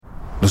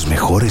Los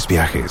mejores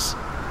viajes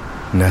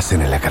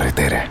nacen en la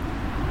carretera,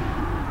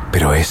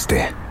 pero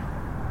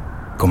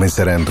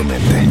comenzará en tu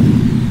mente.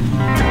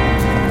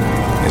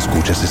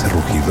 ¿Escuchas ese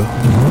rugido?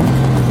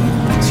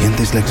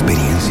 ¿Sientes la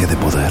experiencia de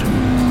poder?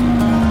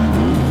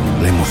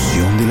 ¿La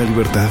emoción de la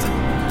libertad?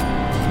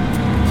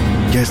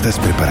 Ya estás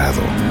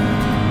preparado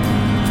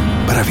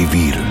para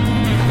vivir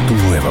tu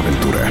nueva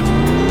aventura.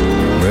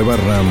 Nueva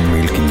Ram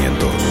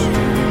 1500.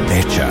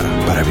 Hecha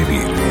para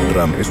vivir.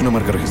 Ram es una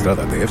marca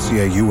registrada de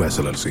FCI US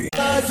LLC.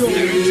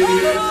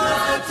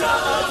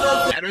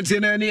 I don't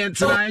see any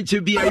tonight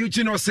to be a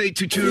Eugene say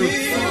to you.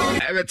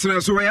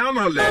 Everton so I am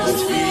a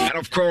list. And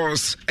of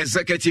course,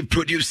 executive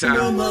producer.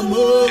 And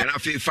I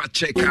feel fact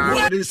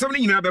checker. There's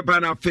something you have a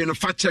banner for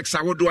fact checks.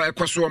 I would do a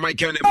question my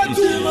kind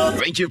of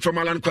ranging from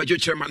Alan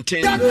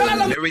Kyerematen,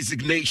 the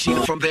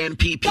resignation from the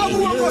NPP.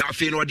 I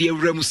feel what the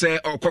room say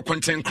or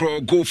content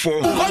crow go for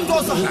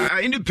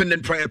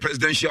independent prior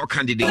presidential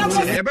candidate.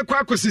 Ebe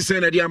kwa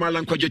kwesi na dia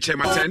Alan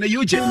Kyerematen na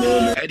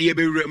Eugene. Edi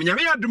be room.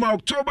 Nyame aduma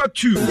October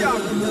 2.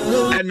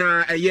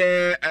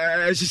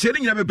 And she said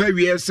in a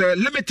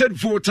limited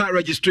voter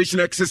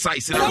registration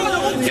exercise. So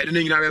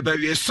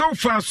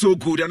far, so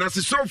good. And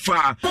as so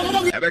far,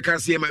 I can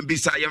see him and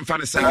beside him.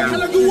 And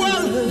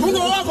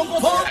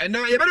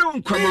now you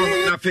better come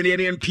on. Nothing in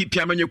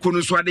NPP. I'm in your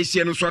corner. So they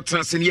see and so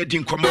transcend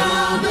didn't come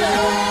on.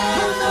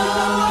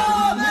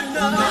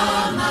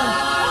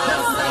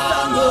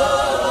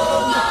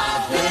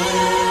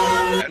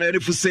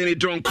 If we say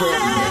don't call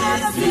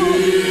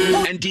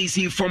and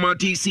DC former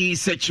DC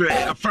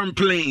secretary from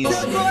Plains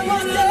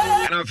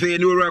and I've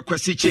been Nura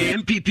Kwasiche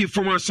NPP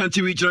former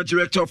Ashanti Regional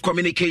Director of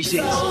Communications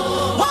and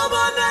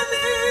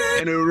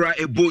Nura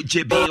Ebo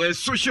JB a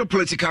social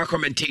political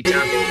commentator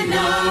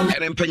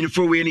and I'm paying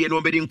for winning and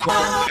nobody in call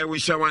I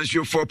wish I want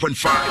you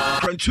 4.5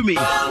 come to me.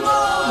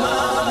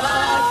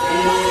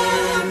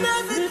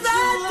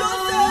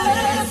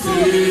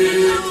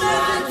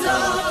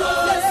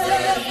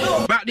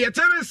 But the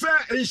attendance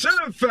in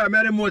Shanfa,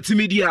 many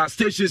multimedia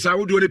stations, I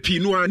would do the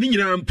Pinoa,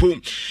 Nina and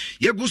Pum.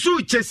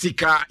 Yagusu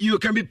Jessica, you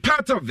can be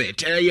part of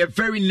it. You're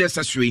very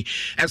necessary.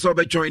 As I'll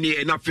be joining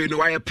enough in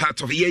why a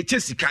part of it.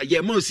 Jessica,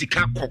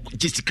 Mosika,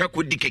 Jessica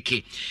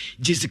Kodikeke.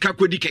 Jessica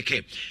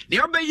Kodikeke. The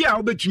other year,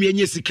 I'll bet me and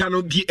Jessica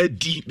no be a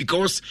D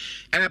because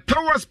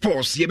power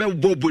sports, you have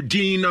Bobo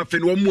Dina,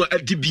 and one more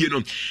at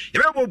Dibino.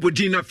 You have Bobo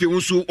Dina, if you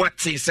also what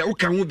says,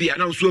 okay, be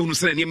announced who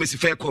send him as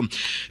fair come.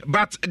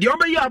 But the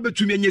other year, bet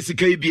me and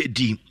Jessica be a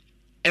D.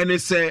 And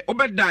it's a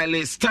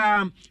dial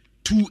star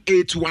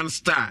 281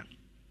 star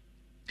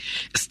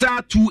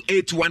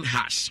 281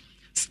 hash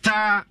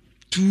star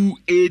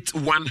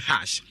 281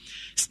 hash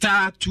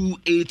star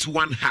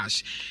 281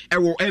 hash.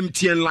 Our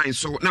MTN line.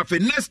 So now for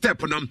next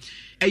step on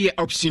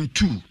option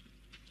 2.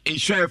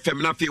 Insure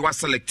FM now for was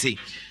selected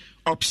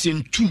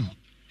option 2.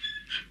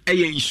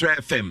 Insure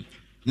FM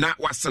now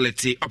was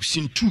selected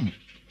option 2.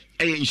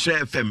 Insure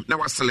FM now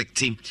was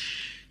selected.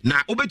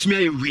 Now over to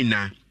me a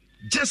winner.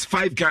 Just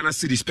 5 Ghana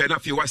cedis per. Now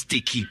if you was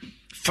sticky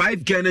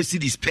 5 Ghana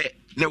cedis per.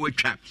 Now we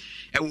trap.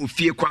 And we'll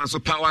fear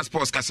Kwanso Power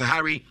Sports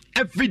Kasahari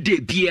every day.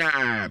 Beer.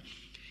 Yeah,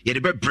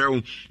 the bed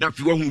brown. Now if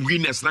you want to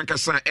win as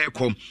Lancaster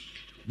Aircom.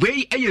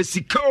 Way a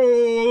sika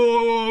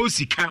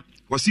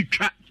was it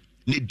trap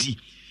Nedi.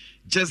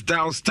 Just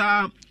dial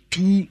star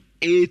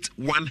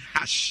 281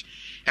 hash.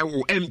 And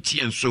we'll empty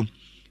and so.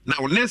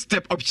 Now next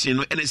step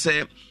option and it's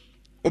a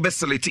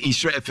select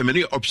Insure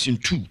FM option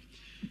 2.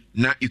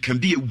 Now you can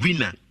be a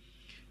winner.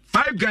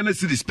 5 Ghana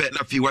cedis per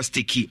na fi was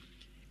sticky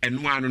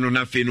and one no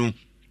na fi no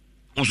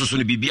also so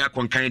be bia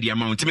konkan the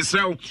amount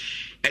misraw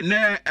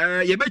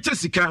and ye becha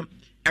sika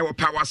e wo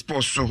power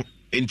sports so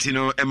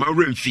intino e ma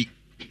remfi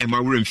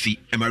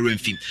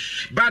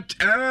but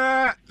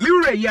me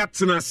re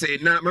yat na say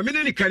na ma me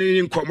ne kan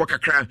ni nkomo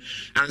kakra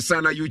ansa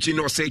na Eugene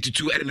no say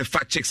to and the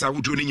fact checks I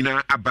would do ni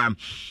na aba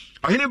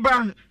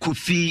Oheneba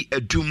Kofi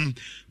Adum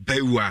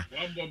Bewa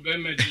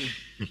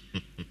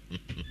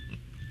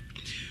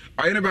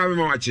Oheneba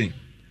me watching.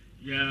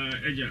 Yeah,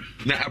 Eja.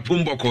 Na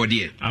apumbo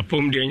kodie.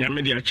 Apum de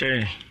nyame de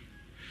ache.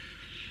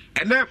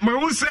 Ena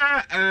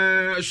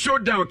mawusa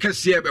showdown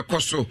kase be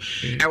koso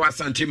e wa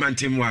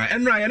santimantim wa.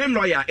 Enra ye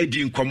lawyer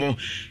edi nkomo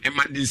e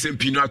mandin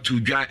sempino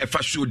atudwa e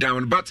fa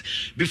showdown but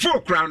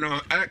before crown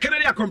no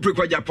Canada compre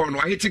kwa Japan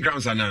wa hit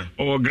grounds ana.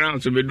 Oh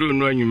grounds be do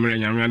no anwumre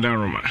nyame adan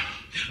Roma.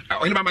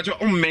 Oni ba macho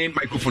main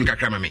microphone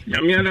kakra mame.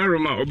 Nyame adan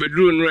Roma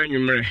obedu no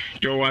anwumre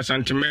to wa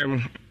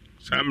santimem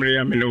samre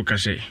ya me no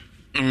kase.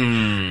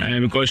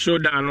 Because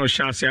showdown no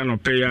shasi no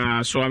pay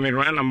so I mean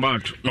run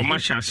about no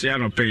much shasi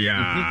no pay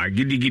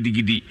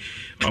gidi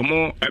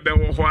omo ebe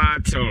wo ho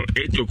till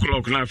 8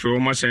 o'clock na fe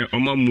omo say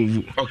omo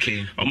move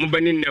okay omo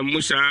bani na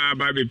musa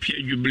ba be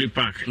pie Jubilee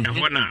Park e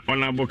ho na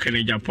ona bo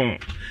kene Japan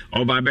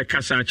oba be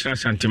kasa akira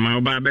santima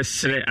oba be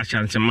sere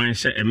achanteman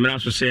se emra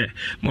so se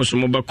mo so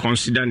mo be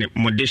consider ne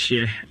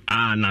modehie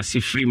na si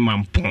free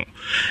mampon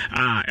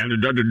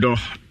edododo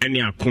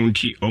eni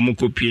akonti omo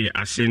kopie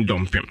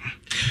asendompem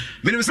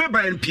Minister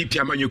by NPP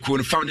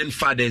Amanyukun founding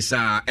fathers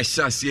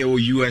Eshasie or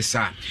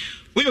USA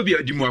we will be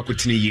a demo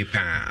akotini ye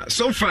pa.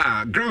 So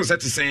far, grounds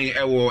that is saying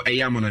ewo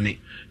eyamonani.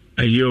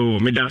 Ayo,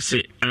 me da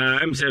se.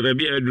 I'm say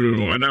baby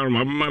aduru. Ada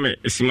roma mama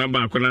esima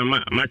ba ko na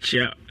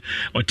machia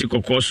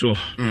otikoko so.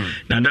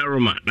 Na da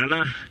roma.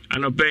 Nana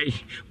anope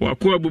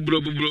wako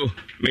buburo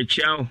me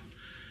chiao.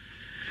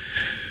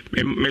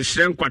 Me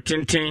sren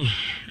kwatenten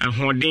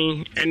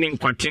ahoden ene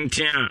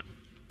kwatenten a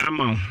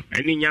ama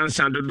ene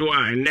nyansa dodo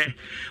a ene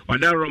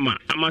wada roma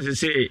ama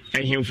se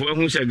ehemfo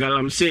ehu se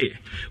galam se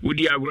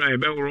wudi agura e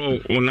be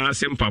woro ona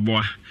se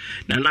mpaboa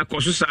na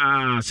nakoso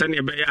sa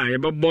ne be ya e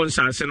be bon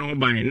sa se no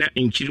ban na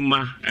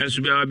nkirima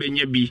enso be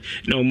benya bi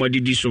na o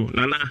madidi so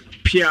na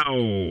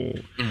piao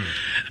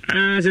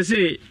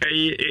se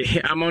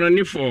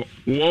amononi for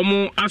wo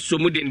mo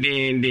asomu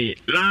dendende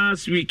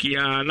last week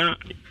ya na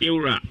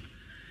eura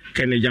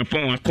Kenya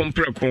Japan a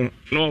compreko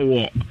no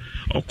war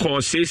or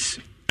courses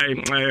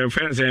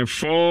friends and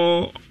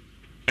 4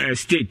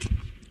 state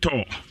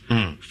tour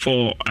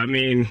for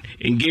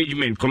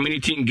engagement,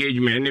 community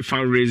engagement, any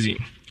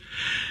fundraising.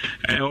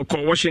 Or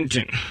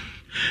Washington,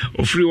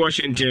 or free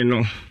Washington,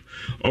 no,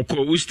 or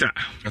Worcester,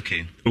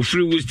 okay, or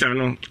free Worcester,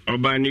 no, or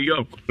by New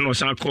York, no,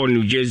 so called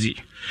New Jersey,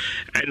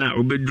 and I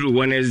will be through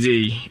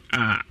Wednesday.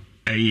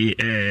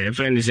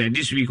 Friend said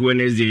this week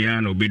Wednesday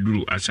and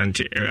Obedru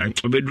Asante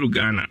Obedru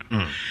Ghana.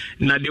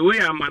 Now the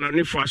way I'm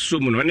on for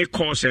assume on a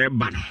course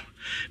ban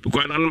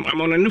because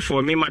I'm on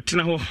for me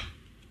matna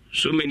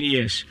so many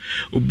years.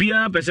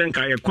 Ubia person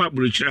ka yakwa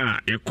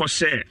bruchra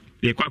yakose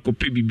yakwa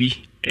kope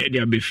bibi e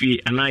dia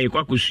befi ana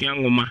yakwa kusua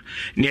ngoma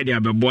ne dia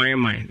beboan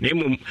man. Na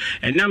emum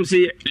enam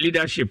say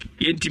leadership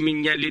yentimi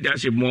nya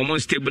leadership mo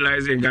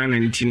stabilizing Ghana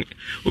ntin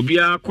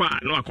ubia kwa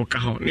no akoka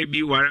ho na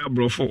bi ware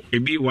abrofo e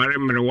bi ware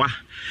mrewa.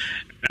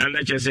 And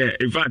I just say,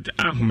 in fact,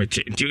 I'm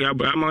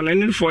on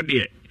any for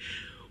the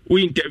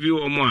we interview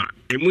or more.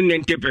 A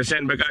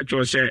 90% back at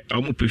your say,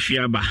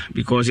 Omupifiaba,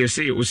 because you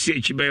say, O say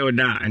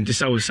Chibayoda and the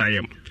South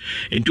Siam.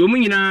 Into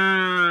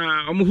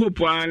Muna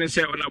Omuhupua and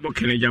say,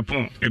 Onaboke in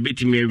Japan, a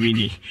bit me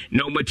really.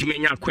 No, but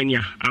Timenia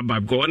Quenya,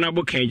 about go on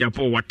Aboke in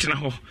Japan,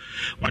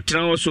 what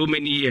now so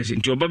many years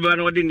into Baba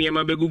no the name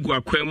of Begugu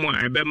Aquemo,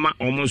 Abema,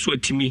 almost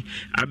what to me,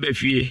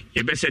 Abefi, a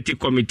beseti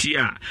committee,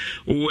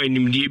 who and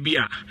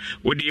Mdibia,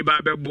 what the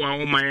Baba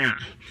Boa Maya,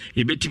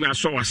 a bit me a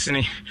so was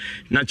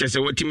not just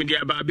a what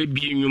Timedia Baby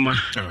being Yuma.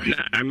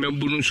 I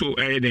remember so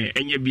and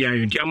you be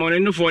I'm on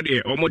any for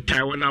the almost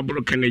Taiwan,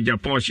 Broken in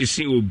Japan, she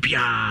sing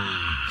Ubia.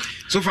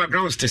 So far,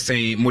 grounds to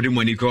say modern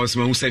money because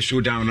when we say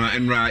showdown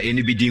and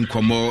any bidding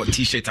como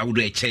t-shirt I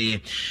would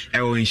say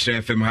in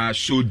chef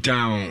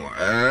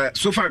showdown.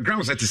 So far,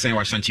 grounds to say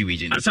Washanti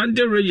region.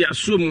 Asante region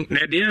assume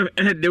that they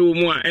had the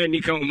woman any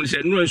come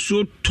said no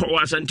so to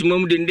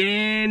Asantimum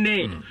den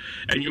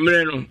and you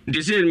know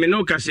this is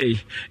Menoka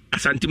say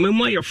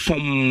Asantimum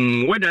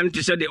from whether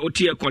to say the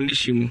OTA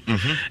condition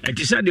and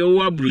to say the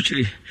over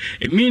bruchery.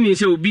 It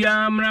means it will be a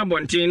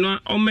Mrabontino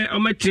or me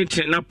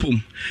tintin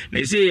apum.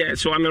 They say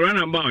so I'm run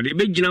about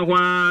it. Bejina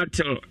wa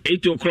till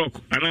 8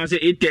 o'clock and I say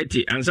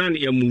 8:30 and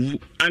Sunday move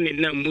and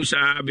in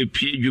Musa be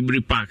Jubilee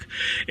Park.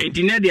 And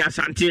in the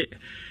Asante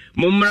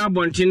Mumra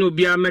Bontino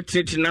be a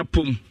metric na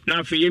pum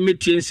na for ye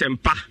meeting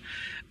sempa.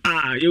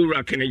 You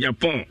rock in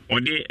Japan or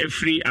de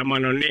free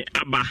amanone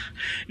aba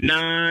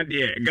na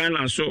de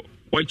Ghana so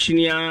watching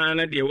ya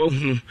na de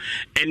wohu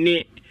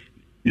any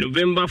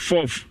November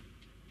 4th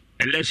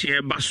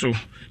election baso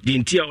the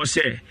intia was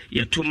say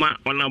yatuma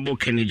onabo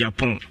Kenya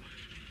Japan.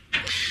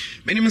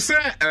 Many say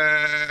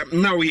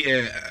now we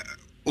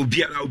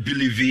Obiara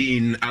believe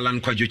in Alan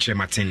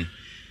Kyerematen.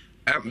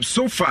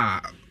 So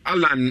far,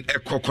 Alan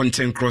Eco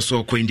content cross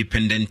or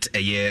co-independent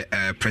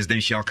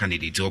presidential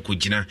candidate or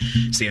Kujina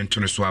say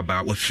Antonio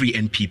Swaba or free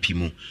NPP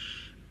mu.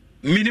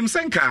 Minim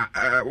Sanka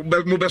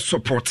mobile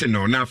supporting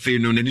no na fe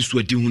no nani so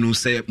adi hunu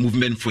say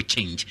movement for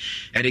change.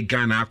 Ere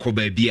Ghana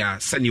akoba bia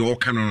sani o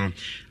kanon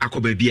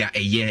akoba bia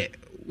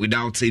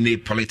without any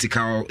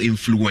political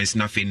influence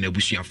nothing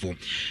nebusiafo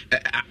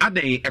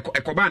aden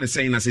ekoba ne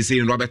saying as say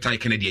Robert I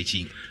Kennedy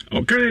achi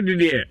o Kennedy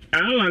there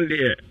Alan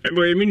there e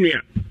boy minua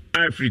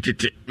free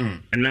tete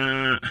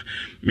na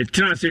me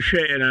trans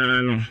hwe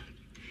na no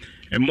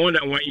more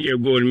than 1 year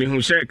ago me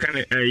who say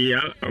can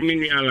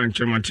minua Alan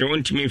Kyerematen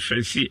want me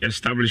fancy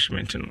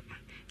establishment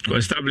no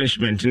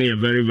establishment is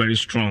very very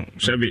strong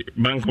so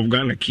Bank of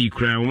Ghana key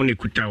cry won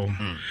ekutawo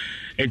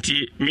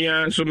enti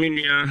mia so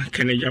minua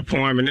Kenya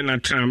Japan am na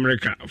tra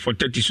America for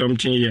 30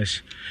 something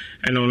years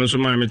and ono so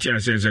ma meti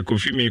asese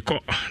kofi me ko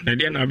na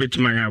de na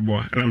betima ya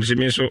abo na mse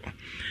me so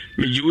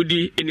me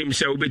judi enim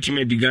se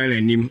obetima di Ghana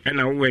anim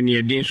na wo ani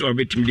edin so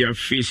obetim dia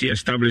face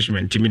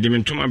establishment me de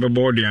mentoma be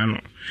board ya no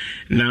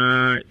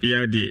na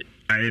ya de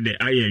ayede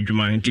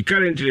adwuma enti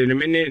currently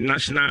the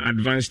national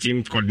advanced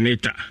team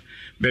coordinator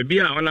baby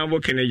a ona bo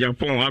Kenya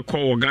Japan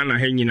akọ Ghana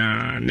ha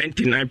nyina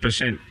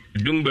 99%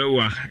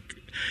 dumbewa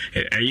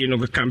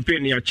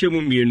campaign ya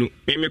chemu mienu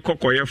me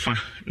kokoye fa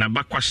na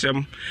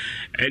bakwasem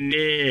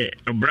ene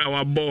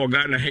brawa bo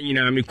Ghana ha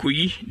nyina me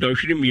koyi don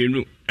hwiri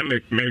mienu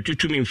me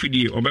tutu me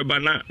mfidie obeba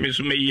na me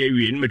so me ye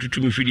wie me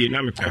tutu me mfidie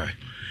na me ko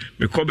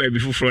because baby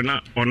for na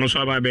ono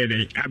so aba be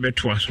dey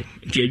abeto aso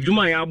nti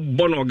adwuma ya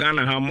bono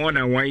Ghana ha more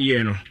than 1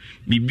 year no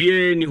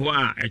bibie ni ho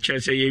a e che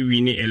say ye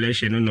win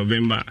election in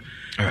November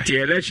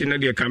the election no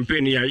the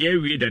campaign ya ye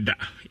wi dada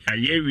ya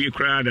ye wi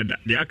kra dada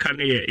the aka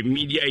no ye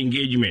media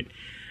engagement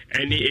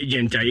any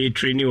agent a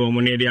training or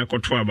money they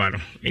akoto aba no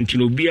nti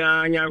no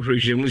bia anya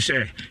hwehwemu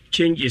say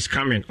change is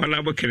coming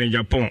Honorable Kennedy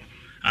Japan.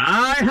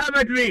 I have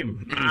a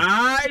dream.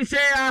 I say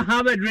I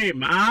have a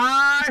dream.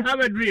 I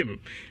have a dream.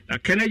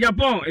 That Kennedy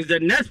Japan is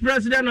the next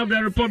president of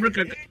the Republic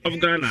of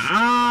Ghana.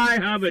 I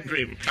have a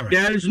dream. Right.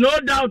 There is no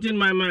doubt in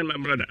my mind, my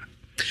brother.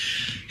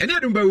 And I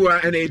don't know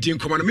anything.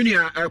 Come on,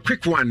 a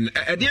quick one.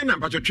 At the end, I'm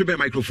about to trip a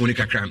microphone.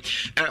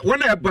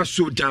 One I bust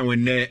so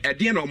down at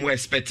the end of my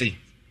expecting.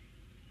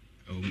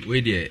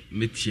 Where the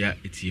metia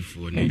it's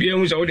for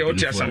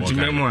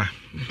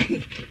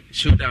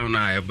showdown.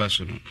 I have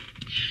Basso.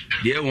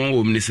 The one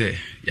woman say,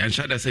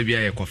 Yanshada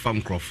Sabia, a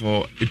farm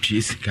crofo, a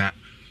Chiesica,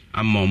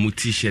 and more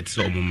t-shirts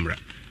or mumbra.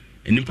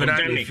 And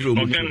in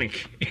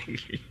organic.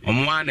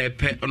 On one a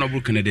pet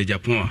honorable Canada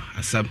Japan,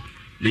 a sub,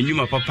 the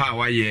Numa Papa,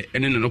 why ye,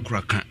 and in an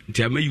okra,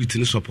 Tiama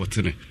Utin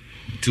supporting.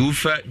 Two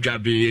fat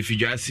jabbing if you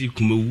just see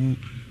Kumu,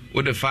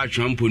 or the fat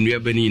trump on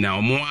your Benina,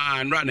 or more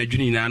and run a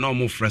junior, no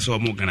more fresh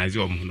or organized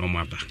or no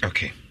matter.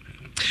 Okay.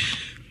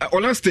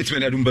 Our last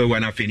statement, I don't know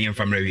when I finish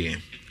from Review.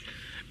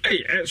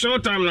 Hey,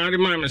 short time now,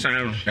 remind me,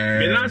 Simon.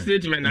 The last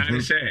statement I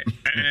say,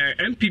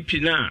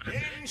 NPP now,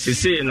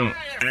 say no,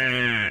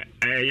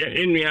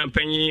 in me and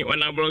Penny,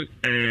 when I brought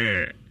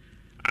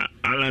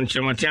Alan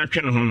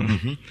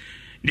Kyerematen,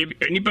 the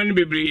Nippon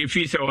baby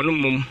fees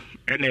on mum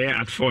and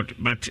at Fort,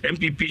 but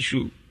NPP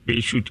should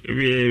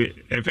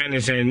if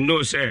anything,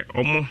 no, sir,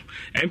 or more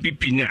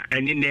NPP now,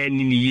 and in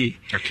any year.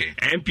 Okay,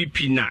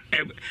 NPP now,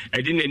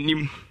 I didn't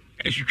name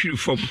as you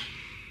form.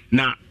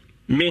 Now,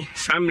 me,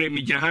 some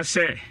remedy has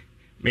said.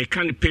 Me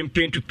can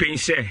pain to pain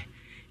say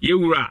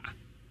Yura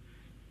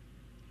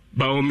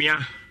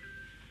Baumia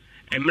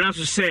and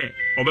Manasu say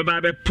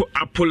Obabe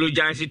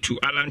apologize to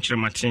Alan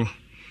Kyerematen.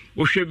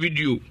 Watch a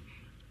video.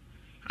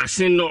 I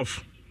send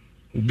off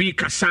Ubi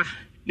Kasa,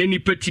 then he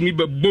put me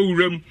but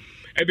bowrum,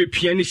 ebe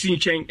pianist in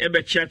chain,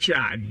 ebe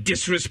chacha,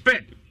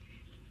 disrespect.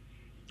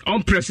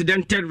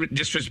 Unprecedented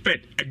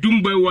disrespect. A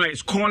Dumbewa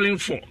is calling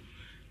for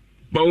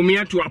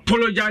Baumia to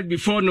apologize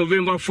before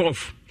November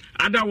 4th.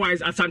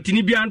 Otherwise, as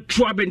Antinibian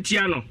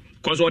Truabentiano,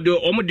 because what the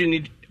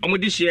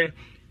Omodis year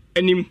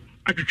any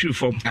attitude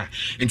form.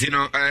 And you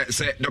know,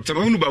 say Dr.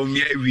 Manuba,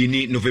 we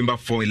need November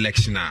 4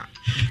 election.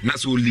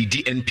 That's will lead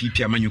the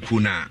NPP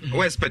Manukuna.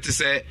 Where's Petty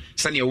say,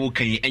 Sanya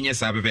Wokan, and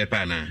yes, I be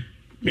pana.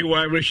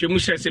 Meanwhile, Rishamu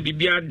says,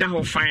 Bibia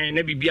Daho fine,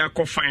 Bibia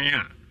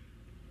Cofine.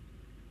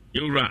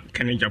 Yura,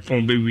 can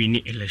Japan be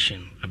winning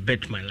election? I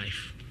bet my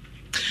life.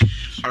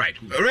 All right,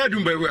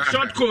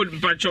 short code,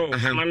 Pacho,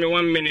 Mammy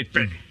 1 minute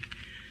pen.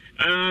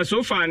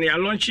 So far, I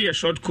launched a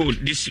short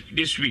code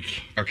this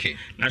week. Okay.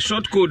 Now,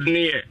 short code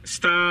near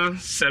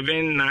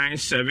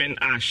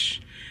 *797#.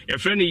 Your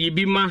friend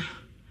Yibima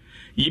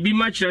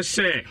just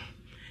say,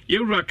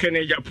 you reckon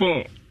a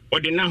Japan or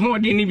the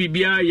Nahodini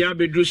Bibia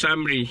Yabedu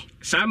Samri,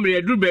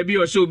 do baby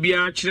or so be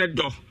a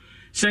chredo.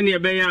 Send your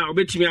bear or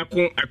bet me a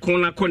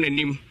corner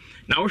conanim.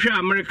 Now,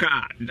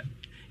 America,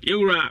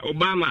 Eura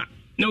Obama,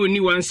 no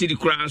new one city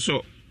crown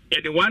so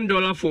at the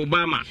 $1 for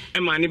Obama,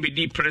 and my name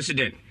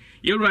president.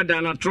 You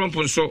rather Trump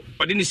and so,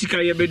 or didn't see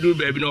Kaya Bedu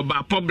baby no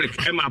ba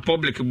public, Emma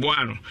public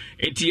buano,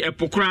 eti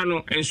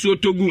epokrano, and so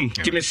togum,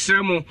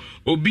 Timesremo,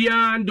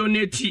 Obia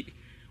donate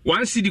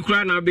 1 city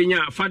crown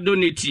Albania, fat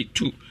donate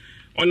to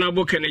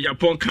Honorable Kennedy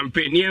Japan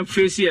campaign near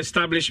Facey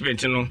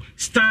establishment,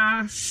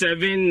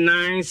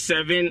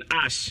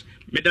 *797#.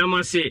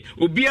 Medama say,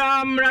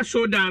 Ubia Mra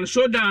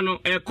Shodano,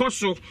 a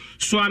Koso,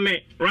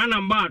 Swame,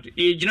 runabout,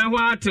 a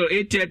Jinawa till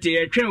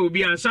 8:30, a train will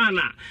be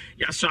ansana.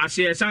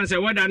 Yasasi, Sansa,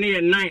 what are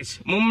near nice,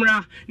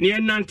 Mumra, near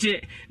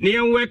Nante,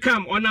 near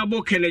welcome,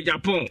 Honorable Kennedy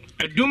Japan,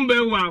 a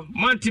Dumbewa,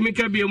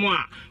 Mantimika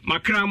Bimoa,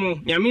 Makramo,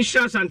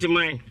 Yamisha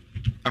Santimine.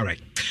 All right.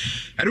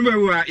 I don't know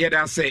what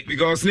I say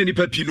because Nenny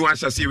Pepi no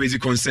as series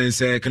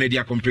concerns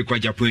Canadian company kwa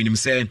Japan him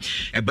say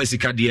a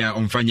basic idea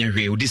on Fanya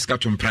Ray,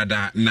 discuss on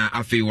Prada na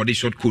afe what the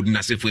short code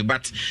na safe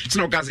but it's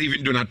not guys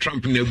even Donald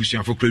Trump na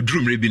busia for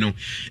drum rebino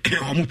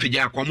omu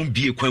peja kwa mu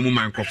bie kwa mu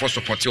man for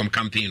support on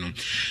campaign.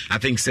 I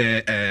think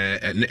say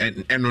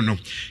no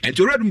and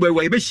to red boy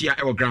we be share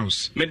our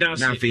grounds na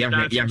afe ya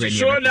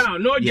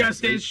showdown no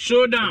justice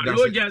showdown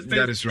no justice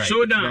that is right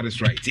showdown that is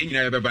right you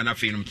know be na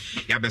afe no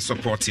ya be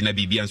support na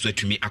bibia so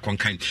atumi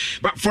akonkan.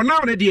 But for now,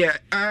 dear,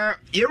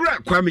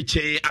 Yura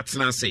Kwamiche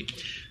Atnase,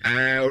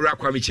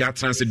 Rakwamiche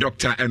Atnase,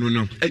 Doctor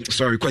Enuno,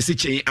 sorry,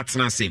 Kwasiche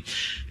Atnase,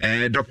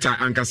 Dr.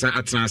 Ankasa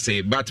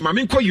Atnase, but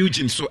Maminko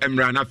Eugene, so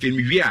Emrana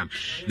Film Via,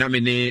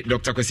 Namene,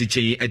 Dr.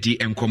 Kwasiche, Eddie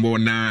Nkomo,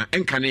 na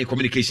Nkane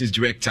Communications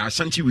Director,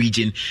 Shanti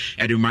Region,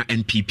 Eduma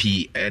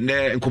NPP, and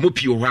Nkomo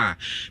Pioha,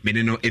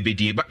 Meneno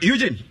Ebedi. But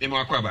Eugene,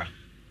 Emwakwaba,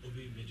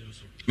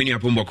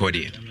 Miniapumbo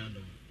Kodi,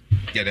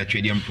 yeah, that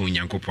Tradium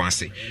Punyanko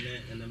Pase.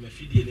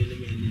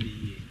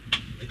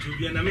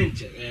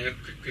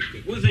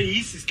 Was a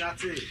yeast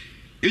started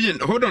Eugene,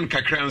 hold on,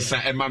 Kakransa,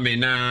 Emma,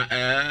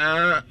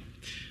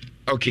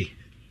 okay.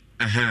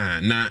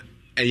 Na,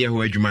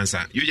 Ayahu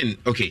Jumansa. Eugene,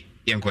 okay,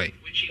 Yankoi.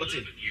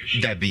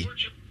 Dabi.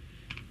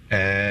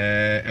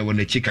 I want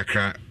a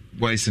chikakra.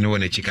 Boys no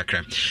one a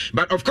chikakra.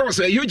 But of course,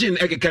 Eugene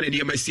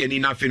Canadian Messi and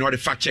enough in all the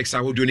fact checks I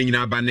would do in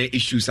our banner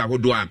issues. I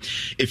would do a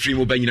free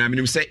mobile. I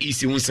mean, say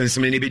easy one sense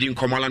many bidding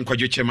come Alan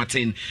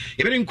Kyerematen.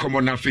 Even come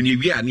on nothing.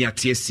 We are near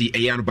TSC, a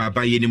yan by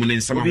any moon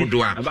and some would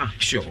do.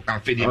 Sure,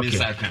 I'll feed him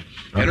inside.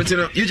 I don't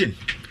know, Eugene.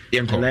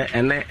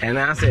 And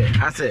I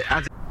say,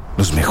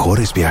 Los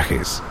mejores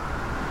viajes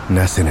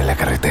nacen en la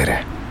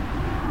carretera,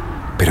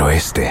 pero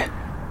este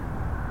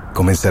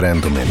comenzará en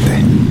tu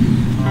mente.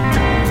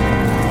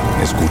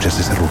 ¿Escuchas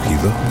ese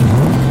rugido?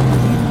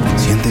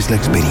 ¿Sientes la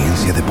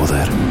experiencia de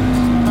poder?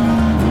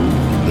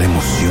 ¿La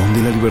emoción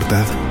de la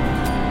libertad?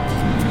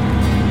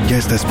 Ya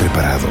estás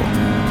preparado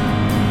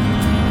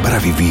para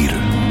vivir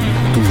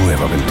tu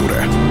nueva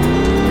aventura.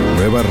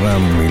 Nueva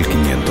RAM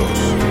 1500.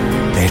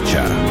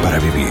 Hecha para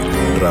vivir.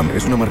 RAM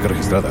es una marca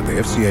registrada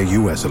de FCA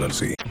US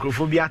LLC.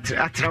 Akufo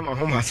Addo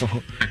home so.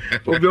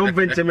 Obi on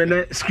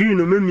fenteme screen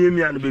no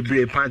memiamia no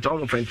bebre pant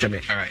on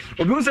fenteme.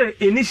 Obi say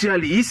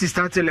initially he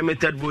started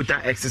limited voter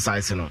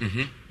exercise no.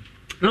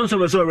 No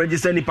so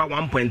register nipa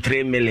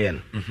 1.3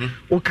 million.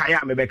 Okay,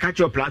 me be catch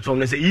your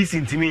platform and say you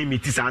intimi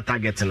meet this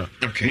target no.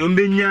 No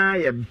benya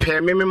ye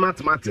per me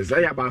mathematics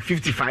about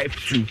 55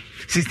 to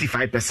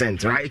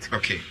 65%, right?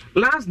 Okay.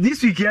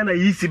 This week yana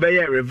easy be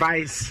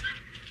revise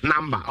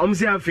number.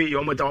 Say afi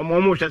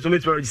almost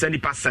register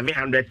nipa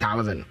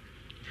 700,000.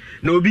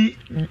 No be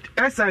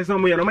exercise no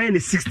more in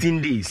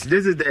 16 days.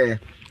 This is the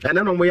and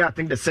then I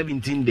think the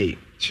 17th day.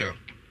 Sure.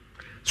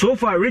 So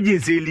far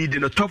regions lead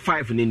in the top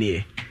 5 in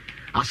the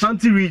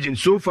Ashanti region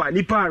so far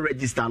nipa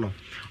register no.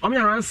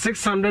 Around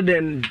 600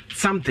 and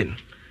something.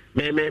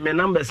 Me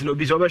numbers no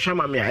be so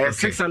shama me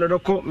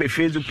 600 ko me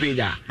Facebook page.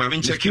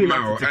 I'm checking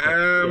now.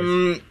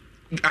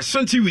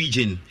 Ashanti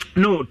region.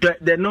 No,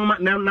 the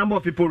normal number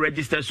of people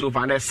registered so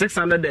far there's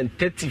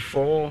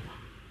 634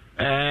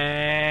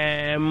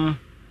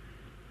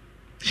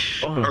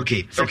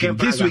 Okay.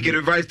 This week a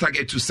revised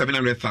target to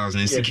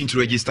 700,000 seeking to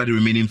register the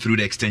remaining through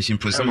the extension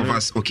process. Some of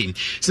us,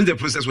 since the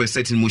process was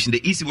set in motion,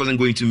 the EC wasn't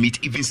going to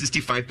meet even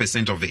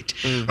 65% of it.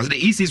 Also,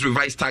 the EC's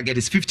revised target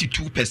is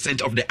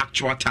 52% of the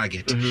actual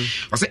target.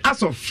 Also,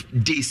 as of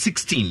day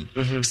 16,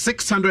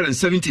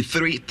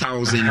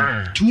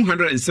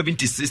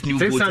 673,276 new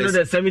voters.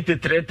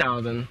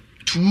 673,000.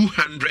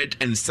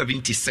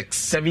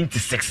 276.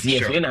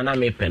 Yes, we na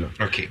me pen.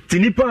 Okay.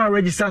 Tinipa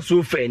register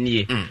so far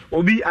nie.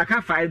 Obi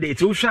aka 5 days.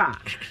 So sha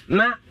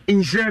na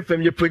in share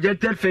from your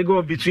projected figure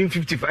of between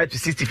 55 to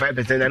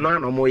 65%. And no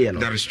more no.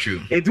 That is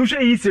true. It will show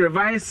you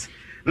revise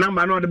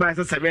number no the by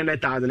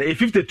 700,000.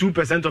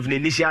 52% of the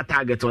initial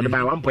target or the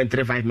by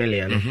 1.35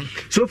 million.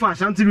 So far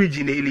Ashanti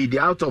region lead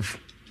out of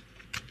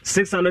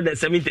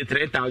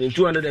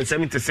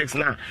 673,276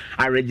 now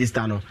are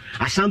registered now.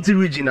 Ashanti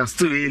region are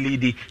still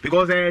LED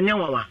because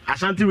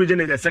Ashanti region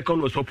is the second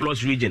most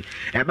populous region.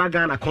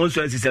 Ghana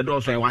constituency is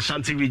also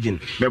Ashanti region.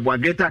 But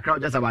Greater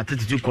crowd just about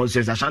 32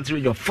 constituencies. Ashanti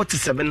region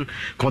 47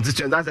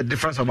 constituencies. That's a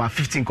difference of about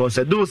 15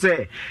 constituencies. Those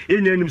say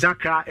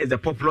Accra is the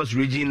populous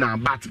region now,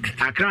 but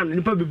Accra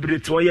nipa be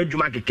to ye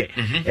juma keke.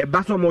 E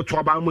baso mo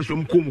twaba almost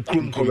from kum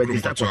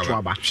register for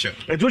twaba.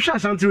 And to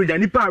Ashanti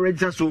region nipa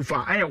register so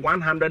far I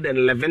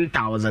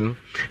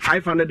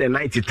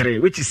 111,593,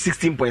 which is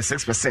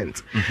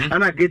 16.6%.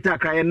 And I get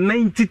a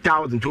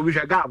 90,000 to which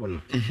I got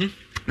one.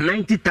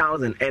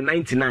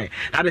 90,099,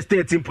 that is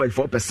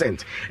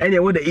 13.4%. And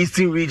you with the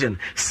Eastern region,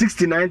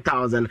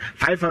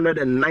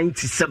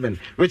 69,597,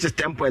 which is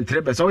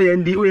 10.3%. So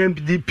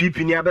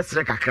OMDP near best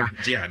kakra.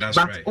 Yeah, that's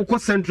right. But Oko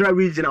Central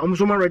region, I'm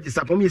so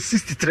registered for me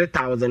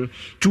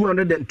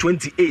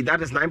 63,228,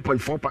 that is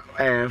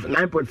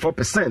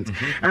 9.4%.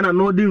 And a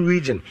Northern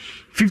region,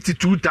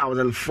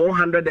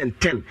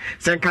 52,410.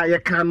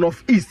 Senkaya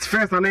Northeast,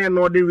 first and then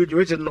Northern region,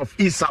 which is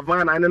Northeast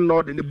Savannah and then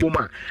Northern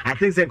Boma. I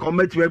think they come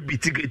to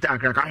BT Greater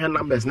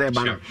numbers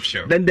nearby.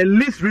 Sure. Then the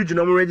least region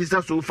I'm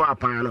registered so far,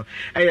 Pano,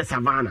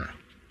 Savannah.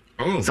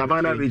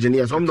 Savannah region,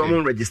 yes, I'm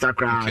the register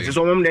crowd.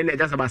 So I'm then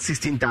just about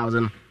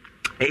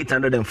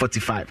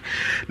 16,845.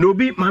 No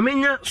be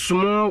mamenya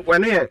small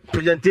when a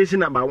presentation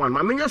number 1.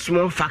 Mamenya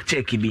small fact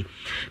check be.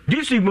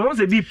 This week we want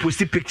to be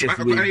posting pictures.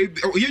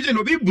 You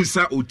know be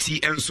busa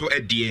OT and so a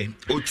dear.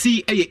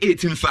 OT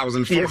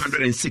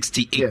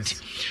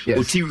 18,468. Yes.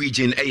 OT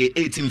region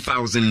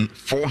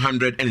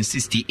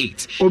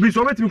 18,468. Obi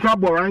so wetin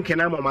crab ranking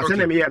na mama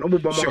send me here no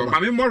bo sure.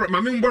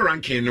 Mami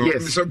ranking no.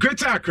 So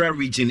Greater Accra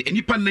region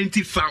enipa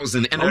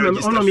 90,000 and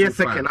registered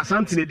second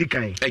Asante ne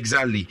dikan.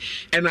 Exactly.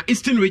 And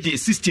Eastern region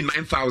is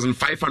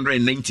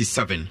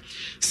 69,597.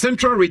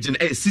 Central region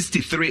is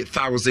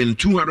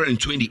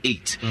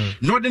 63,228.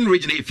 Northern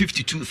region is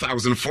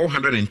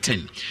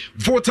 52,410.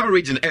 Voter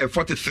region is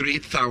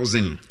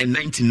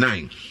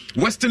 43,099.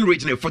 Western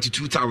region is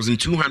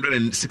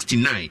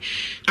 42,269.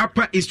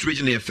 Upper East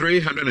region is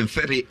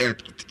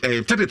 338.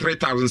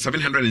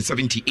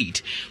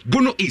 33,778.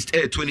 Bono East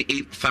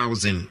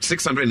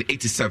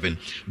 28,687.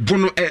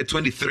 Bono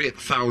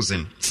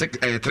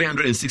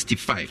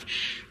 23,365.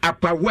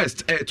 Upper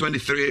West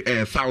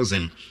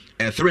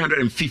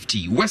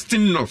 23,350.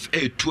 Western North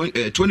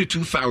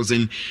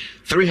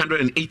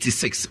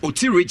 22,386.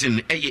 Oti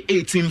region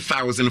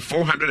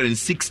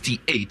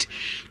 18,468.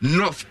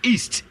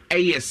 Northeast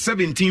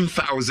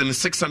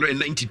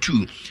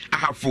 17,692.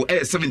 Ahafo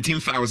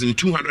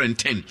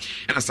 17,210.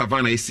 And a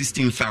Savannah is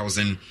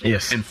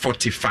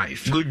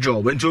 16,045. Good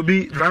job. And to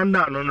be round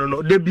down,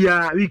 no.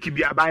 Debia week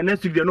be by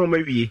next week, no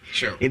maybe.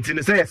 Sure. It's in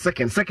the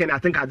second. I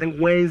think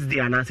Wednesday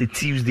and I say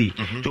Tuesday.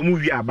 To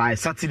move here by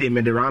Saturday,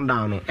 made the round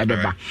down at the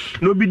back.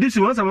 No, be this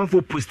once someone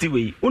for posty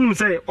way. Unum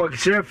say or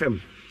share FM.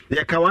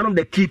 One of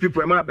the key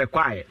people might be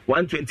quiet.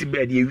 120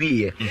 bed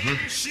year.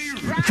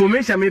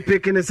 Formation may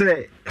pick and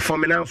say for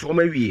me now for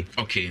my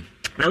okay.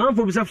 Now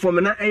for me for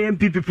me now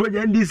NPP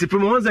project this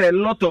promotes a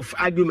lot of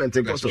arguments.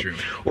 That's true.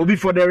 Will be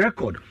for the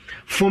record.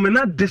 For me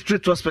now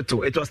district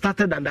hospital. It was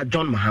started under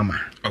John Mahama.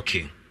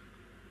 Okay.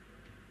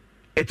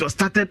 It was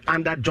started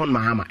under John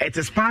Mahama. It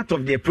is part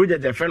of the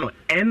project of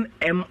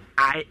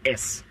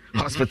NMIS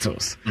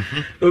hospitals.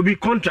 It will be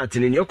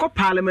contracting in your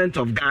Parliament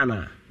of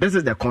Ghana. This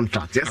is the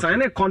contract. Yes, I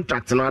a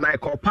contract now, and I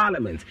call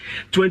Parliament.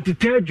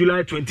 23rd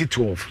July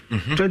 2012.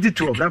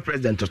 2012, that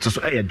president of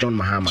John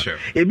Mahama. Sure.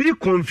 It be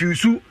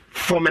confused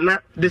from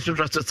district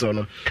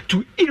hospital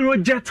to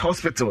Irojet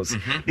hospitals.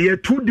 They are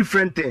two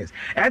different things.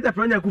 At the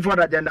Premier Akufo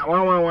Addo agenda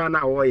 111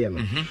 now.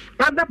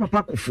 Under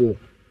Papa Akufo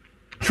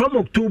from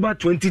October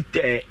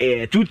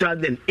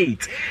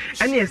 2008,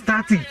 and he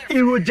started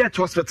Irojet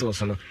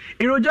hospitals.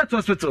 Irojet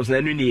hospitals,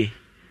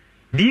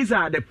 these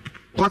are the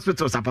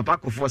hospitals that Papa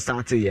Akufo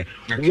started here.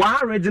 Okay.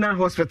 One regional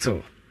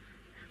hospital.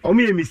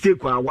 Only a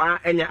mistake one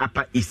any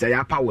upper east,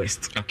 upper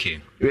west.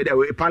 Okay. Where the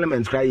way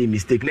Parliament cry a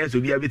mistake, next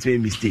will be a bit of a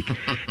mistake.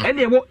 And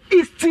they were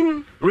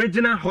Eastern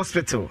Regional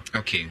Hospital.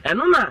 Okay.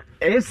 And on a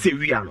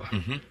Seviano.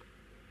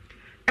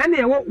 And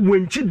they were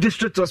Winchi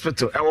District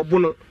Hospital. Our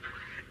Bono.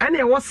 And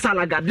there was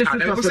Salaga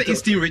District Hospital. Was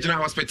Eastern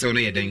Regional Hospital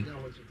near then?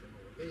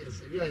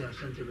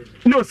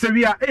 No,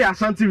 Sevilla,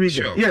 Ashanti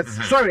region. Sure. Yes,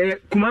 sorry,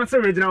 Kumasi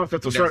Regional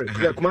Hospital. Sorry,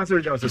 Kumasi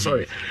Regional Hospital.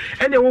 Sorry.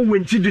 And there was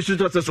Winchi District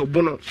Hospital,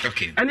 Bono.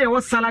 Okay. And there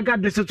was Salaga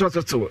District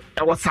Hospital.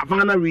 There was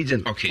Savannah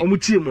region. Okay.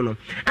 Omuchimuno.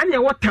 And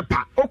there was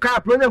Tepa.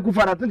 Okay, Premier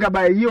Akufo Addo, I think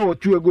about a year or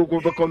two ago,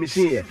 go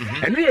commission here.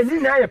 And we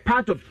are a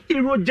part of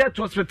Irojet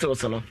Hospital,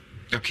 so.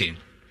 Okay.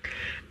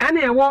 And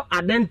there was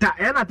Adenta,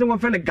 and I think we're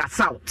going to gas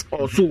out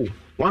or so.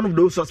 One of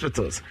those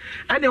hospitals.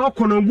 And they all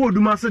can go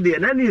do master there.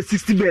 And then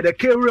 60 bed, a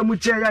care room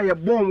with chair, a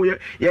bomb, you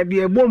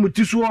be a bomb with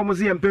tissue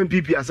almost and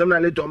NPP as some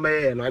little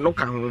man. I know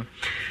can.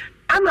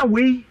 And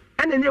away,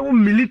 and then there was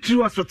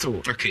military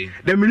hospital. Okay.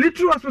 The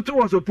military hospital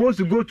was supposed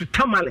to go to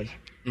Tamale.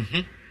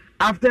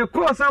 After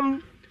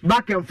some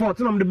back and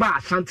forth on the bar,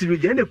 Ashanti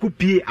region, they could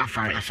pay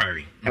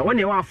Afari. And when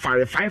they were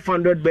Afari,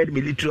 500 bed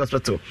military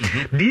hospital.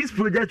 These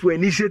projects were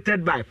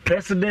initiated by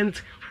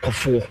President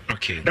Akufo.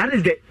 Okay. That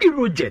is the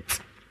Irojet.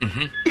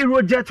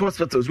 Irojet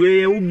hospitals where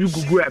you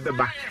go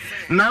back.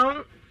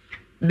 Now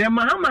the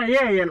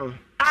Mahama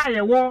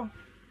I war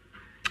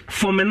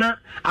Fomena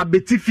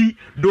Abetifi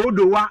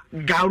Dodowa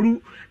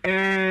Garu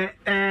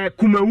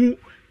Kumawu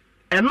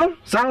and no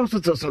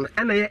hospitals on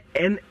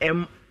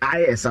NMIS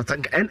I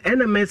think and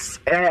NMS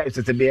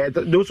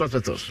those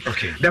hospitals.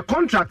 Okay. The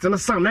contract and the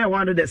sum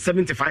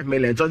 175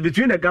 million. It was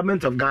between the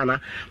government of Ghana,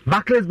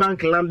 Barclays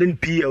Bank London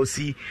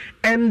PLC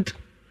and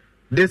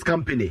this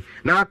company.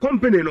 Now,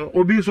 company no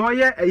obi so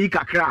ye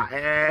kakra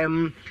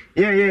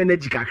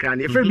energy kakra.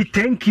 If be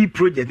 10 key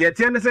project. You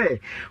tell say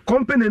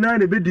company na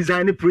be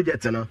design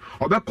project no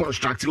obe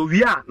construct.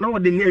 We are now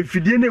the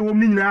fidie na wo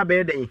nyina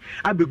be den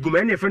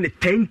abegum na friend the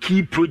 10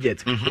 key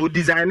project. O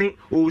design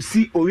o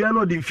see o we are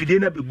not the fidie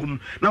na begum.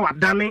 Na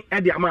wadane e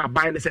de ama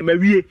buy na say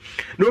mawie.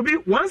 No be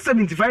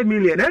 175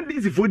 million and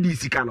this for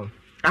this sika no.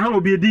 Aha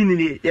obi din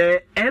ni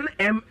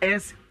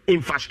NMS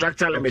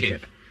Infrastructure Limited.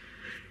 Okay.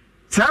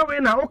 So we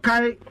now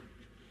okay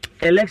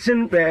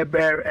election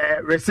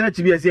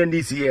research be as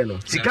NDC no.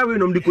 Sika we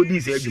no mdiko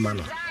dis adwuma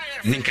no.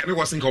 Ninkane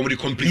wasn't comedy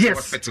complete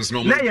hospitals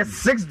no. Now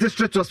 6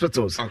 district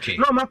hospitals. Okay.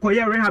 No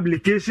makoye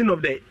rehabilitation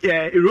of the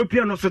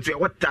European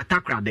hospital what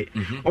Takra de.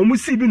 Omu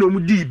CB no mu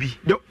DB.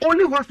 The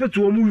only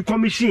hospital omu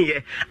commission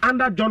here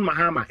under John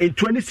Mahama in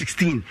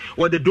 2016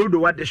 was the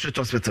Dodowa District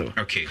Hospital.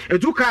 Okay.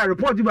 It took a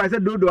report by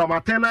said Dodowa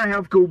maternal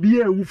health care will be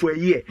here for a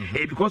year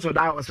because of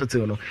that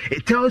hospital no.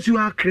 It tells you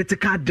how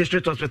critical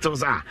district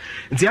hospitals are.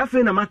 Nti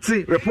afi na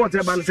mate report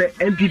about say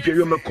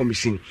NPP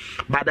commission.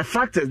 But the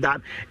fact is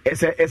that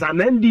it's an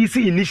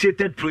NDC initiative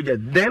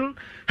project. Then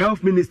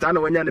Health Minister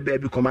and when the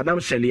baby come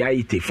Madam Shelley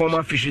Aite,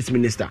 former Fisheries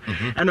Minister,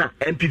 and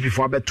NPP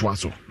for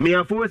Betwaso. Me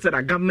have always said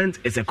that government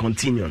is a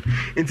continuum.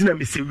 Intina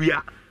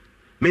Misiria,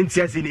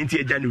 Mentias in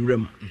Intia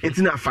January,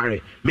 Intina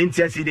Fare,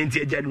 Mentias in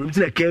Intia January,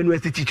 Intina K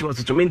University teaching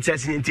us to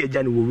Mentias in Intia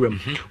January.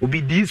 Will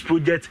be these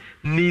projects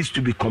needs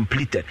to be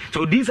completed.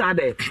 So these are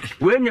the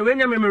when you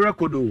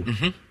record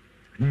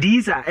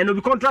These are and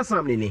we contrast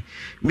something.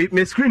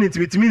 Me screen it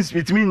means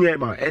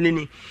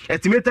any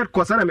estimated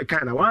cost and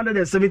mechanic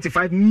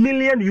 $175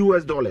 million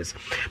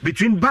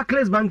between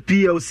Barclays Bank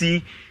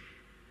PLC,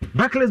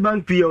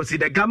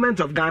 the government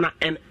of Ghana,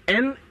 and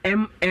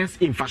NMS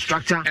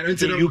Infrastructure in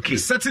the UK.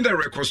 Setting the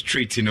record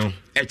straight,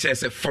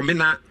 HS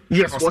Formina.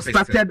 Yes, was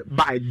started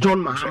by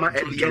John Mahama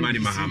and the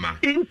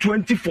NDC in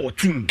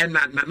 2014. And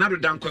another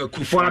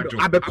Akufo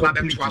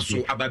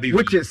Addo,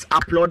 which is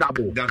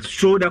applaudable.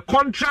 So the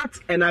contract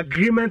and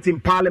agreement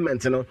in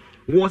Parliament,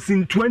 was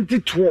in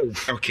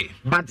 2012. Okay.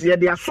 But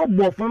they are sub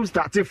form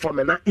started from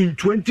in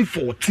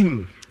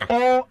 2014. Okay.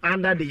 All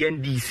under the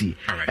NDC.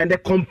 Right. And the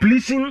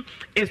completion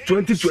is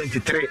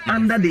 2023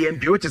 under the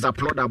MP, which is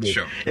applaudable.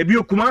 Sure. If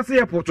you Kumasi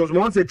Airport was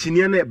once a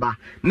Chinyana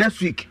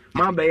next week,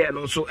 Mabaya and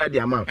also at the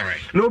amount.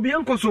 No,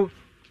 Bianco so.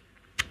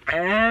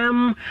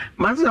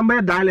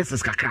 Mazamba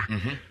dialysis kakra.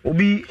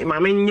 Obi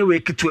mamenye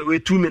wake to away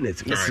 2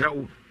 minutes.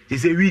 Mr.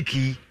 Is a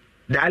wiki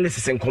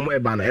dialysis and come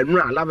bana. And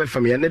I love it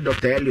from your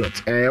Dr.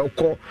 Elliot.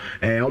 Oko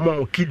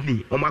omo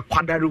kidney, oma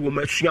quadri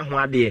woman suya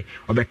wade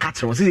or be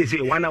catcher. Was it say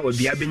 1 hour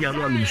be abinya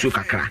no am so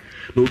kakra.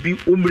 No be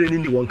umbre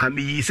ni one can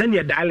be send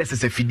your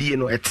dialysis a fidie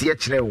no at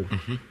THRO.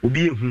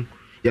 Obi hu.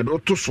 Ya do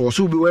to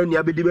so be when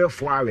you be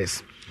 4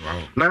 hours.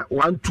 Wow. Na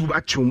 1 tube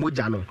achu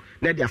moja no.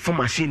 Na dia form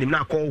machine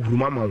na call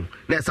huruma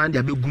na san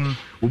dia begum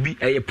obi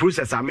a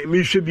processor me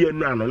hwe bi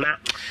anu ano na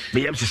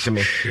me yam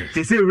hyehyeme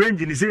say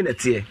range ni say na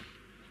tie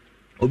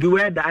obi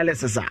we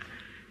dialysis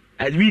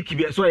a week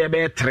bi so ye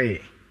be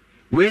 3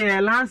 we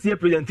last year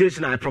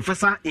presentation a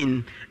professor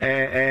in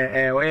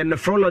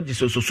nephrology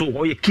so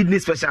or your kidney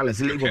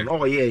specialist legon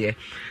oh yeah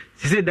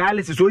say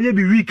dialysis so ye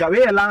bi week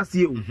we last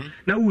year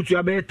na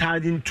wutu be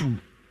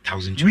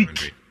 1,200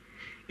 week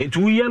in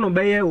 2 years no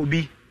be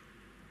obi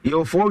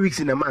your 4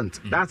 weeks in a month,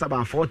 that's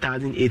about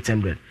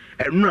 4,800.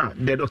 And now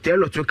the doctor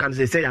Elotro can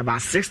say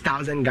about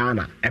 6,000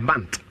 Ghana a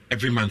month.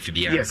 Every month,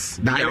 yes.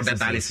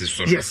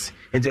 Dialysis. Yes.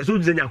 And so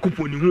then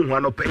Akufo ni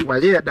one of pay while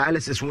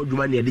dialysis won't do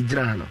money at the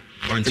Grano.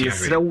 And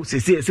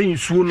say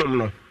soon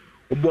no.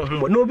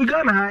 No, be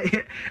Ghana.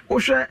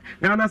 Osha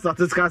Ghana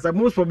statistics are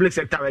most public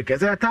sector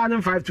workers.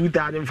 1,500,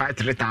 2,500,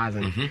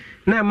 3,000.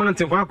 Now, months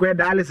in Quack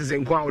dialysis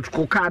in Quack,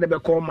 Coca, the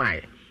call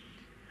my.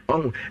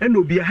 Oh, and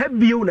no be a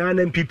heavy on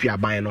an NPP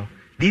abino.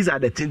 These are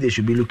the things they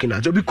should be looking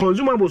at. So be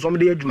consumables on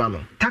the edge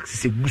man.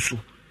 Taxes a busu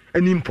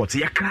and imports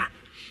yakra.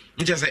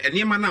 Just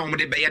any man now with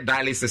the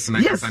dialysis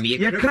and yes,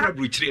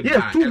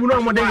 yes, 2 no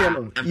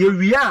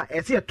we are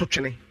as a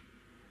touching.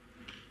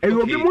 And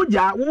will be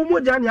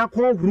moja ya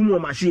call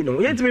room machine.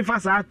 Yet me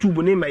fast our tube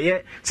name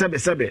a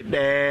sebe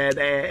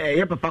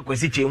the papa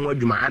kwesi che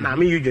nwaduma and I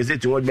mean you just say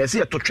to what be a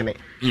touching.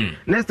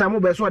 Next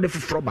time we so the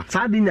froba.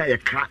 Sardina ya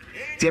crack.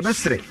 Ti be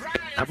stre.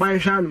 Aban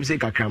hwan say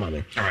kakra ma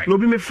me. No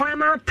be me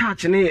final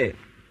touch ne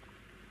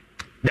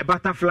the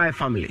butterfly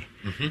family.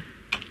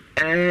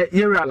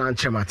 Alan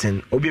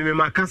Kyerematen obi me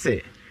maka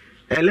say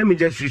let me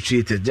just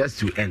retreat it just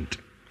to end.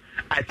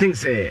 I think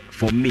say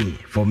for me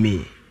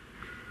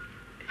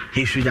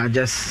he should have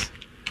just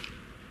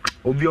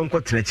obi onko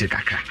treche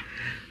kakra.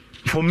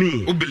 For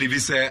me who believe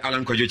is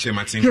Alan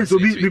Kyerematen. Yes,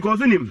 obi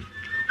because on him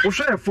o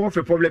share 4th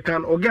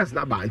Republican or guess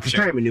na ba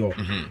time ni o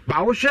but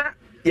o share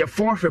your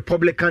 4th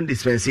Republican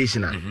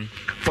dispensational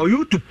for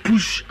you to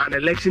push an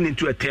election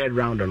into a 3rd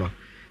round or no.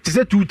 To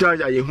say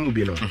 2,000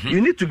 you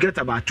need to get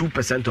about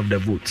 2% of the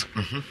vote.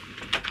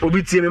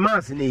 Obi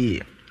mass in a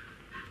year.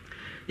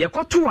 You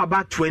got to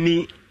about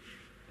 20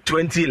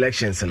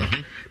 elections.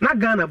 Now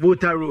Ghana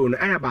voter roll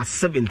I about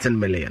 17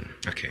 million.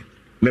 Okay.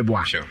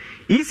 Meboa. Sure.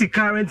 Easy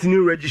current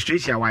new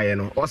registration why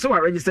no. Also I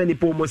register the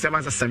almost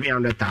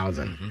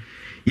 700,000.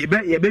 You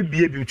bet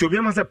be to be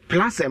must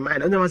plus and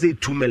minus I say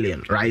 2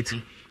 million, right?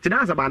 So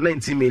that's about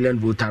 19 million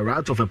voter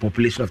out of a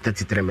population of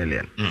 33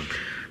 million.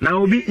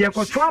 Now, you have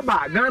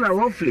Ghana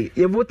roughly,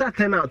 your voter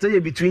turnout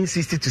between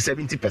 60 to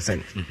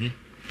 70%.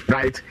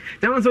 Right?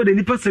 Then also the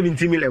Nipa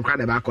 17 million kind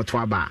of back or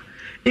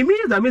it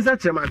means that Mr.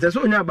 Chairman, there's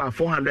only about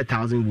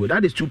 400,000 votes.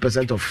 That is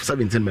 2% of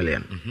 17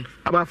 million.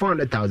 About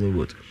 400,000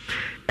 votes.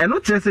 And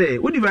not just say,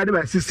 we divided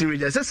by 60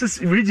 regions. This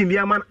region be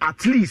a man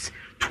at least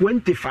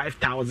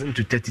 25,000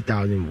 to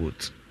 30,000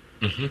 votes.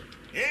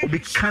 Be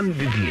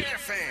candidly.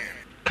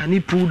 Can he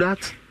prove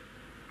that?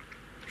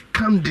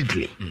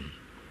 Candidly.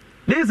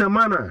 There's a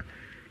manner.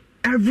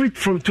 Every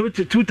from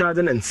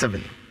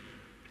 2007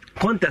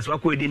 contest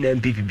work within the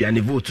NPP and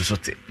the vote to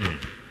sort it.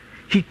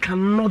 He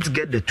cannot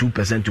get the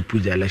 2% to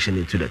push the election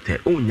into the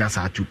 3rd. Oh, yes,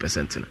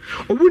 2%.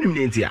 Oh, wouldn't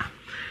mean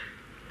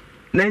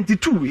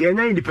 92, you're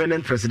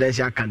independent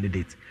presidential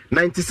candidate.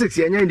 96,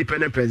 you're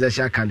independent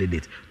presidential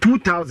candidate.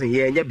 2000,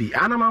 you're be.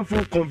 And I'm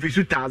for confused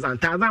 2000.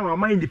 1000 are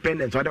my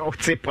independent. Or the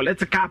say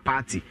political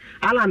party.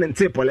 Alan and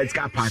say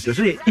political party.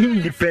 So you're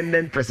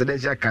independent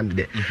presidential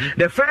candidate.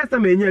 The first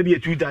time you're be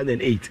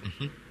 2008.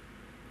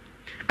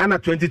 And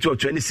at 2012,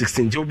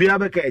 2016, you'll be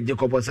able to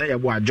Jacob say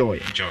about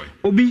joy.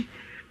 Obi,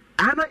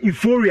 Anna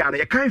euphoria,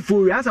 you can't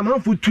euphoria as a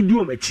man for to do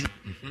a match.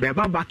 Be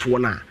about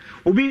Batwana.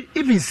 Obi,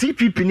 even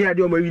CPP near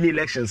the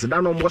elections,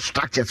 that no more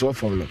structures or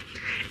form.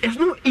 It's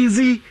not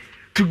easy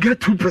to get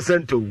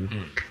 2%.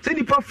 Say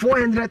nipa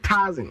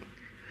 400,000.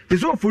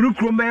 It's all for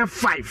Lucrome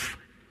 5.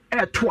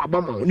 2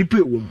 abama nipa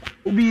ewom.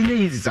 Obi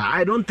easy.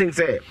 I don't think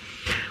say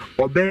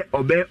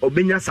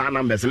obenya sa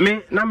numbers.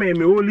 Me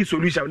only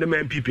solution with the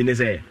NPP ne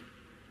say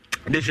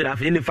they should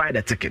have unified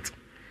the ticket.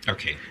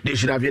 Okay. They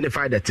should have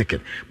unified the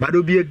ticket. But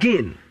it'll be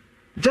again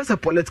just a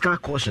political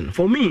caution.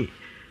 For me,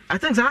 I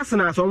think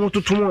Arsenal want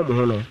to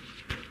tomorrow.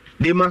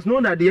 They must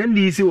know that the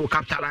NDC will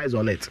capitalize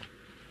on it.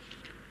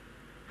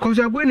 Because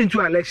we are going into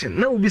election.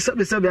 Now we'll be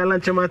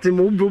Alan Kyerematen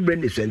will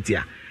bring this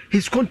here.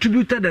 He's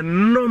contributed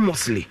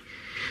enormously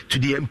to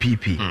the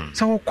NPP.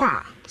 So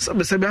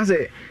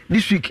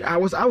this week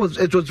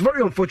it was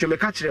very unfortunate. Me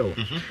catch you.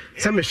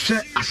 Some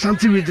share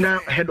Ashanti Regional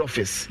Head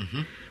Office.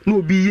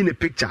 No be in a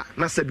picture.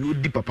 Na said you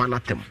deep upon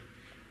them.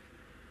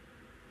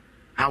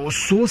 I was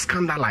so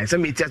scandalized. I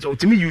mean,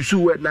 to me, you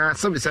should na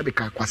sabi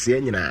ka kwase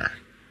nyina.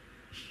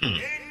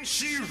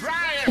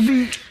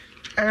 Obi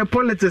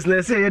politics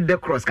na say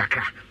decorous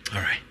kakra.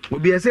 All right.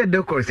 Obi say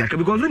decorous kakra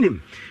because on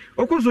him.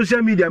 Oko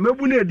social media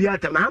mebu na di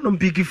atam na hanom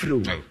piki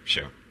free. Oh,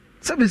 sure.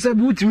 Sabi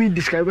utimi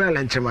describe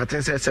Alan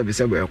Kyerematen say sabi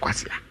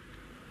kwase.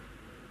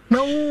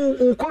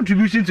 Now,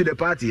 contribution to the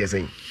party, you're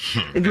saying.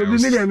 And you'll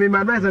be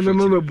my advice and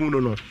remember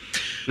no.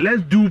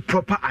 Let's do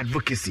proper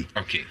advocacy.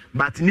 Okay.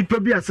 But nipa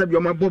bi asab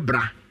your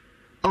mabobra.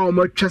 Or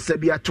my chest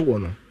be at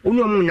one.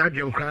 Only among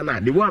Yadrian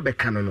Crana, the one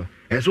canon.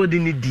 And so they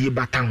need the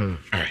baton.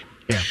 All right.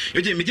 Yeah.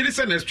 You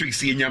next week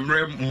see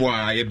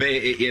why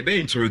you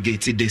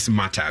interrogated this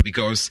matter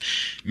because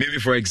maybe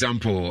for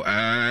example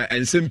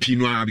and some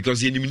Pinois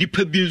because you need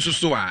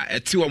so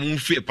a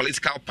free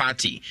political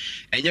party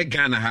and you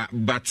Ghana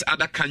but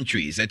other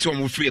countries a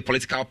free a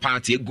political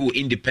party go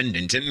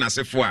independent and as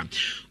if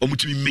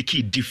to make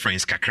a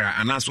difference kakra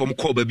and as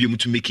call baby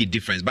to make a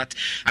difference. But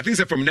I think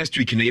from next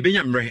week you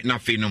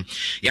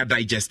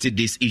digested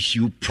this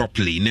issue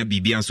properly.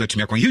 Nebi answer to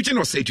me. You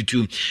cannot say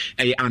to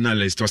a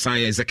analyst or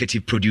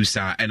executive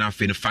producer and I've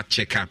been fact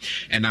checker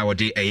and our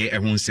day a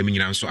one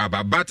seminar so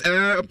about but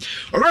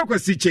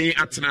kwasi chain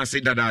atna say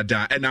da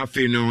and I've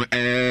been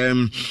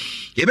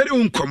you better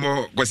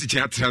unkomo kwasi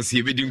chain atna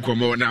say be din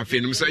komo na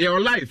afin so your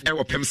live e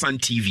wo Pemsan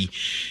TV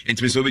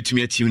ntimi so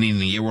betumi tune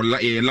in you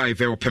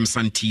live e wo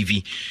Pemsan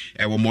TV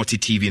e wo multi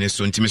TV ne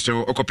so ntimi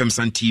so okọ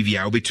Pemsan TV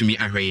a obetumi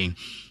ahwe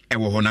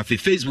ewo ho na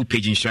Facebook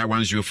page in share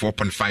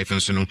 104.5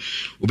 and so no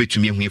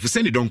obetumi hu if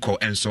send don't call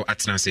and so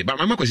atna say but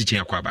mama kwasi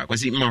chain akwa ba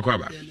kwasi mama akwa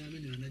ba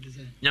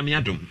nyame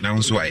adom na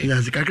won so aye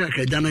ya zikaka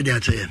ka dana de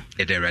ache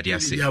e de ready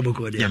ase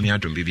nyame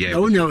adom bibia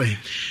wonya we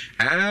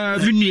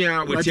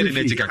vinia wo tiele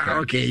na tikaka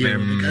okay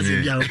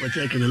kasi bia ko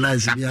check the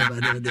lines bia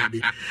ba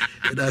de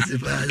that's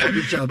if I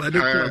be chat ba de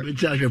ko be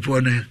chat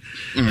for na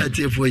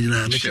atiefo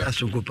nyina me chat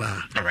so ko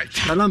pa all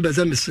right alam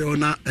beza me se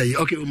ona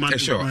okay o man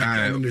sure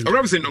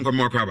Robinson don't come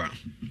akwa ba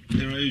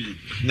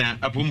na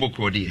apumbo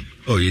ko die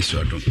oh yesu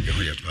adom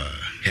ye pa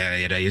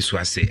ya da yesu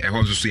ase e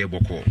ho so ye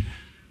boko.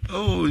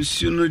 Oh,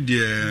 you know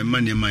the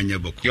money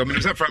book. Your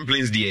minister from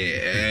plains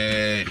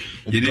the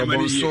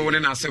so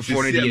and I say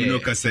for the no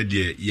kasa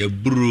de ye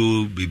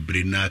bro be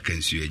brina can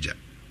sueja.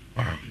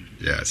 Wow.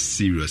 Yeah,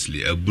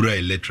 seriously. A bro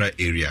electoral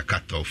area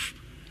cut off.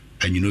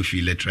 And you know if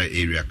electoral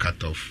area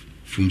cut off,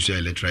 Fumsia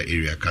electoral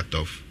area cut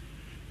off,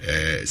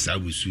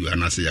 Sabusu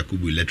and Asa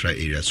Yakubu electoral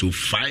area. So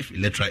 5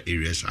 electoral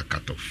areas are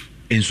cut off.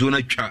 And so na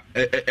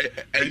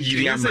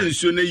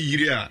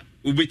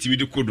ubetimi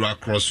de kodo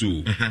across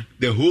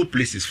the whole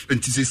place is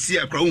see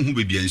akra hu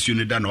be bia nsuo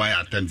no da na why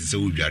attempt say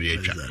udware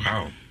atwa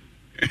wow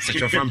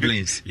such a fun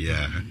place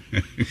yeah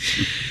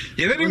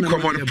you didn't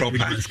come on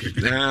proper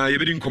you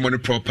didn't come on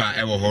proper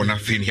ever ho na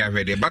fin here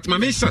ready but my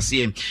minister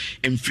say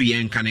free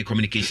and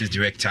communications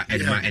director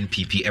Edma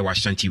NPP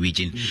Ashanti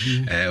region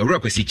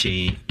Orokwesi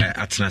chain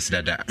atnas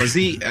dada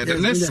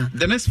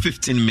the next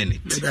 15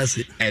 minutes that's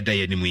it eda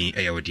yenimu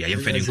eyawdia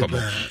yemfeni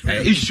komo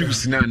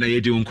issues na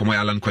yedi unkomo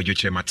Alan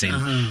Kyerematen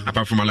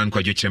apart from Alan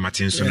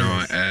Kyerematen so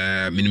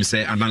no minim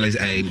say analyze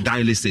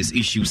dialysis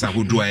issues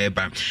ahodo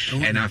eba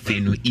and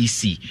afenu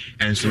EC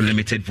and so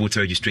limited voter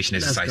registration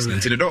exercise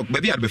into the dog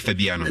baby I'd be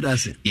fabiano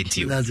that's it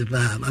that's it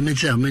I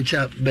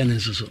mention Ben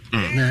so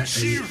na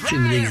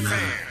team ring na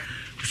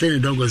say the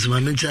dog was my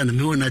mention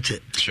me wona che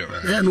sure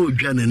yeah no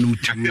dwane no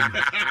tu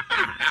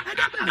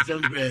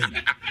some bread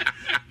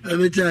I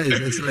mention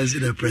His Excellency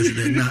the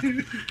President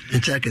na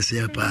check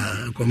say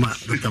pa koma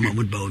Dr.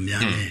 Mahmoud Bawumia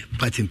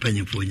party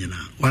mpanyimfo nyina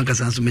wanka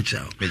sanso me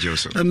chao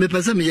me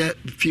pesa me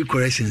few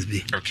corrections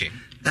be okay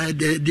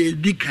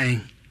the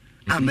kind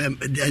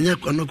anya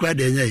kono kwa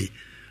de anya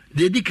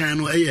de di kan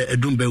no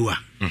edum bewa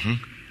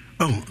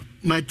oh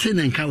my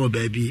tenant can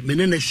baby me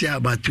na share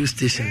about 2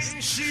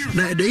 stations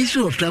now the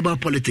issue of tribal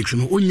politics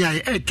no onya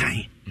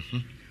time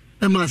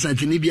na ma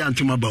santini bia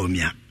antoma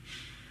Bawumia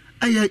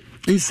aya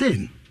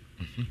insane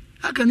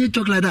how can you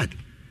talk like that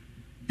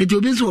it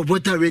will be so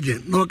voter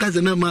region no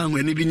kaze na ma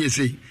anwani bi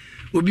nyese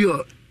obi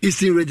o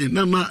eastern region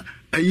na ma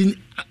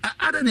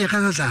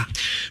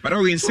But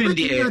we send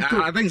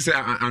I think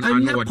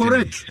I'm not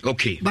correct.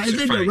 Okay. But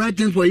is it the right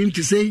thing for him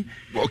to say?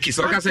 Okay,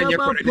 so I can say your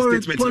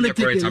correct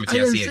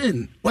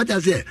statement. What I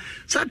say?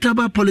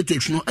 Sataba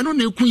politics, no, I don't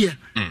know queer.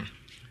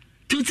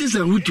 Tutsis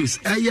and Hutus,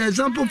 an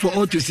example for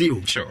all to see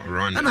you. Sure,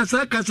 run. And as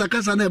I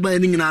casa never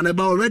any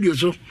about radio,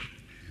 so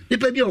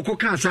if I be a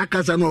coca,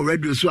 Sakasa no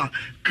radio, so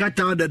cut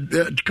down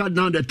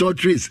the tall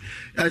trees,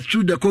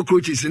 shoot the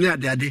cockroaches in there,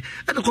 daddy,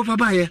 and the coffee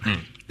buyer.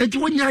 And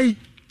 1 year.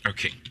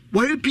 Okay.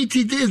 Well, repeat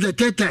it is the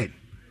third time.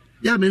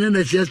 Yeah, me and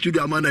I just to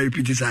the amount I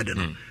repeat it.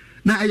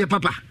 Now, hey,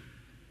 papa.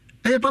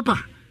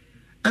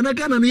 And I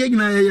can't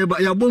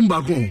your bomb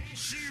back home.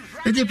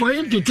 And if for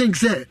him to think,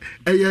 say,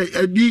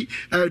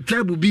 a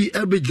tribe be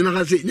a big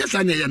general say, yes,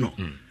 I know.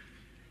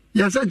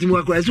 Yes, I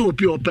think I saw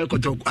pure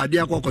pecoto, a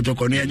dear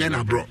cocotocone,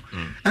 and bro.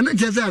 And then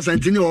just as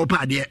Antonio or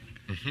Padia.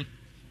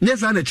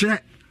 Yes, I'm a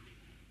chair.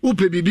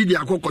 Upe be the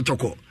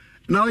cocotoko.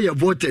 Now you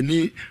vote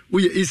ni,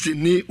 we are east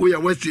in ni, we are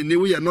west in ni,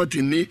 we are not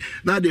in ni.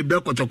 Now they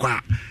break otokwa.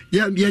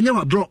 Yeah,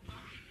 never broke.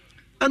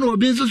 And we'll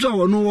be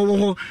so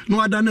no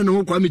other than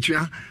no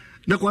Quamitia.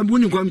 The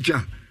Quamuni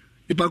Quamitia.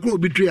 If I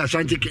could betray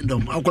Ashanti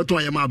Kingdom, I'll go to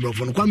a mabro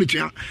from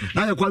Quamitia.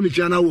 Now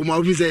Quamitia now will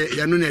more visit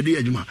Yanuna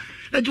Diajuma.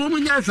 That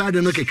woman, yes, I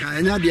don't know,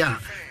 and Nadia,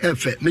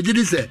 F.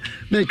 Majidi say,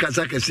 make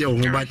Kazaka say, oh,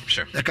 but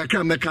I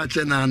can't make a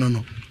channel.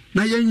 No.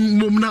 Now, young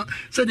woman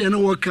said, you know,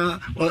 worker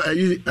or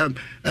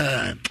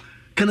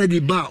Kennedy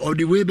bar or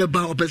the Weber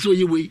bar or Peso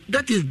way.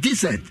 That is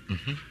decent.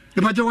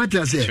 No matter what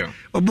I say,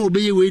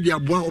 obey with their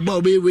bois,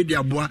 obey with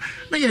their bois.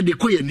 Now you're the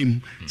queen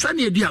him,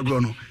 Sunny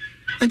Diagrono.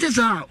 And that's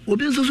how,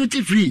 obey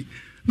society free.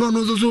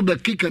 No, so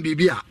but kick and be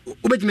beer.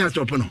 Obey me as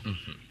open.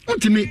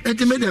 To me, and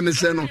to me, I'm a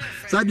son.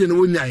 So I didn't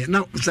win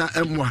now, sir,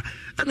 and moi.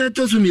 And I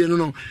told me, you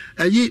know,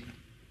 a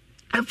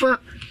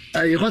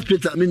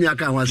hospital,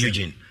 Miniaka was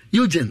Eugene.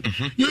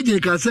 Eugene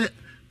can say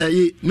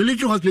a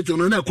military hospital,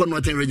 no, not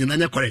Connoting region, and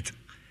you're correct.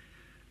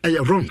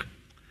 You're wrong.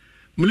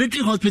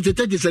 Military hospital,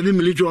 37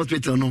 military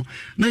hospital, no.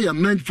 Now you're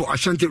meant for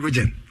Ashanti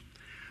region.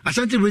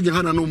 Ashanti region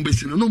had no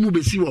base, no more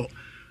base.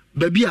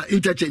 Baby,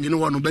 interchange, no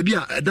one, baby,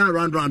 down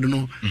round,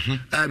 no.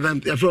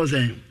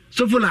 Frozen.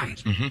 So for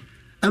lines.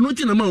 And not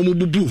in a man who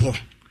boo ho.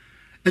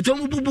 It's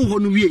almost boo ho,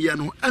 no,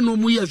 yano, and no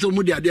more years or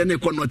more than the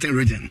Connoting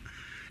region.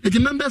 It's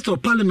members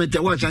of parliament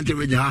at Ashanti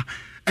region,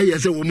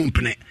 as a woman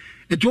penny.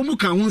 It's almost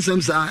count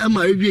some, sir, and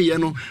my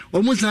yano,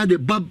 almost had a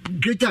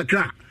greater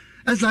crack.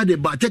 As I did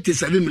about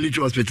 37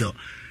 military hospital.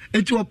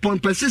 And to upon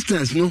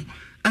persistence, no,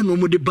 and no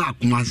more the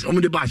back mass,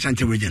 only the Bar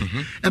Shanty region.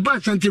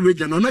 About Shanty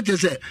region, or not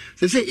just say,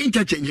 they say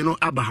interchange, you know,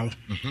 about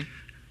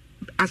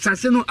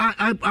assassin,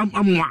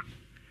 I'm one.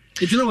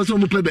 It's not so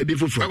much baby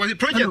for was the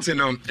project, you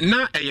know,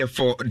 now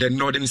for the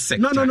northern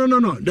sector.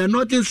 No. The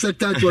northern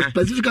sector was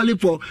specifically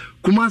for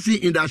Kumasi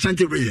in the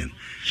Ashanti region.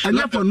 And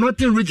not for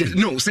northern region.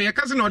 No, say a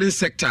cousin northern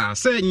sector,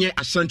 say near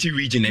Ashanti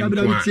region. Exactly.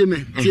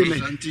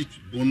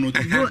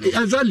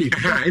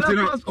 The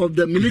purpose of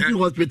the military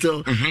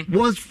hospital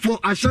was for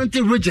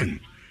Ashanti region.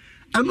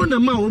 I know the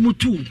man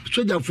too,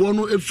 so therefore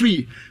no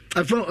free.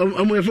 I'm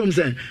from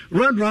saying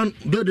round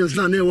buildings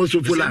now they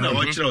also full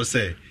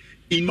of.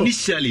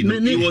 Initially,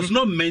 it was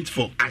not meant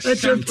for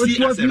Ashanti. It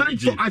was meant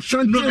for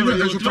Ashanti.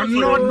 Northern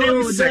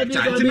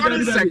sector.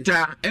 Northern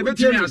sector. Ever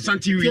to me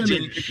Ashanti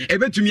region.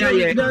 Ever to me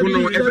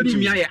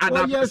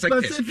other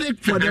sector.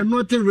 Specific for the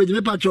northern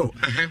region. Patrol.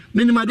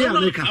 Minimum day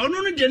America. I don't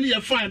know.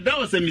 Fine. That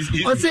was a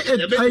mistake. I say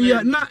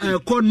not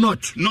called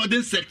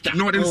northern sector.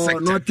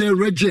 Northern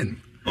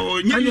region.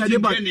 Oh, it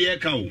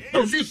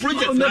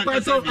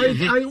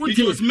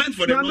was meant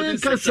for the northern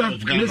sector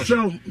of Ghana.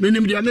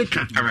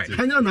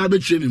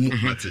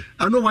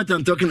 I know what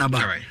I'm talking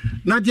about.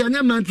 Not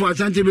the meant for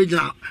Ashanti region.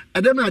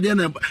 I don't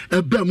know.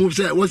 A bear move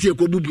say was here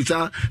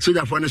Kobubusa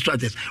soldier for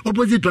strategy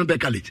opposite Pampe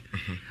College.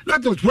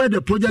 That was where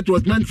the project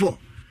was meant for.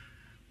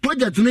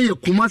 Project near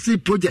Kumasi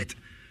project.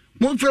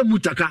 Monfre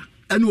Mutaka.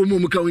 And we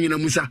Muka in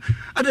Musa.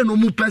 I don't know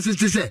who passes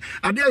to say.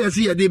 I dare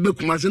see a day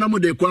Bekumasi no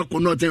de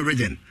Kwako northern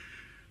region.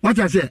 What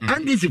I say,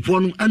 and this is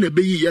one and a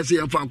baby, yes,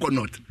 and Franco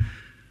not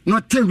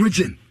 10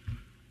 region.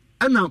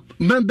 And now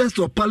members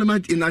of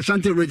parliament in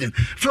Ashanti region.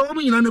 From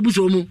me in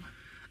Anabusomo,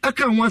 I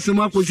can't want some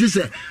more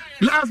say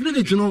last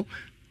minute, you know,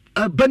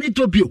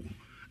 Benito Bio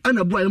and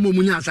a boy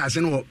Mumunia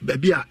assassin or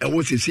baby, I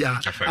was here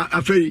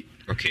a ferry.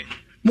 Okay.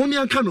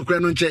 Mumia cannot cry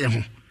on chair.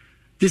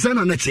 This is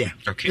next year.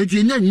 Okay. It's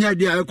in the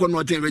idea I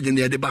cannot region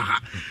near the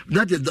Baha.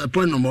 That is the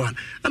point number one.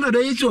 Another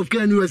issue of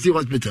KNUSC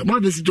Hospital.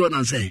 What is John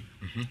and saying?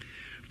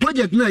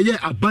 Project na ye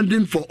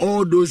abandoned for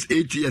all those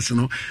 8 years,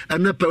 no,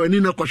 and na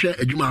penina kwhwe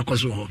adwuma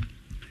akoso ho.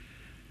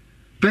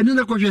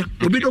 Penina kwhwe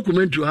obi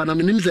documentary ha na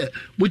menim se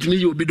mutimi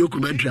ye obi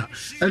documentary.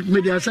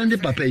 Me dey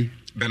send papa yi.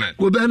 Bernard.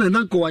 Go Bernard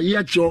na ko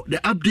ye cho the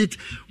update.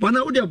 When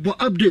I would have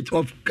update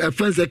of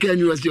first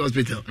University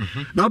Hospital.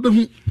 Now be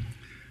hu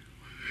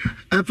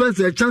first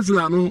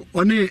chancellor no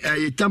one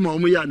tama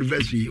omo ya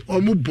anniversary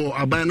omo bo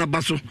aban na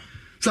baso.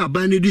 Sa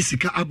aban ni di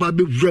sika aba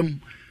be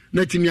wram.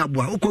 Netimi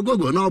Abua,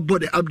 Okogogo now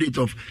bought the update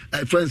of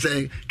friends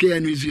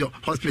KNUSC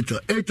Hospital,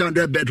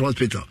 800 bed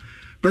hospital.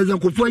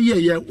 President Akufo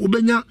ye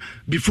ubenya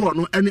before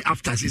no any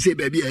after say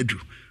baby edu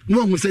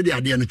no who say the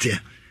ade no te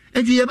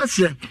enti ye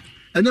bese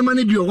ene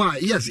mane bi o wa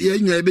yes ye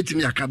nya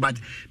betimi aka but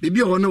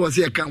bibi o no was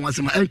ye kan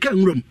wasema enka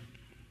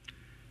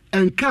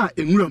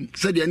nwuram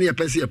say the ne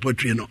pese ye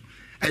portray no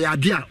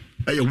ade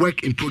a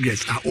work in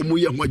progress omu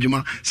ye ho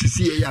adwuma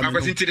sisi ya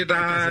akwasintide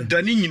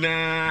da ni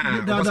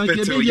nyina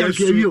hospital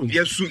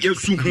yesu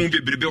hu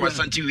bebrebe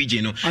wasanti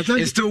region no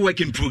it's still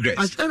work in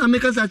progress and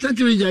make us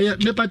Ashanti region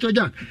me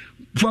patoja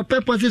for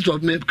purposes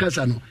of me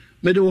kasa no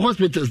me the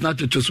hospitals not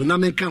to so na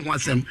me kan ho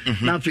asem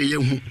na fe ye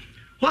hu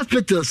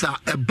hospitals are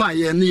a buy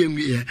ye na ye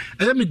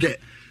me de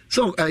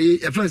so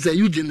if I say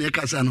Eugene ne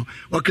kasa no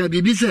o ka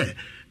bibi say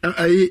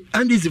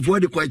and this for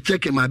the quite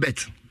check my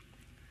bet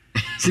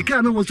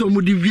sika no was so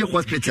mudi vie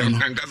hospital no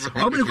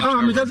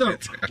me say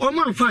o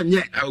man fa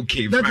nye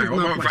okay fine o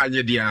man fa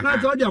nye dia na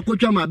so dey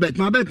akotwa my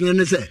bet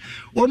ne say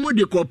o mu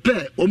de ko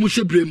pe o mu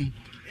shebrem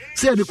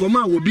say the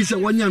command will be say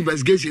one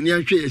investigation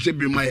yan hwe ye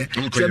shebrem aye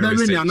say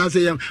be me na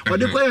say o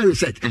de ko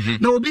research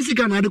na obi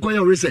sika na de ko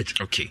research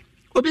okay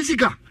obi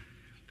sika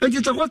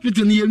enti to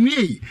hospital ni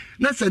yenwie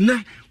na say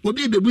na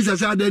obi bebusa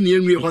say ada ni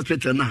yenwie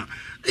hospital na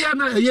ya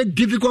na ye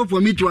difficult for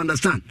me to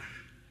understand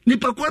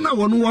nipa kwa na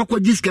wono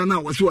wakwaji sika na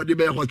wo se wo de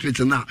be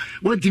hospital na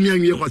wantimi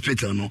anwie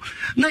hospital no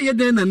na ye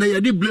den na ye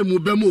de blame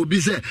be ma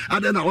obi se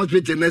ada na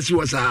hospital na si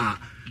wo sa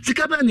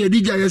sika ba na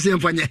edija ye se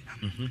mfanye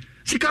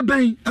sika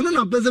ban ana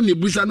na pese me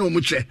busa na o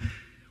mu che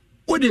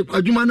o de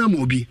adwuma na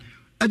ma obi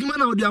adwuma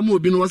na o de ama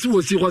obi no wo se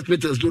wo si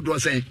hospitals do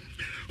say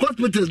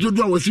hospitals do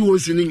wo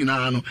si ni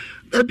nyina no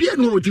ebia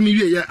no otimi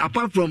wie ye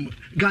apart from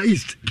Ga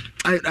East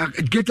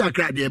get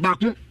Accra there back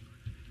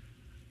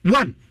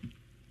one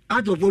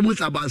out of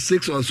almost about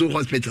 6 or so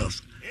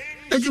hospitals.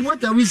 And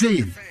what are we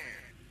saying?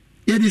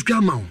 Yeah, this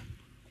come out.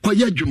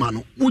 Koye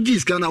Jumano. Uji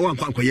is kana one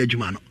koye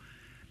Jumano.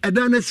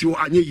 Adanes you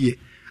anye ye.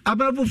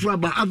 Abavu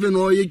fraba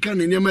aveno ye kan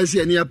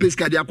nyamasi ani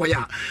apeska dia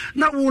koya.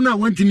 Na wo na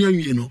wantimi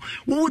anwie no.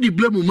 Wo di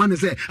blame man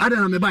say ada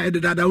na me ba ye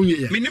dada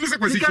unye. Me nim say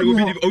kwasi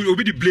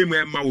obi di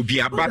blame ma obi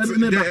but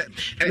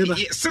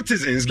the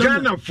citizens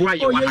Ghana for aye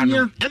wa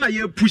hano. Na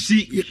ye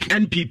pushi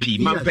NPP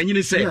ma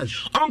panyini say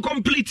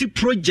uncomplete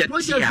project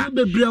ya.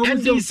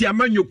 NDC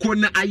amanyoko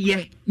na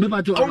aye.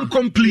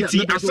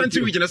 Uncomplete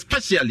Ashanti region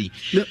especially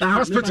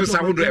hospitals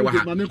ahodo e wa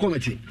ha.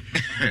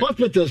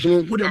 Hospitals no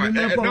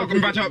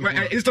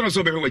instead of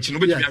so be we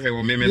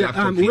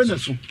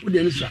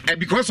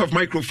because of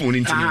microphone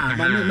into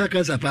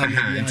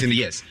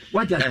yes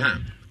what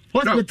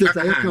hospitals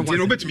are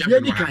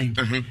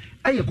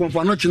I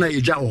confirm not na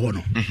eja ho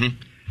no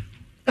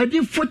I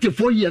did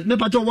 44 years me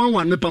pato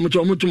 11 me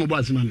pamoto omutumo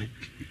boss mame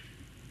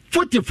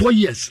 44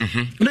 years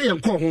na ye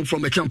call home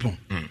from a champion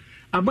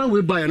aba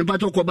we buy no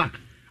pato go back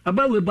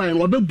aba we buy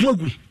no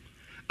obebuagu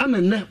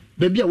amenne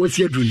baby a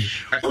wasi aduni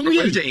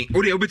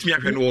ori obetumi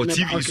ahwe no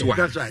TV so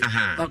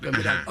okay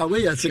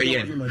away ya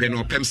say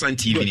no Pemsan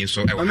TV ni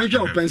so I mean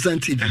your Pemsan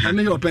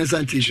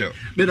TV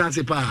me dan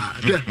say pa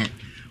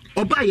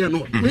oba ye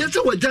no we say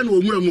waja no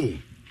omura mu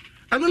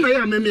ano na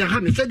ya me ha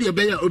me say de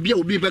be ya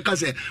obi be ka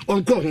say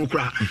onko ho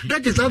kra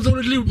that is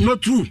absolutely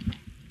not true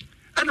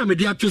ana me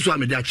dia to so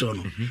me dia che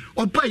no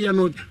oba ye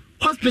no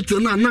hospital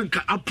na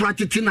nanka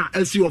apratiti na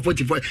SU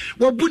 44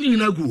 wo buni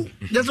nyina gu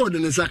just what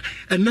the sack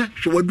and na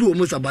we do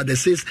almost about the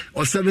 6th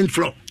or 7th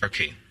floor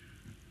okay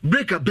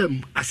break up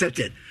them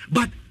accepted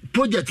but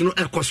project no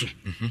ekoso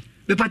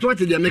the part what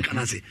they make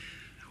na say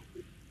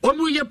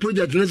omu ye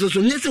project no so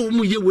nyese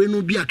omu ye we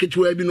no bi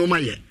aketwa bi no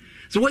maye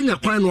so when you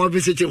kwan no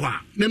visit hwa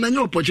me manya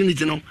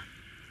opportunity no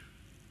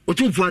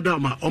otumfu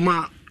adama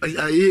oma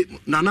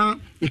nana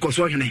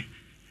nkoso hwene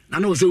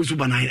nana o se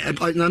usuba na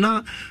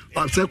nana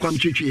o se kwam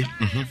twitwie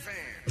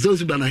se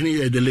usuba na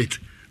hene the late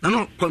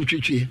nana kwam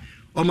twitwie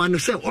o man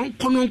se on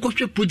kono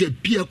nkwohwe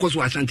project bia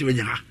koso Ashanti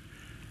region ha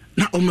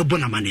na o mebo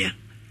na mane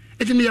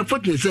eti me ya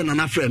fortune se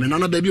nana frame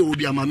nana ba bi o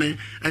bi amame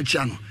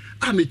anchia no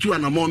a metu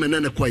ana mo me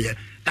ne koye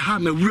ha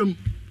me wuram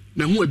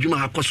na hu adwuma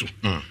ha koso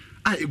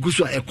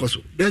eguso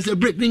ekoso there's a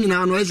break ning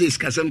na no ese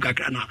skasem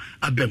kakra na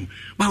abem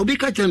ba obi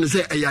ka tell me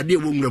say ayade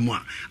wo nwuramu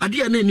a ade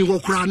na ni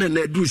hokora na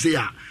na du say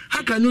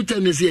how can you tell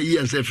me say ye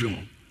answer free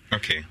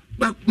okay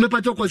but me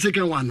pato ko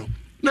second one no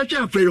na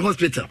twa free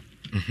hospital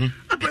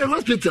apre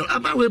hospital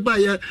aba we ba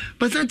ye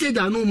percentage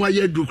anu mo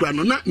ye du kra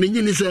no na me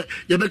nyini say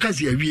ye be ka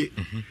say awie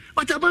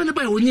but aba ne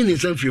ba wo nyini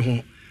say free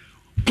ho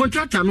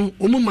contractor no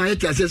omo ma ye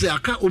tell say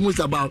aka almost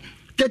about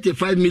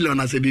 35 million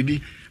as a baby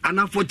and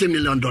 $40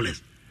 million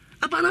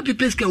abana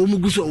pipeska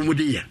omuguso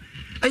omudi ya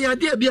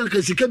ayade bia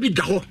ka sika bi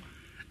da ho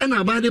na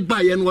abade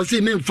ba ye no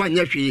wose me mfa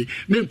nya hwe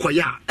me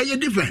nkoya aye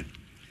different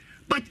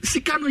but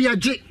sika no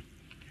yaje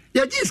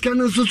sika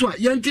no so a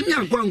yantimi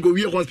akwa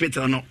ngowie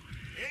hospital no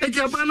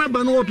eti abana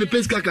ba no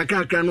pipeska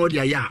kakakra no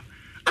dia ya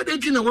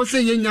adenti na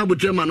wose ye nya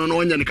botrema no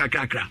onya ne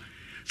kakakra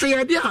so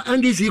yade a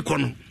NDC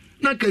kono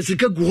na ka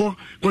sika gu ho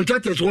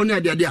contractors won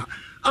ade ade a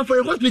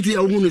afa hospital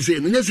ya hu no se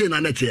no nya se na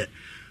na che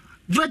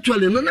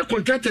virtually no na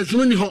contractors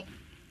no ni ho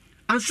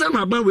and some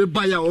about we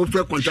buy our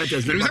offer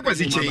contractors. You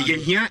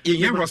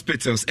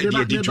hospitals and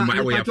the Juma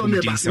away of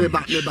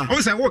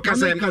also, what can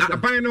say, a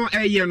bino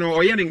a year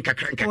or Yanin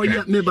Kakranka, or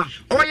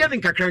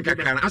Yanin Kakranka,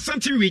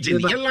 Asante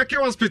region, like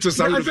hospitals,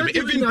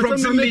 even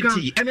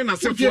proximity, and then I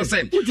said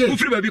 4%, who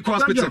free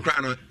because hospital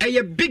crown,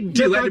 a big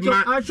deal at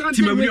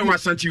Timamio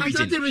Asante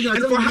region.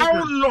 And for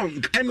how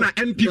long, and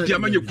NPP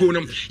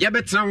Communicator,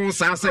 Yabetan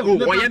Sasa, oh,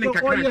 Yanin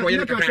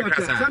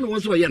Kakranka,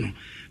 also Yan.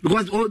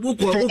 Because for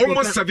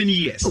almost 7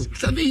 years.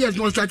 7 years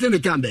was starting the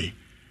time.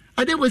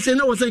 I didn't say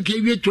no, was in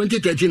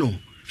 2013.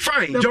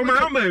 Fine, John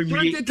Mahama,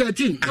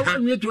 2013.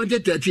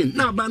 2013.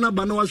 Now,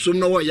 Bana was so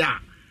no, yeah.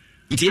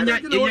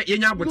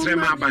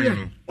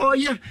 Oh,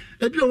 yeah.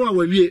 If you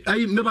want,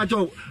 I never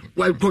talk.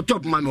 Why put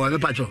up man or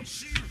patrol?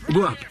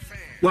 Go up.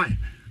 Why?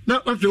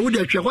 Now, after we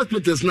get your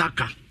hospital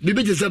snacker, the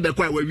bit is a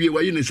quite where we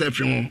were in the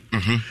session.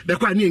 The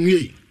quite near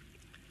me.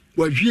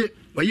 Why you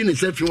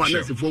say you want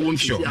to for one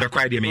sure, the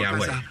quite me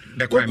away.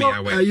 The quite me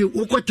away. You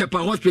what type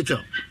of hospital?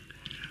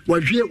 Why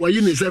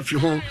you say you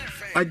home?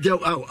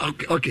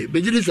 Okay,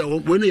 but it is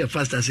when you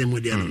fast as him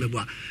with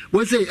the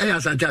we say I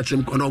as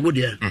him on over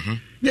there.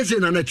 Yes,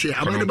 in another chair,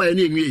 about by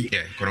any me.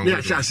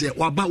 Yes, I say,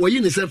 what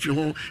you say you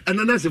home, and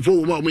then that's the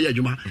 4 more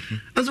Juma.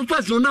 As a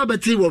person, now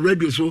but will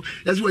read you so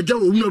as we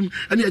don't room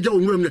and your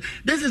room.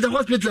 This is the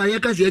hospital I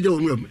can see your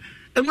room.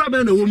 And what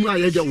about a woman I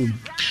had a woman?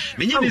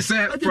 Meaning,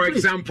 for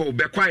example,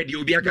 be quiet,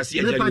 you'll be a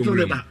cassia.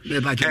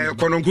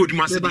 Conon good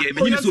must be a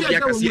minister of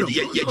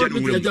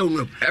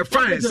Yacasia.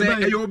 Fine,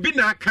 say, you'll be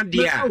not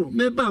candia.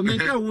 Maybe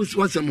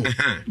was some more.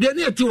 Then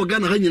near 2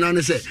 again,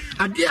 and say,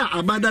 I dear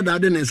about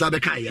that in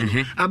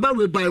Sabakaya, about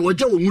we buy what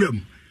Joe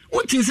room.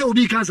 What is so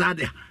because I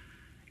there?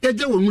 A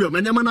Joe room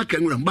and a man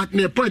can room, but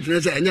mere point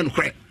and say, and then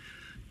crack.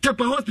 Tap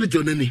a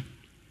hospital, Nenny.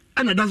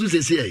 And that's what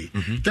they say.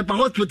 Tap a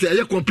hospital,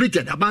 you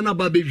completed a banner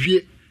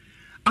baby.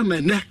 I'm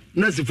a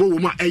nurse for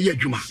woman a year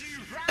Juma.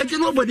 And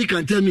nobody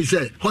can tell me,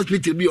 say,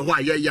 hospital be a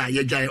why,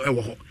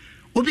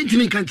 Open to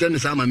me can't tell me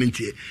some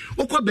minty.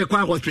 Or call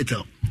Bequa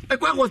Hospital.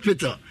 Bequa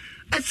Hospital.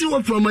 I see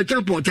one from a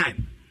champion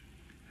time.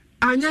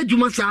 I need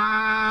Juma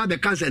sa the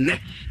cousin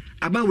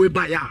about we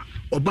buy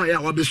or buy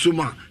our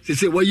besuma. They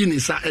say, why you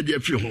need sa at your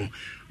few home.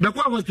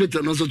 Bequa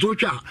Hospital, no so to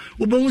cha.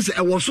 Ubonus,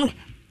 I was so.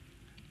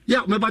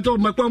 Yeah, my battle,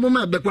 my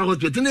Bequa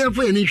Hospital, never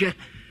for any share.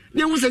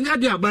 There was an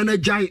idea about a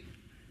giant.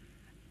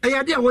 I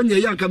idea when you're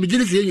young, come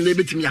to see you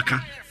to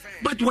Yaka.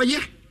 But why,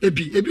 a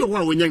bit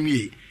when young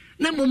me.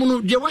 No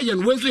moment, the way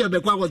and where's we have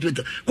a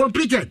hospital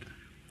completed.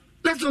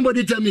 Let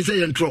somebody tell me,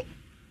 say, and throw.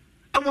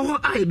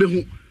 I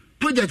be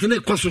project in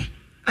a cosso.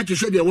 I just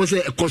said there was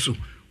a cosso.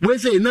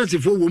 Where's a nurse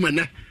for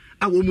woman?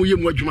 I will move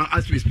you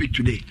as we speak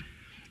today.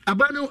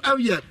 Abano, oh,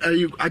 yeah,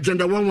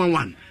 agenda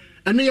 111.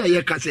 And there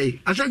I can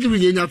say, I said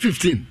you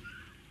 15.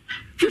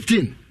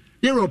 15.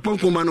 You're a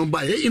punk man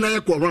by in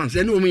a runs,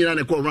 and woman in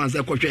a runs,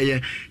 a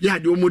cocher, ya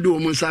do Mudu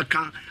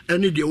Musaka,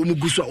 and the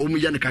Omugusa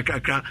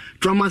Omuyanaka,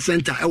 Trauma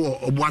Center, or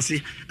Obwasi,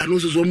 and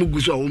also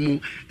Omugusa Omu,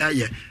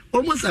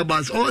 almost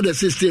about all the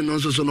 16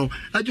 also so no.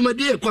 At my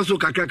dear Coso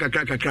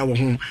Kakaka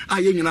home, I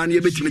ain't any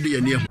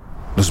bit near.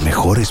 Los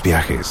mejores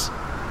viajes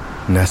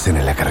nacen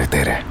en la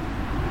carretera,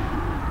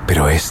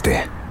 pero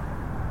este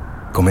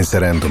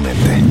comenzará en tu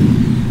mente.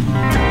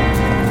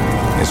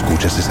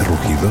 ¿Escuchas ese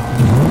rugido?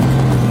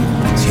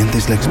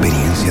 ¿Sientes la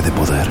experiencia de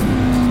poder?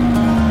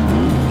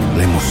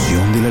 ¿La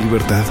emoción de la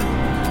libertad?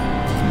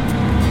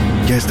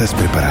 Ya estás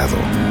preparado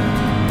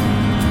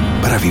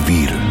para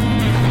vivir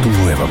tu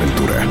nueva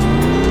aventura.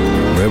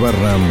 Nueva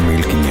RAM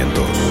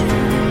 1500.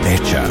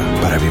 Hecha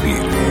para vivir.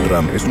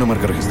 RAM es una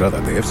marca registrada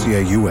de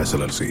FCI US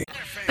LLC.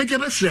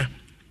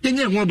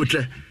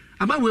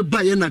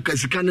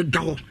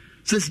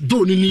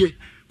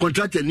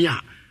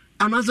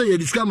 And also you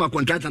discover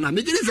contract and I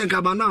mean this and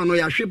Cabana no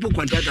ya ship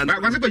contract and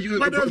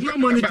but there's no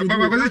money to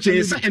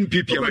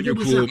NPP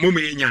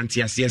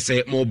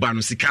say more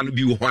ban sika no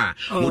bi wo a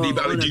mo di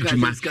ba di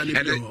djuma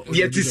and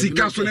yet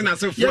sika so na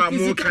so for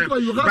mo kan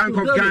Bank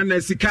of Ghana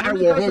sika e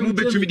wo ho mo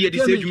betumi di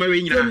say djuma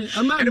we nyina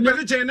and the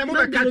president na mo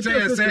be ka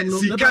say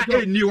sika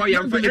eni ho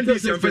ya fa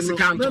NDC fa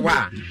sika nto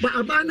a but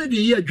abana di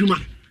year djuma.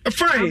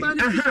 Fine.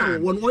 And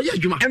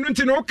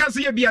until no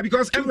Cassia Bia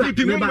because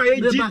MPP Mama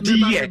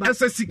AGD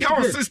as a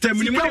Sika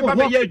system, you might have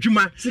a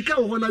Juma.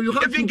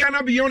 If you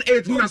cannot be on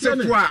 8 months,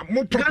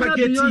 more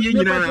propagating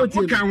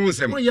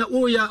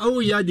oh,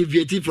 yeah,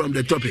 deviating from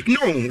the topic. No,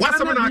 what's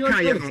someone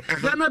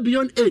cannot be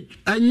on 8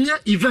 and your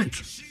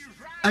event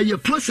and your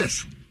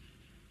process,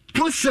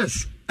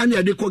 and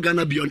your deco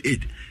Ghana beyond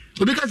 8.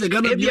 Because the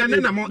Ghana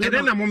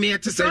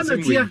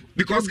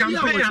because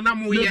campaign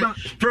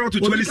prior to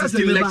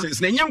 2016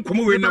 elections, young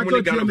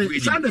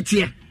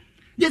Ghana.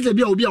 Yes, a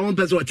be one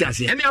person what you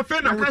say. And your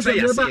friend, I would say,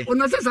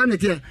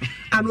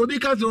 and will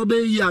because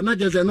obey you, not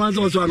just an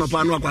answer on a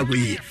panel.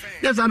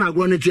 Yes, I'm not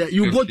going to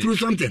you go through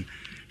something.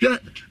 Yeah,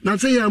 now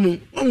say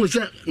I'm almost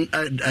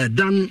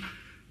done.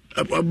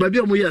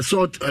 Baby, we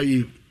assault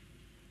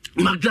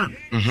Magdan.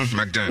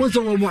 Magdan.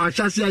 Also,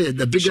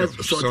 the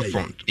biggest sort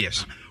fund.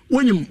 Yes.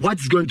 When what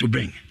is going to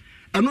bring?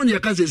 and on your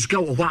cousin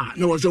scout,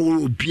 no was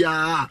a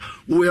Pia,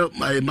 where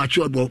my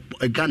matured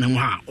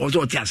Ghana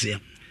also Tassia.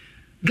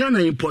 Ghana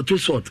import to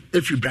sort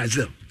if you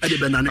Brazil.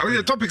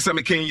 The topics I'm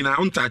making in our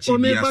own touch. Oh,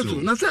 me, but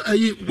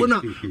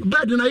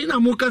bad in a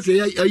mocha say,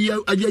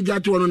 I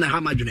get to on a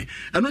hamajune.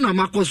 I don't know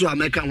Marcos or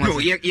American one. No,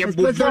 yeah,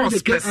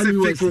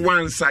 specific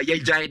ones. I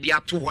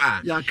to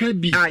her. Ya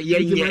can be.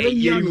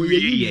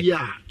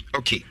 Yeah.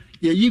 Okay.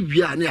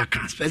 Yeah, near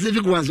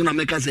specific ones on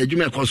America say,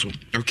 Jume Coso.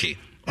 Okay.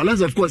 Unless,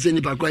 of course,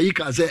 any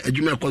Paquaika say, a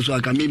Jume Coso, I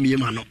can mean me,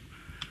 mano.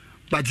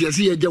 But you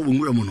see a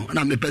Jawun, and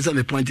I'm a person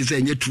of point is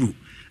saying you're true.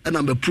 And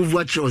I'm a prove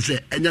what you say,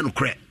 and you know,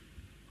 crack.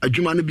 A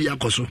Juma no be a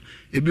koso,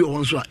 a be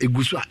also a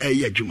guswa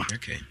a Juma.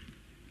 Okay.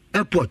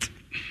 Airport.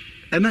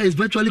 And now it's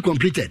virtually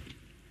completed.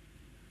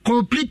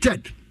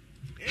 Completed.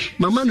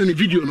 My man in the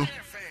video, no.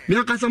 Me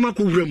akasama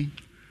kuvrem.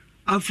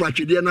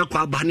 Afrachi de na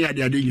kwa bani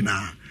ade ade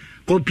nyina.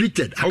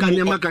 Completed.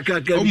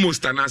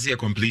 Almost an answer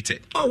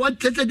completed. Oh, what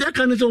they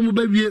can so mo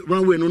be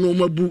runway no no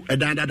mabu e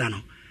dan dada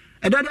no.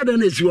 E dan dada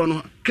na esi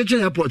no.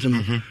 Kitchen airport no.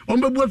 On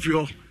bebu afri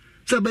ho.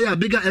 Say be a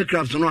bigger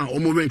aircraft no a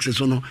omo wings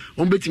so no.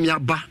 On betimi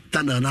aba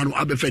tanda na no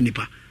abefa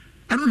nipa.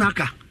 I don't know.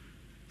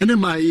 And then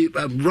my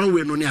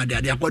runway no near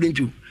there, according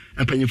to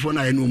a pennyphone,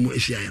 I know more.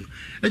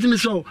 Let me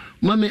so,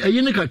 Mammy, a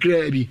unica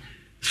crabby,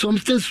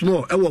 something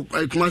small. I walk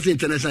Kumasi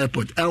International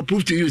Airport. I'll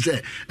prove to you,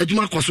 say, at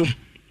Macoso.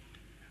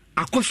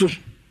 A coso.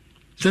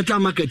 Central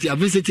Market, I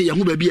visited your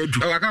baby. I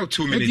got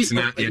 2 minutes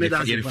now.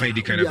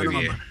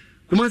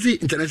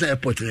 Kumasi International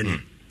Airport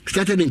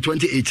started in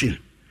 2018.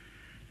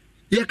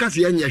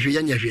 Yakasi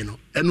Yanya, no,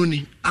 and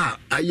only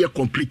a year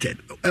completed.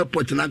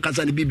 Airport in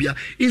Ankasa Bibia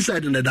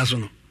inside in the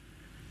Dasono.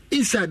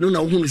 Inside, no,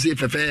 now whom is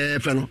if a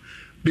fellow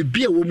be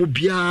beer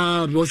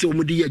womubia was a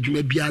mudia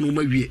jumebiano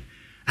maybe.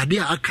 A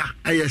dear aka,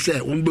 I say,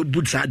 umbo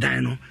boots are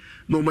dino.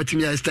 No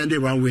matimia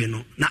standing around way,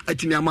 no. Now,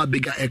 Atimia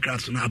bigger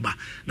aircraft on Abba,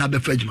 now the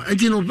Frenchman.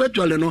 And you know,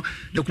 virtually, no,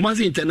 the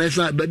Kumasi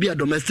International, baby a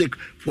domestic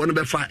for one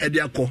before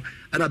Ediaco,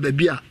 and a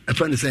baby a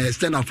friend say,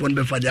 stand up one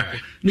before Diaco.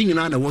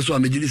 Ningana was so a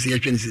majority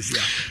agency.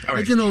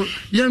 And you know,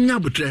 young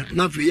Nabutre,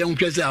 not for young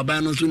Chester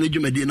Albano, soon you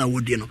Medina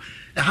would, you know.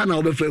 A Hana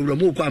over for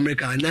Ramoko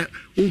America, and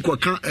Unco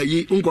can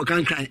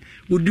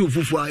would do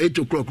for 8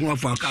 o'clock, no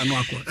for a canoe.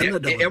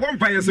 One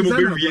pioneer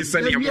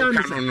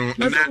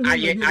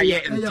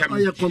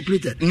I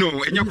completed.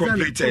 No, and you're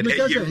completed.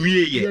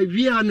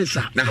 We are kind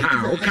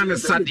of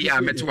Sadia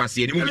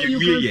Metuasi,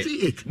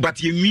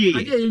 but you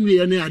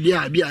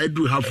I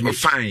do have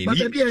fine. But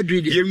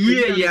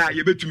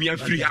you bet to me a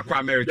free Aqua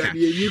America.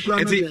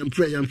 And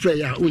pray and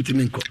prayer.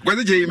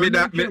 Whether you made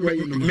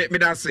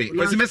that say,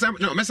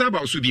 no, mess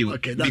about Subi,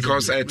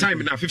 because time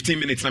now 15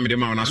 minutes. I'm the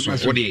man. So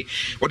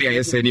what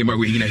I say, name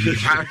away in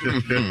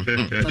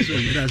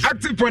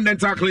Active Point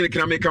Dental Clinic.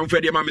 I make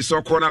for the mammy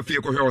so corner for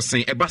your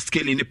saying a bus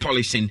scaling the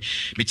polishing,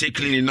 be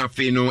cleaning up,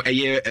 you know, a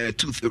year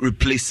tooth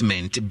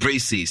replacement,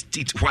 braces,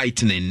 teeth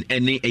whitening,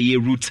 and a year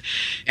root,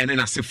 and then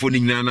I say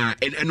phoning Nana,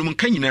 and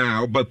can you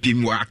now, but be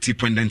more Active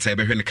Point Dental,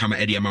 when the camera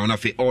area amount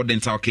of all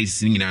dental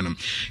cases in Nanam.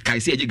 Can I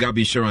say you Gab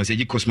insurance,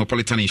 you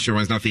Cosmopolitan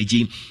insurance, not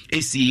AG,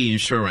 ACE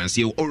insurance,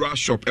 your oral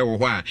shop, or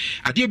why?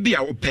 I did be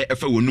our pet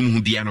if I will know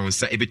be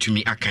announced, able to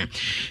me. I can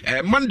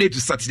Monday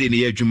to Saturday in the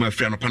year, Juma,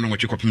 friend upon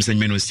what you call him,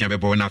 saying,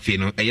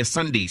 a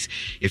Sundays,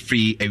 a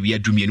free, a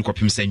weird Jumi and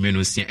copy saying,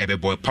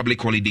 boy,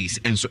 public holidays,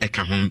 and so I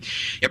come home.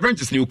 A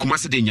branch is new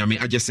Kumasa de Yami,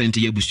 I just sent to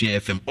Yabushi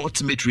FM,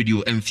 Ultimate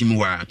Radio, and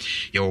Thimua,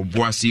 your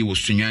Boissy was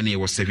Sunyani,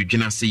 was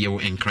Sevigina,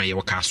 and Cry,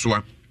 or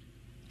Kaswa.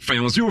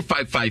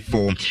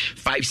 0554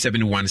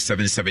 571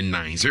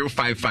 779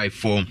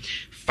 0554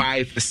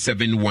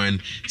 571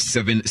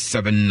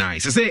 779.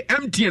 So say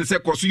MTN say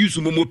koso use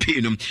momo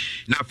pay no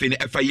na fe na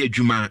FIA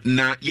adwuma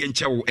na ye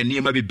nchewo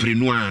enema be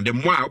brenu a the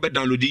more we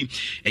download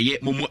e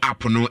momo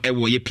app no e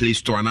wo ye Play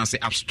Store na say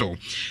App Store.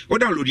 We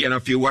download ya na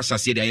fe wa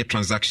sase the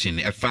transaction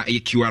e fa e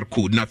QR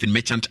code na fe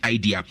merchant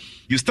idea.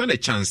 You stand a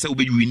chance say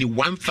we win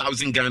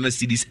 1,000 Ghana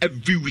cedis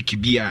every week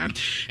bia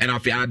and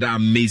afi other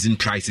amazing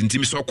price.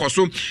 Ntimi so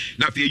koso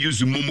na fe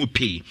use momo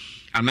pay.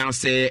 And now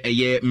say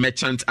a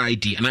merchant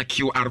ID and a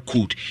QR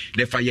code.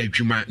 The fire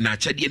juma na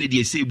chadi any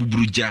day say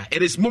bubruja.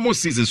 It is Momo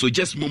season, so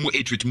just Momo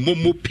 8 with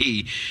Momo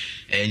Pay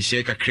and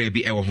shake a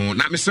crabby ever home.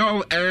 Now, Miss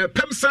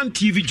Pemsan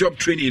TV job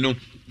training, you know.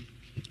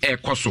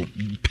 Koso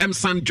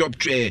Pemsan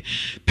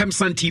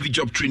TV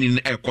job training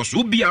koso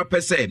ubi a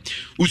pese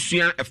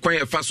usua efkwan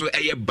efaso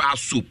bar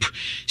soup,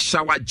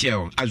 shower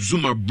gel,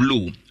 Azuma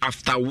blow,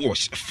 after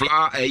wash,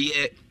 flour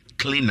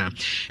cleaner,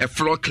 a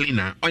floor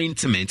cleaner,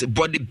 ointment,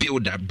 body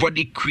builder,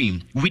 body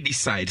cream,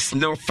 weedicide,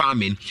 snail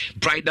farming,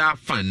 bridal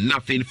fan,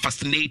 nothing,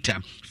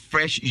 fascinator,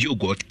 fresh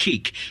yogurt,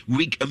 cake,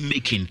 wig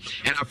making,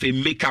 and after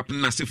makeup,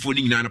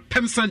 nasifoni na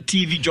Pemsan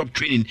TV job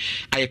training.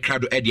 I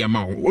crowd Eddie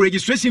amount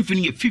registration for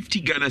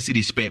 50 Ghana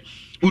cedis per.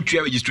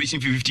 Utria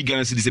registration fee 50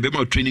 Ghana cedis, a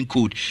bema training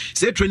code.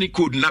 Say training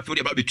code na for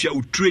about the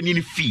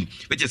training fee,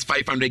 which is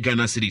 500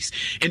 Ghana cedis.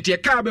 And tia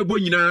car be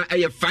bonina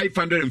a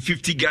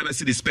 550 Ghana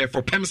cedis spare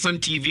for Pemsan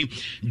TV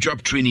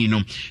job training.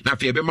 No, na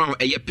for bema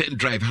a pen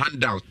drive,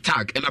 handout,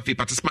 tag, and a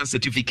participant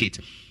certificate.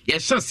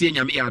 Yes, see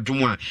nyame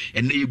adom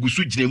and na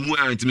yegusu ginemu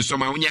antimi so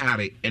ma wonya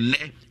hare enne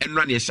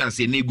enra na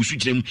yɛhyɛ na yegusu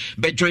ginemu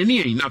be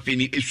joining na fe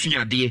ni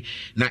esuade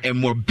na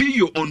emo be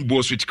your own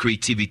boss with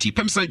creativity.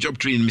 Pemsan job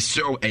training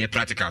misel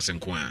practicals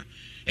nko a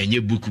enye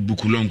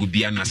buku longu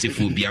bia na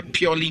sefo bia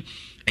purely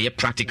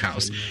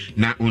practicals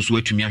na onso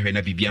atumi ahwe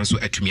na bibia nso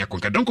atumi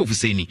akonka. Donko for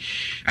saying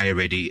are you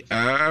ready?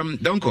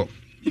 Donko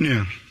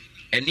yeah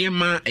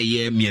enema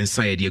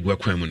miensa ye de agwa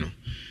kwam no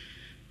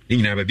ni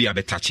nyina ba bia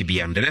betache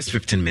bia the next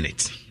 15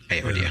 minutes.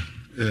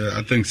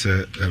 I think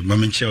so.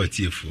 Moment share with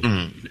you for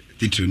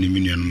the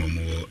Union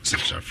Momo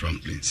sexual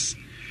frontlines.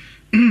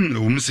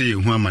 We say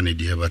who am I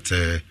dear, but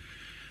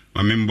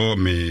my member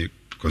me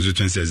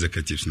constituency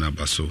executives now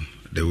baso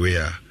the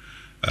way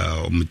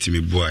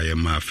Mutimi boy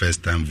my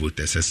first time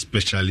voters,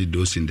 especially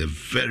those in the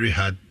very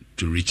hard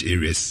to reach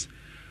areas.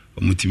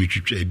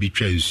 Mutimi be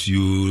trans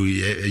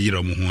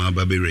you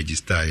baby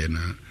register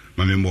na.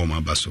 My member my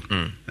baso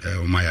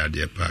my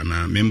idea pa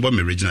na member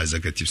my regional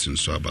executives in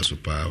so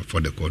baso pa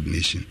for the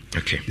coordination.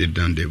 Okay, they've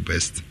done their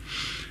best.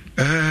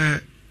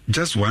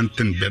 Just one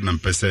thing better than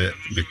person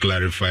be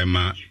clarify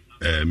my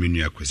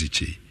menu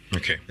acquisition.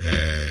 Okay,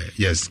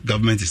 yes,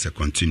 government is a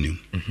continuum.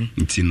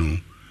 You know,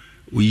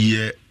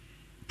 we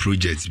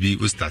projects we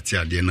start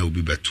here there now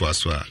be better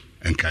as well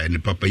and kind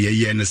of papa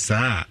ye na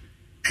sa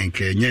and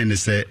kenya ne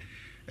say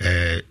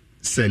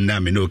na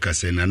me no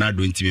kase na na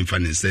do ntimi fa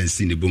ne sense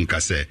ni bon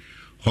kase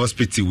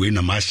hospital we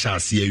na masha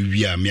see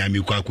awia me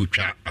kwa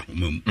akotwa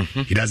ahomam.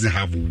 He doesn't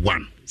have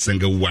one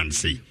single one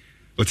say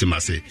what him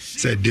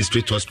say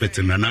district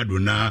hospital na na do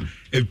na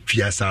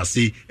atwa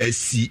sase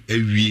asi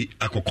awie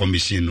akọ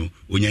commission no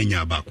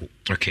onyanya abako.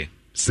 Okay,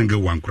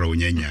 single one kra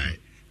onyanya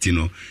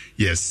tino.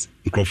 Yes,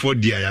 Crawford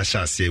dia ya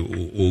sha say o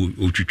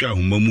twitwa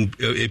ahomamu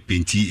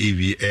penti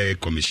awie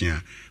commission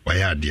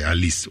why the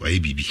list why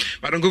bibi.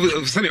 But don't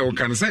go say o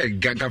can say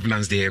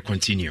governance dey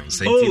continue.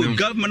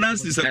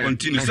 Governance is a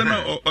continuous. So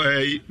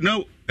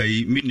now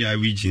media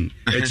region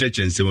church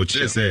and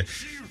say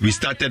we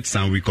started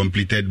some, we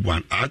completed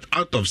one out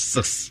of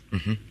 6.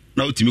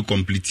 Now to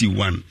complete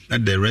one,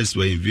 and the rest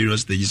were in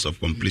various stages of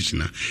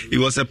completion. It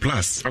was a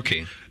plus.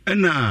 Okay,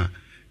 and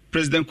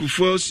President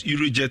Kufuor's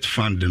Eurojet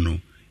fund,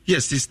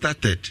 yes, it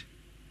started,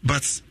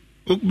 but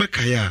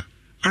Okbekaya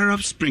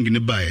Arab Spring in the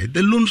buy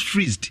the loan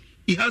freezed.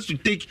 He has to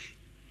take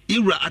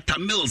Ira at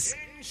mills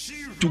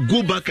to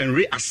go back and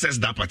reassess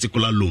that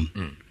particular loan.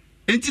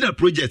 Into the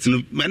project,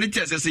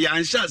 manager says,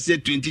 I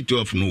said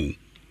 2012, no.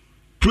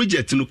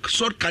 Project,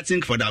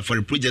 shortcutting for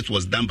the project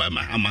was done by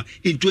Mahama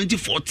in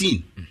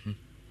 2014.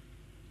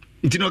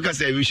 Intinoka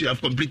said we should have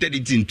completed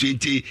it in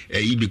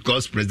 20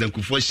 because President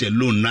Kufuor share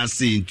loan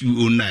Nasi in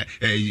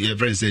 2009,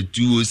 friend said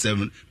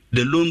 2007.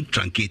 The loan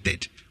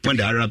truncated when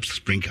the Arab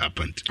Spring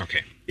happened.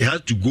 Okay, it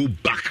had to go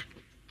back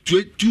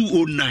to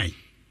 2009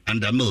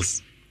 under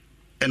mills,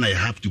 and I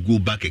have to go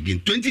back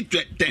again.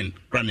 2010,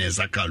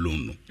 Zaka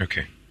loan.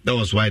 Okay, that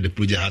was why the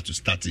project had to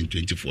start in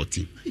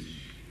 2014.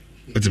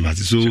 What's the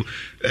matter? So,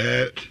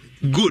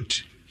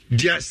 good.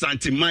 Dear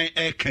Santimai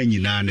air can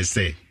you now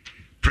say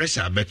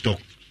pressure better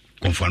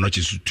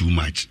confanoch too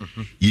much.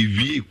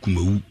 If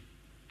Kumau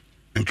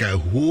and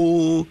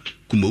Kaho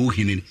Kumau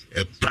Hinin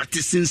a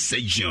practicing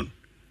surgeon.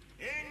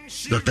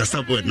 Dr.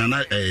 Sapo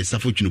Nana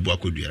Safo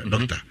Chinubuakodia,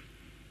 doctor.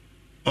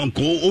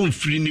 Uncle on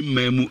free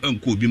memu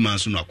uncle be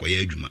manson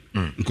acquire juma.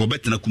 Uncle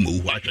Betana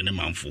Kumu watch and a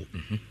man for.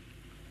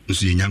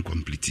 So young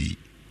complete.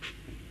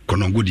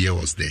 Konongodia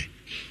was there.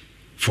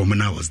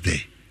 Formana was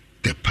there.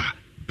 Tepa,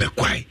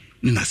 Bequai,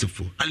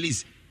 Ninasifo. At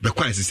least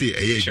Bequai is say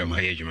a juma.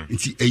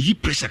 It's a ye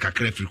pressure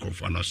kakre free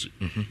confanos.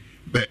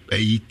 But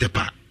a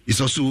tepa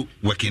is also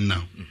working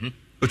now.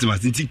 But I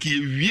think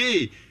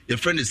your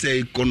friend is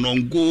say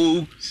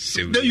Konongo.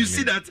 Then you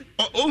see that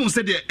almost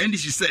said the end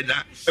she said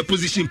that a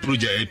position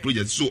project.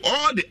 So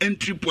all the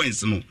entry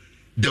points,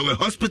 there were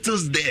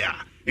hospitals there.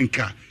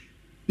 Nka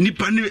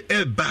Nipani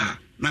eba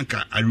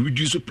nanka I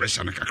reduce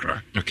pressure na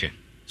kakra. Okay.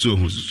 So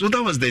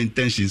that was the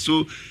intention.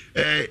 So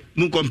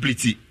mun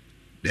complete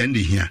then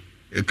the here.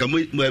 Kama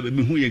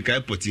hu yenka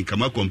airport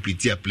kama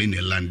complete a plane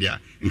land there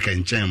nka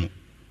nchamo.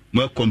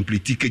 Mo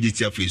complete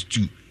KGT phase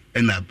 2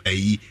 and a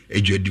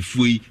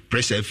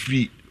pressure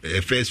free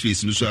first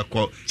phase no so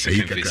akọ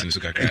second phase no so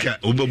kakra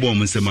obebo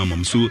mo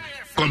nsema so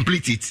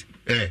complete it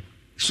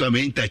so am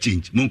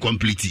interchange mo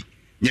complete it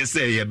yes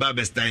say ye ba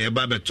besta ye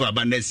ba beto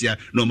aba next year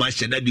no ma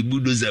sheda the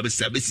bulldozer be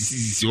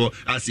sisi ho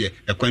ase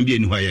ekwan bi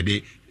eni ho ye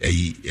de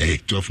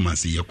 12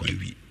 months ye kwan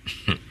bi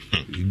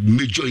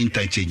major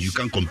interchange you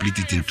can complete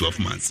it in 12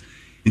 months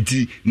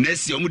until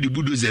next year mo the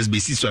bulldozers be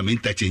sisi so am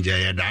interchange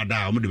ya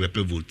da mo de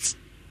be votes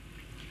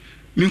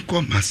me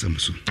come asem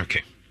so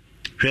okay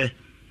hwe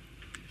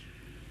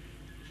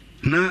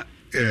na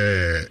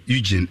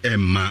Eugene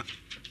Emma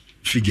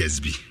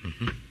figures be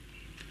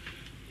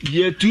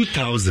year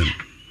 2000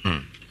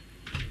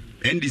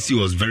 NDC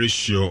was very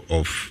sure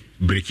of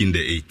breaking the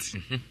 8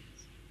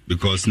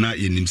 because now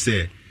in him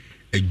say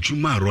a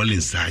Juma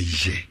Rollins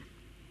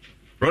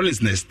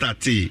Rollins na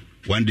started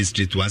one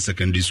district, one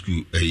secondary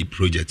school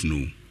project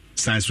no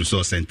science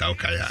resource center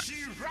Okaya.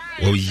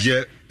 Or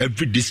yeah,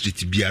 every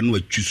district be no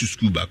choose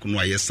school back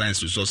no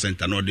science resource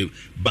center no the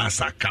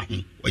basa ka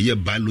ho or yeah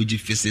biology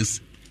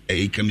physics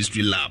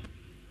chemistry lab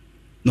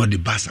no the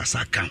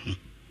basa ka ho.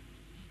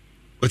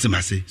 What am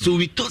I say? So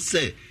we thought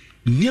say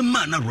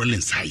Nema na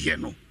Rollins high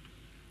no.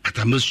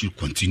 Atamas should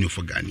continue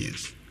for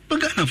Ghanaians.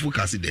 But Ghana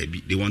focus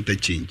they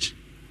wanted change.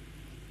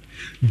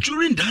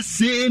 During that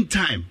same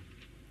time,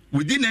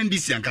 within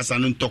NDC and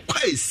Kasanon to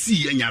quite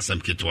see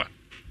Yasam Ketwa.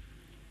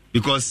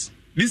 Because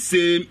this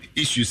same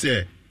issue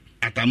say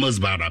Atamas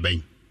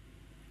Barabay.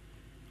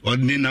 Or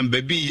Ninam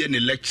baby yen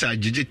lecture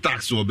Gigi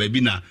tax or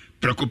baby na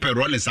Precope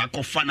Rollins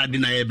Akofana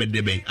dina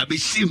ebedebe.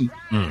 Abishim.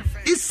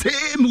 It's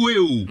same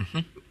way.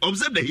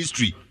 Observe the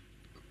history.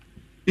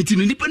 It's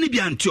in independent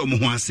anti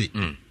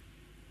omuhase.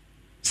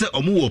 Say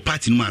omu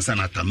party no ansa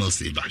na Tamil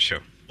say ba.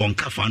 Sure.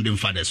 Onka founding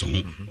fathers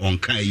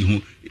onka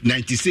ihu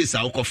 96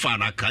 akofa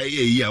na ka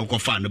ye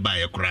akofa na ba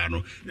ye kra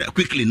no.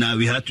 Quickly now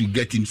we had to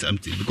get him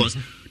something because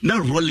now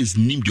Rollins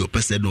named your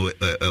person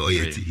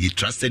he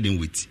trusted him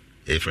with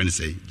a friend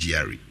say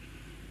GRE.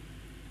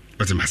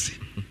 What am I say?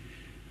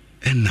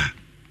 And now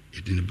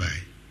he didn't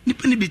buy.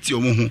 Nipani biti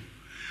omo.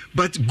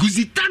 But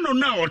Guzitano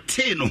na or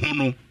ten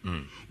no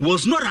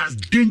was not as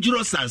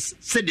dangerous as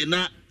said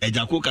na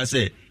Ejakoka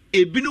say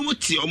ebinu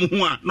ti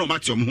omo a no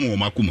mati omo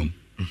makumam.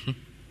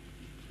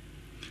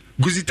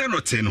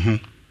 Guzitano ten ho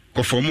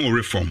ko form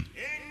reform.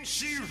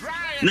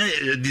 Na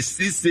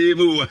this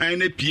same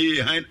hine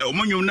pie hine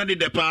omonyum na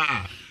de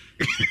pa.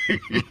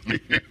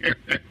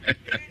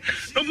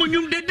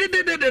 Omonyum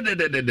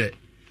de.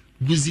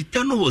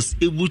 Guzitano was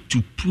able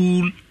to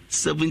pull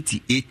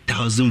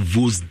 78,000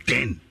 votes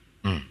then.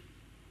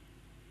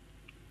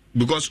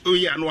 Because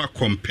we are not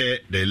compare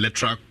the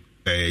electoral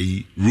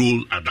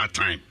roll at that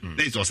time.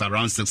 It was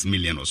around 6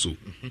 million or so.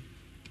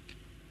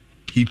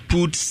 He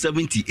put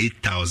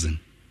 78,000,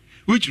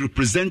 which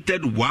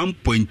represented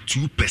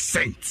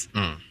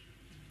 1.2%.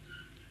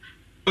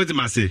 What am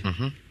I say?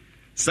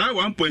 So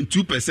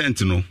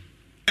 1.2%, no.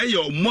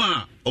 Eyo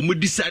more omu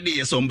decide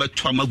yes on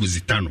betwama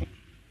Guzitano.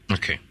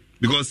 Okay.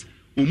 Because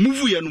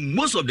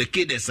most of the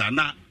cadres are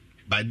now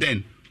by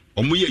then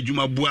omu ye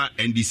Jumabua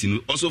NDC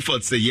also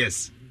felt say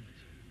yes.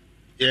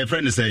 A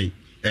friend is saying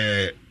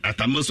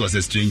Atamos was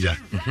a stranger.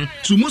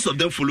 So most of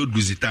them followed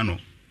Guzitano.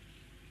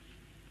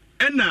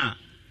 And now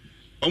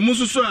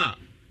almost so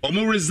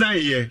omo resign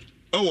ye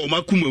or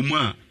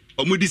makumema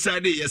omo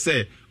decided yes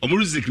say omo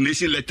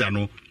resignation letter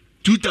no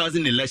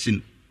 2000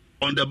 election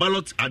on the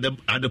ballot at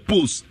the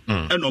polls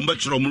and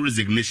omo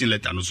resignation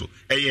letter no so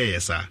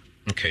yes sir.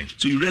 Okay.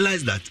 So you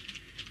realize that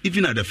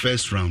even at the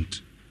first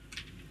round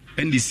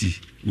NDC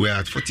were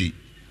at 45%.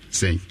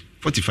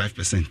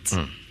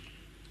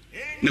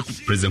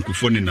 President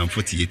Akufo Addo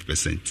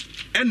 48%.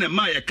 And the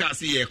Maya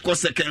Kasi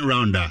second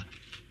rounder.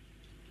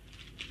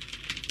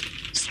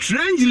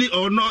 Strangely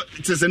or not,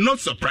 it is not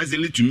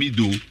surprisingly to me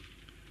though.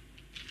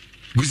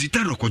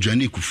 Guzitano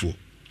Kojani Akufo.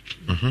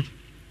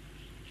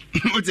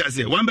 What did I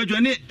say? One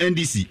Bejwane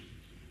NDC.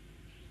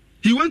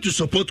 He went to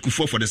support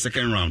Akufo for the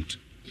second round.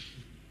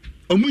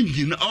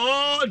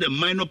 All the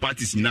minor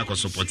parties in Nako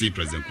supported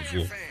President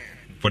Akufo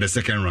for the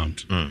second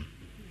round.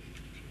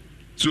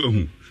 So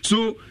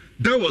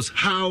that was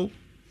how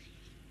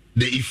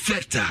the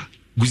effector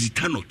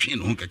Guzitano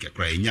came on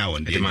cry now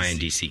on the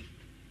NDC.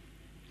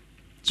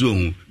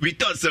 So we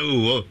thought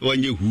so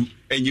and you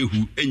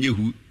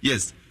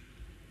yes.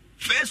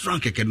 First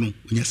round kekeno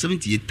when you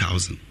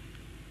 78,000.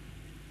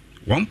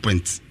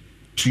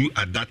 1.2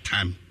 at that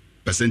time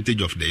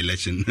percentage of the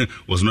election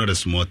was not a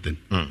small thing.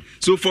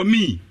 So for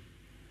me,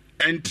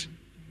 and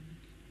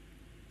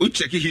we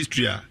check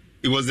history,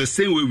 it was the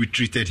same way we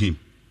treated him.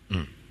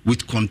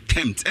 With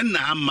contempt. And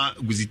now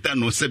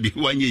Guzitano said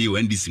because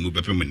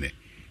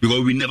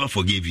we never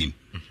forgave him.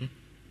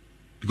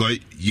 Because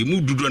you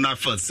moved to do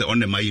first on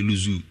the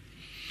Mayuluzu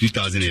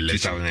 2000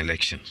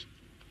 elections.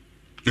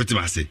 That's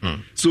what I say.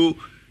 So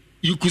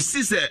you could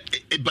see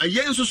by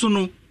years so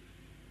no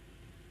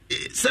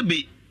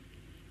Sabi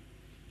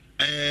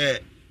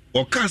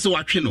or cancel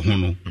watching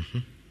hono.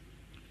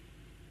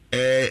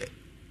 I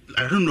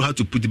don't know how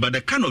to put it, but the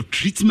kind of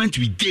treatment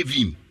we gave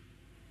him.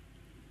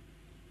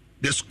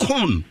 The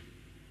scorn,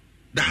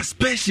 the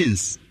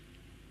aspersions,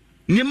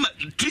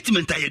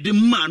 treatment I had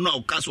man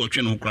now castle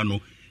channel crano.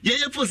 Ye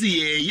for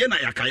see ye na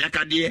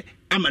yakayaka de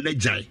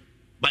amanejai,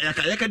 but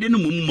yakayaka de no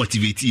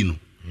motivatino.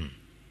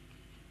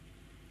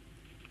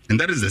 And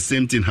that is the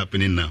same thing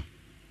happening now.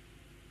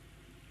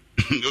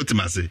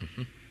 Ultimately,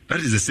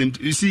 that is the same.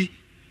 You see,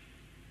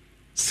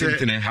 same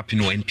thing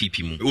happening with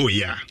NPP. Oh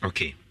yeah.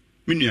 Okay.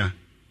 Minya,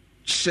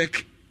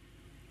 check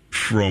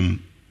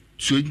from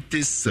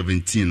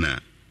 2017.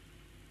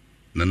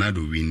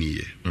 Nanado wini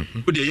ye.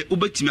 Ode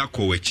obetimi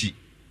akowachi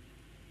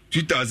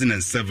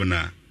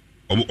 2007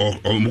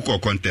 or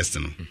contest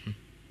no.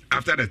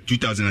 After the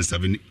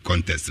 2007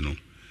 contest no,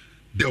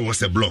 there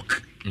was a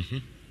block.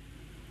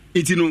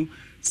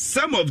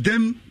 Some of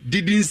them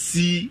didn't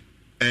see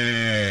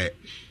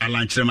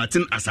Alan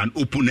Kyerematen as an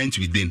opponent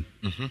within.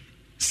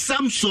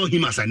 Some saw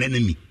him as an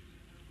enemy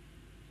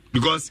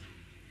because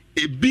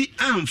a big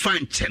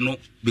fine channel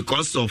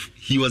because of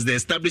he was the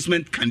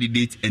establishment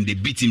candidate and they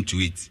beat him to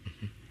it.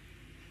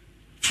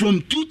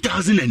 From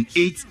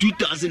 2008,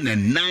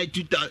 2009,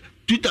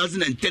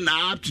 2010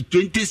 up to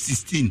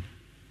 2016,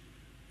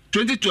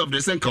 2012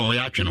 the same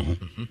channel.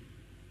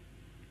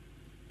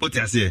 What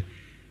I say,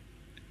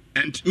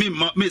 and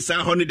me say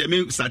honey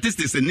the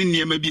statistics and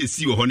in maybe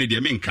see or honey the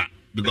menka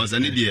because I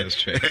need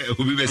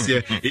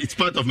it's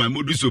part of my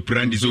modus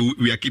operandi, so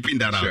we are keeping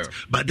that out.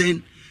 But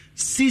then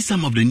see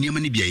some of the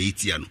Niamani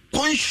Biaitian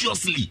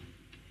consciously.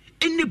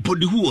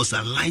 Anybody who was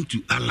aligned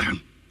to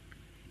Alan,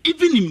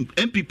 even in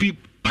NPP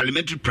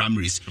parliamentary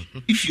primaries,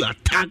 if you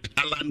attack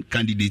Alan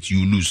candidates,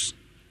 you lose.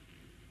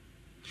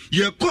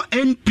 You call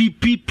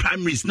NPP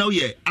primaries now.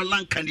 Yeah,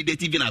 Alan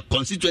candidate even at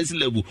constituency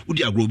level, would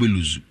you agree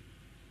lose?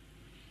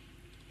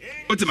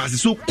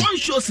 So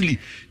consciously,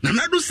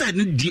 another side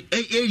the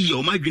area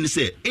of my green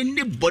say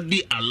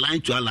anybody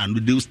aligned to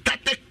Alan, they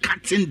started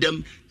cutting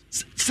them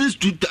since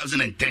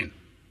 2010.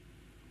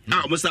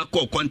 Now, must I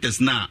call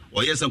contest now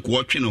or yes, I'm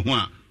watching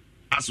one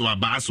as well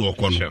as or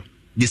corner.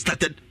 They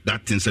started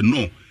that thing. Said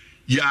no,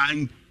 you're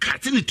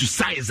cutting it to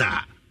size.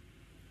 A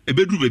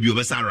bedroom baby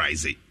over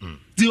rising.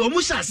 The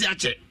almost as a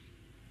check.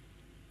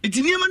 It's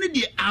near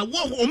money. I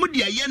walk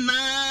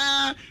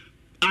na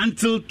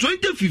until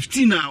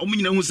 2015. Now,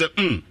 who said,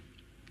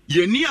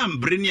 Yeni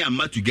and Brenny and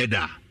Ma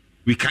together,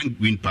 we can't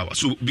win power.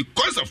 So,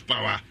 because of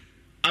power,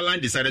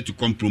 Alan decided to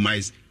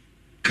compromise.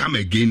 Come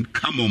again,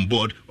 come on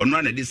board. On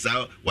one of this,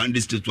 one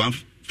district, one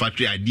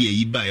factory idea,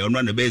 you buy. On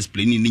one of the best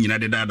planning in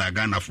United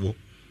Ghana for.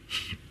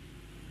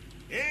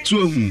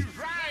 So,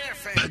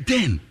 but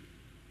then,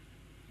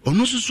 on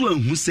also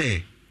who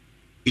say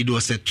it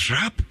was a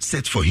trap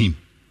set for him.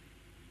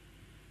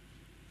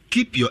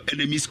 Keep your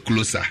enemies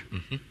closer.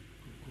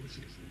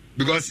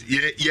 Because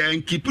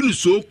keeping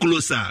so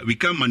closer, we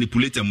can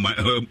manipulate and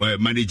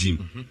manage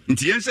him.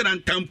 Until you answer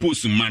and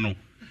tampos mano.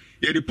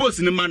 The post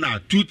in the manner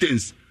two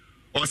things.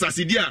 Or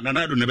Sassidia,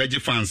 Nanado Nebeji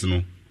fans,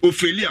 no. Or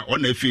failure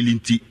on a failing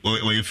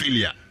or a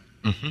failure.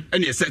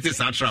 And you set this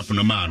trap on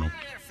a man.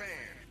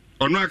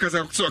 Or no,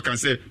 so can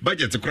say,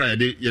 budget to cry,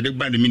 you the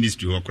band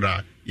ministry or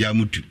cry,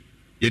 Yamutu.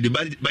 You the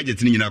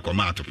budget in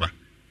Yakomatopa.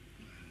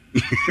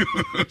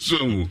 So,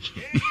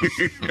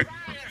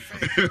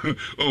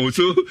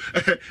 so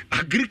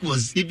Agric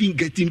was even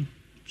getting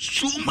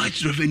so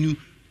much revenue,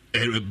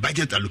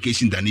 budget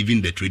allocation than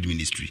even the trade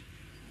ministry.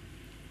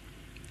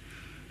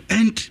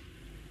 And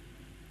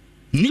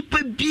Nipa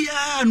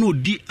biano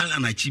di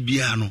Alan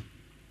Kyerematen.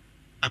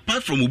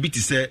 Apart from Obiti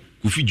say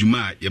Kofi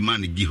Juma, your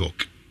man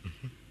Gihok.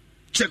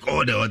 Check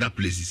all the other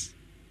places,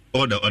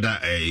 all the other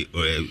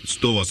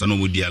stores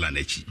and di Alan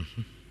Kyerematen.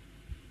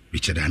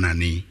 Richard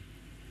Anani.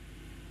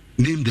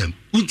 Name them.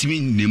 Ultimately,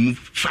 name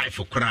 5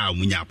 for crowd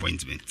munya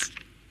appointment.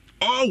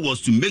 All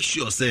was to make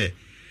sure say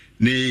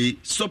the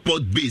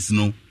support base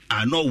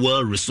are not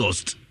well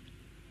resourced.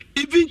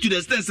 Even to the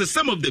extent that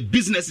some of the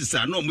businesses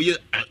are not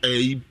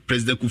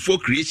President Akufo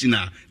creation,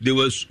 they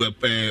were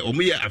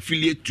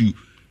affiliate to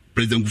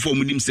President Akufo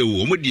Munim say,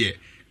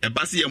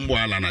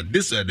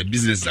 this are the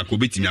businesses that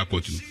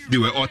they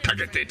were all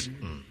targeted.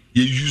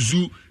 You use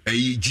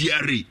a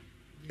GRA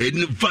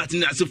and VAT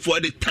for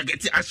the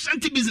targeted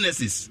Ashanti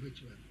businesses.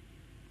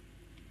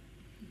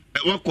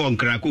 What on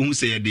Krakow who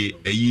say the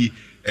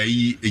GRA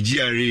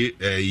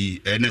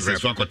NSS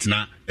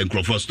Wakotna and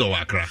Crawford Store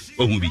Accra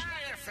or Hubi.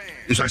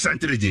 So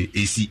Ashanti region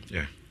AC.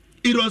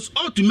 It was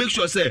all to make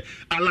sure say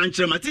Alan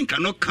Kyerematen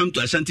cannot come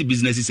to Ashanti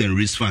businesses and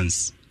raise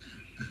funds.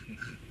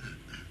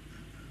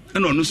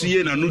 And no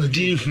see na no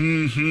di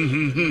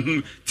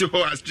to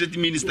our state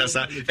ministers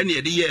and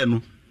the year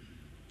no.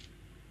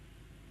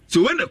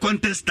 So when the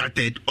contest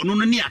started, ono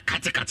no ni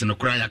akate no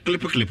cry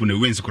clip no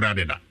wins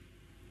crowded.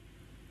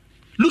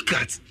 Look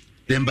at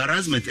the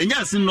embarrassment. And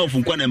you seen no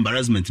from one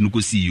embarrassment no go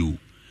see you.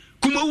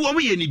 Kuma wo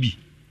ye ni bi.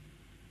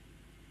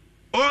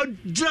 Or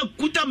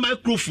Jakuta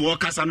microphone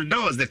Kasano,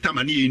 that was the time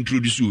I need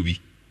introduce Ubi.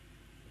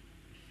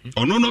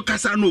 Or no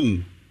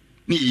Kasano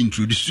need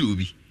introduce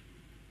Ubi.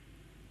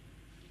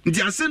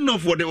 Just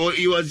enough for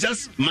it was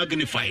just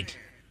magnified.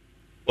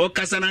 Or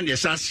Kasana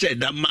Yasha said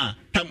that ma,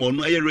 time on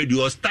no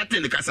radio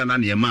starting the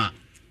Kasana Yama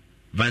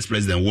Vice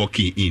President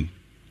walking in.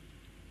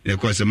 Of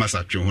course, the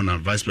Master Chihona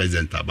Vice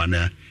President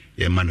Tabana,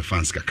 a man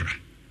fans kakra.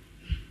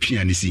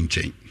 Pianist in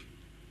chain.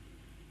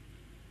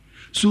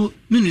 So,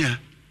 Minia.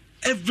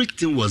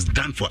 Everything was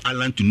done for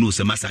Alan to know,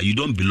 Semasa, you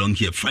don't belong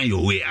here. Find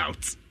your way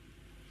out.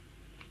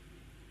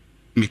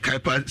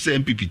 Mikaipa say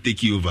NPP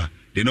take you over.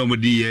 They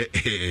normally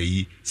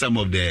some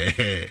of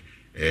the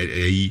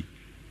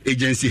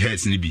agency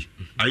heads nibi.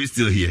 Are you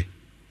still here?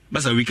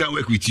 Masa, we can't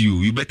work with you.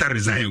 You better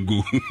resign and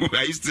go.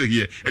 Are you still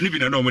here? And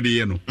even normally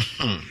here no.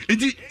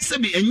 It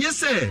sabi and yes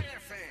sir.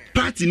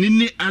 Party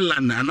nini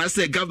Alan and I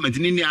say government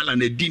nini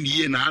Alan e din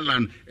ye na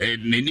Alan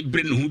nini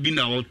brain who be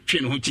na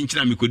train who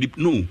chinchina mikodi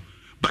no.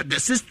 But the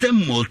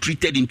system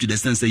maltreated him to the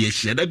sense that he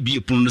should be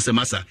a pronounce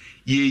massa.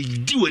 Ye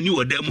do a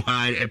new them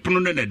high a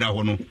pronoun that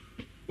hono.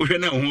 We are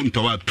now home to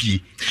our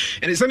P.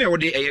 And it's only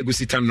what the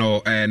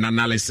Gusitano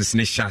analysis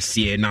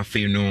Neshasi na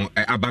Feno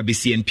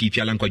Ababisi NPP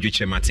Alan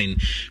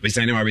Kyerematen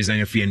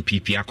resigning free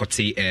NPP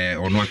Akote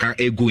or Nwaka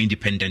Ego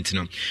independent.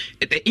 No,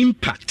 the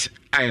impact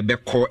I be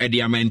call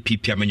Ediama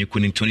NPP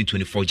Amanyukun in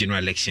 2024 general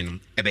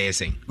election.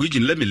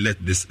 Eugene, let me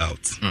let this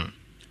out.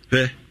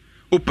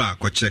 Opa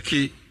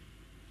Kocheki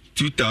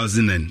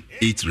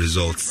 2008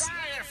 results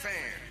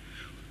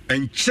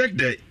and check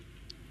the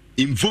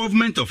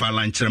involvement of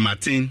Alan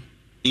Kyerematen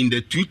in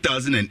the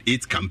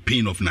 2008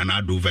 campaign of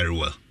Nana Addo very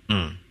well.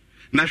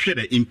 Now share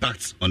the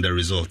impact on the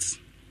results.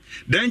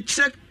 Then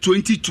check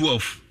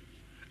 2012.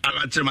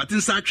 Alan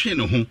Kyerematen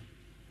started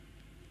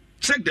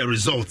check the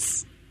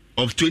results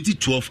of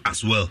 2012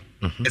 as well,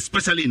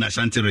 especially in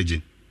Ashanti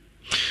region.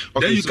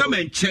 Okay, then you come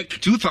and check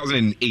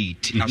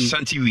 2008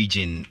 Ashanti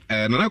region.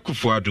 Nana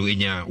Akufo Addo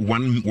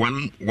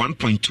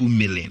 1.2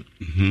 million.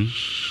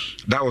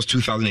 That was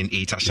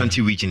 2008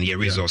 Ashanti region year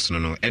results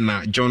no.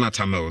 And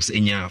Jonathan Mills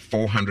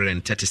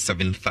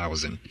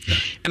 437,000.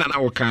 And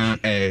now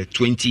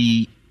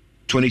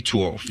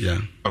 2012.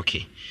 Yeah.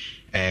 Okay.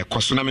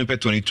 Kosuna mempe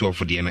 2012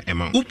 for the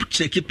amount.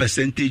 Check it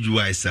percentage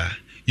wise,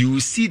 you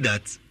will see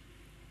that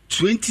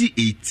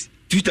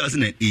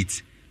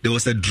 2008 there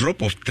was a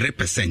drop of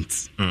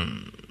 3%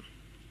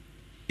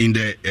 in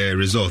the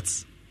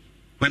results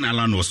when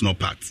Alan was not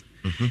part.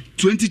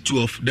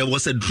 2012, there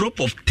was a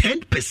drop of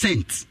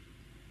 10%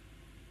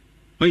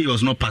 when he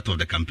was not part of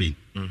the campaign.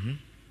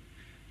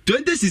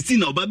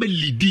 2016, Obabe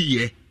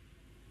Lidi,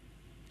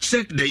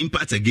 check the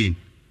impact again.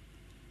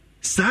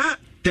 Sir,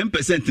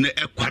 10% in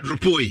a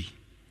quadruple.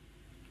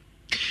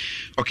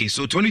 Okay,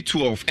 so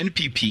 2012,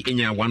 NPP in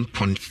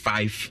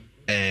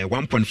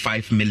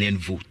 1.5 million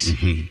votes.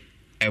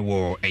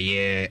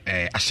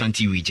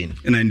 Ashanti region.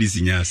 And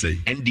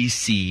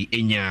NDC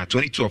in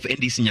 2012,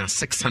 NDC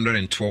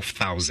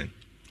 612,000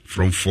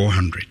 from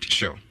 400.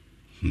 Sure.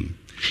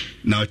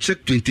 Now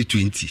check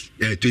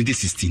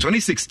 2016.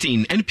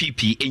 2016,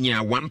 NPP in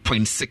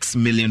 1.6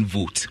 million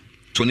votes.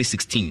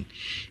 2016,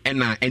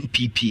 and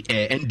NPP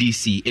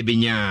NDC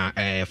ebenya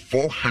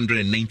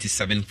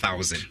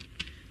 497,000.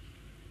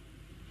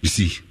 You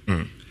see,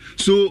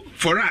 so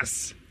for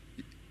us,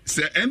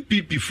 say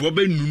MPP for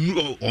be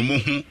nunu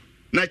omo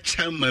na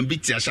chairman bi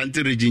ti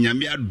Ashanti region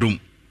nyame adom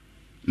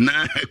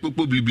na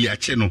ekpopo bibli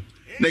ache no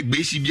na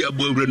gbeshi bi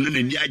abowre no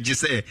na ni age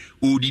say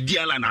odidi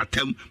ala na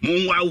atem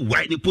mo wa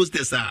why the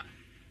posters are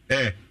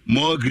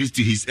more grease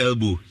to his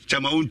elbow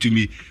chama to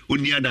me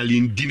oni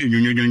adali ndine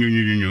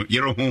nyonyonyonyonyo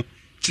yero ho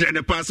chere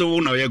ne pass wo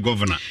na ye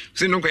governor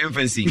say no go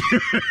fancy.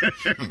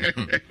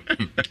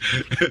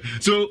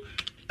 So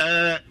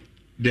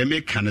they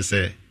make can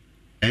say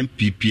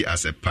MPP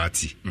as a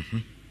party.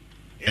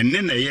 And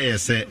then I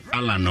say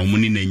Alan na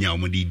muni na nya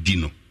omudi di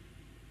no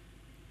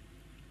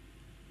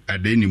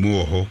ade ni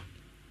mo ho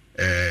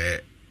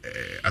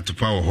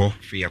atopa ho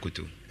free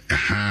akoto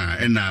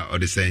and na o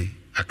de say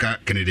aka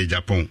Canada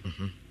Japan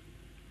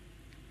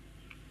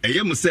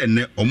mu say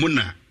ne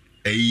omuna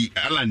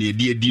Alan e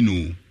di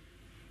no,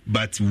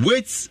 but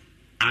wait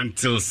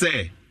until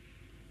say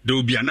there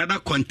will be another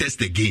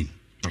contest again.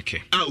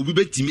 Okay. We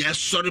bet me a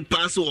sorry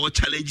pass or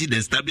challenge the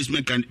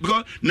establishment can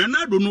because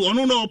Nana don't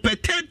know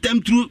pretend them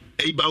through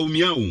a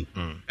baumia.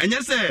 And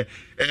yes, or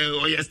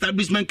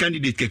establishment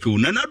candidate Keko.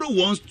 Nana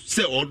wants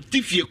say or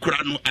Tifie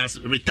Kurano as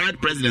retired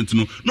president.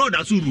 No,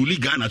 that's who really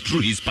Ghana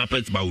through his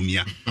puppets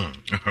baumia.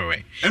 All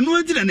right. And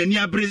what did an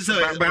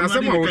brisa? But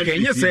some okay,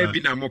 yes,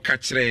 Binamo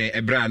Kachre,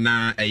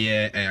 Ebrana,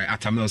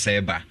 Atamil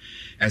Seba.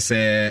 As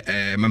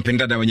a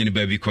Mampenda when you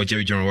baby called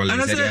Jerry John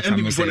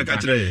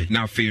Wallace.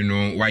 Now, feel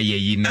no why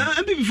ye now.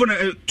 Before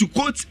to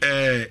quote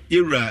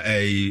era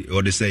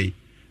or they say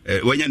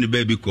when you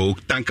baby call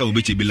Tanka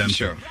Ubichi Bilam.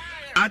 Sure.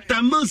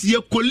 Atamils ye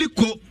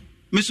koliko.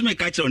 Miss me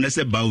catch on a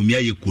baumia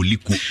ye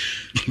koliko.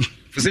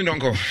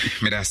 Fusindonko,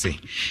 Medasi.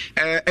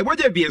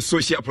 Would you be a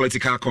social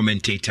political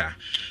commentator?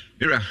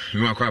 Mira,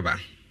 Mwakwaba.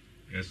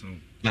 Yes,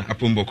 na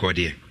Apumbo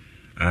Cordia.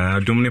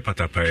 Domine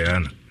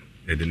Patapayana.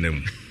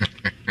 Edenem.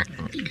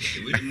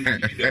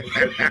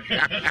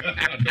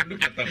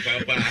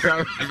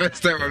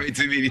 First time I'm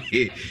meeting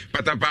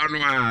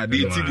Patapanoa,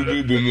 the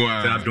Tibu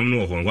Bumwa. I don't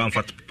know one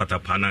for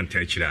Patapana and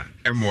Techra.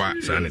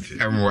 Sanity.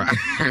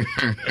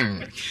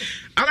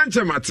 Alan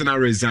Kyerematen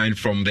resigned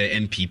from the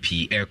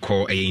NPP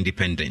Aircore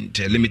Independent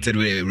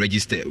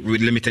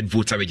limited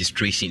voter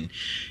registration.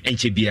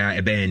 NPP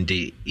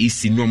ebende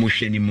is normal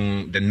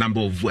the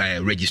number of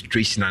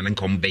registration and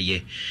come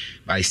by.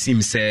 But it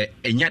seems say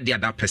the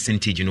other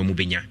percentage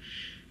mubenya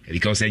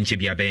because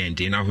NPP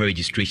ebende now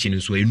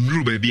registration so a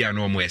new baby are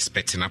no more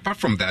expecting. Apart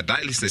from that,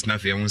 dialysis na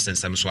fe won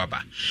sensam so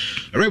aba.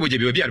 Rebo je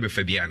be be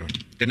fabiano.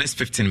 The next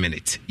 15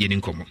 minutes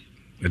yenin komo.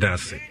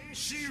 That's it.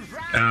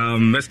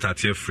 Let's start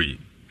here free.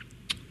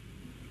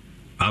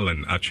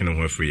 Alan actually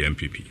went free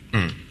MPP.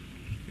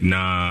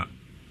 Na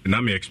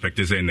me expect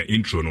is in the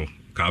intro no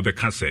ka be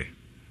ka say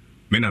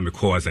Mena me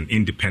call as an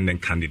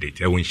independent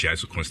candidate when she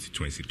has a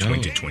constituency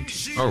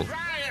 2020. Oh.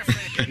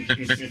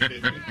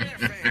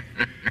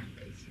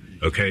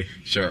 Okay.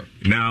 Sure.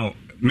 Now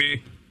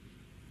me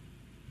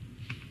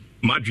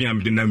my dream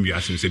didn't be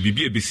asking say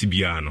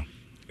BBCBR.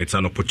 It's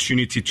an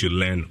opportunity to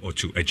learn or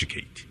to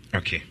educate.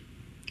 Okay.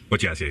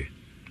 What you say?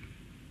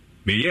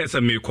 Me yes, I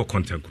make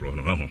content grow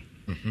no.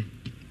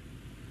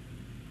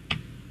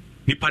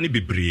 Nipa ni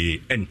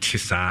bebree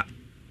entisa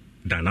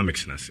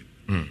dynamics na se.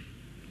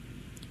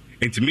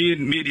 And to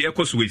me the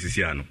equals ways is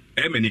here no.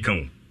 Many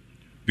can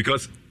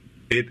because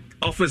it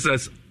offers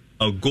us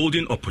a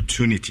golden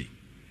opportunity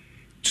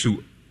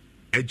to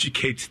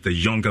educate the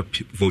younger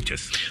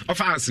voters. Of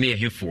us near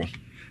here for.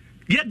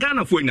 Yeah,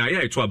 Ghana for na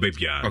yeah to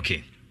baby.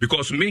 Okay.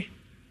 Because me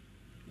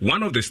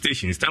one of the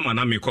stations time and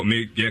I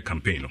make your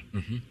campaign.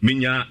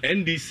 Minya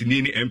NDC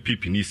ni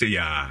NPP ni say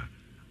ya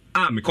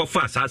me call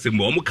fast as a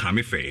mo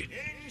come fair.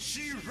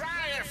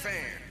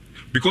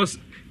 Because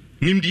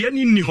nimdia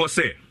ni ho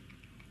say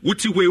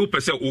wuti we wo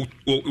pese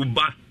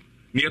uba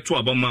ne to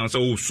abama so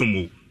wo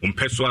sumu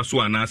umpeso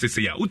aso ana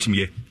say ya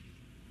utimiye.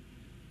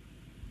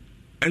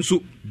 And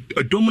so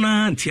a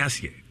dominant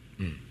tiasie.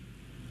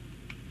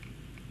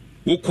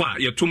 Ukwa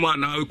ye tuma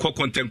na ukọ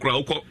content kra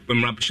ukọ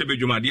mra shebe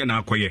dwumade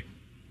na akoye.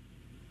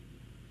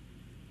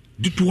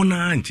 Dudu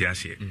na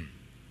ntiasie.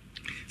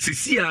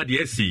 Sisi a de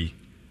esi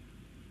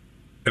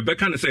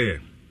ebeka ne say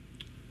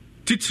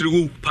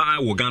titiriwu pa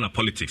wo Ghana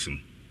politics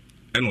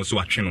and also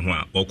atwene ho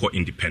a okọ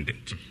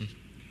independent.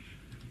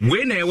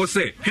 When I was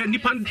say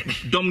nipa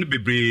dom ne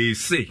bebre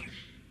say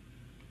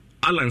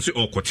Alan say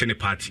okọ tene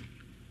party.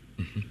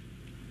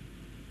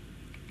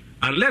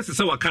 Unless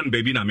say wakan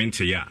baby na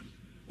mente ya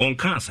on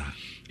cancer.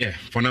 Yeah,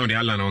 for now the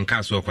Alan on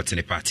cast or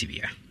the party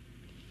bia.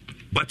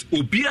 But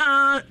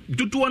Obia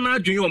dudu na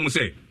adwene o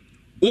say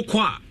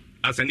okwa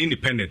as an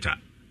independent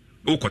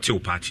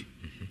okote party.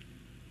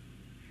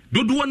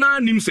 Dudu na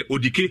nim say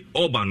odike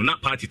Orban na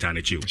party ta na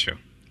chiu. Sure.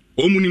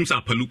 Omu nim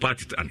say Palu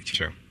party ta na chiu.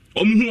 Sure.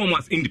 Omu hu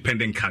as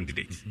independent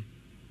candidate.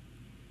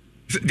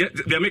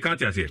 They make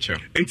out here. Sure.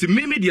 And to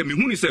me media me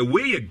hu ni say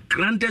we a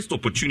grandest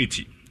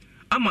opportunity.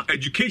 Ama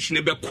education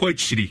e be quite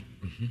chiri.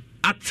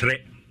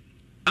 Atre.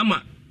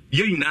 Ama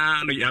ye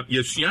na no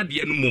ya sua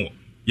de no mo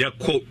ya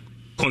ko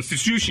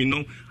constitution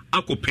no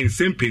akọ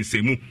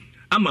pensem mu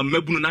ama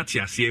mabunu na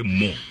te ase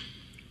mo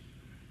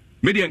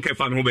media nka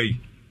fa me ho bayi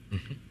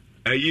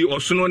ayi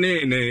osono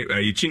ne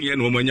ayi chiniye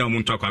no manya mo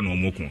ntakwa no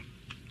mo ko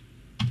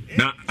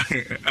na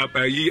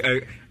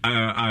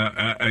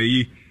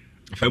ayi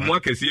emu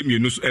akese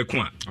emienu so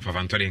eko a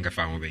afavantore nka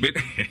fa ho bayi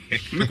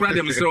me kura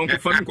de mesero nko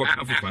fa nko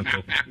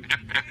afafanto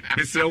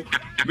mesero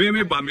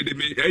me ba me de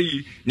me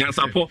ayi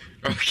nyansapo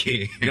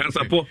okay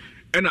nyansapo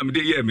ena me de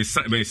ye me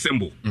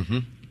symbol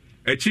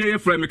Echie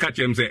frame me catch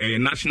him say a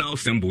national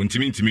symbol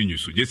ntimi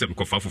nyusu je se me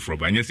kofa foforo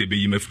ba anya se be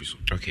yi mafiri so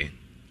okay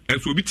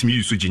and so obi timi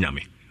yusu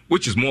ginyame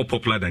which is more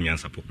popular than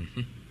nyansapo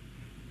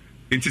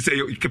nti say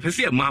you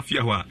kepese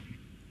mafia ho a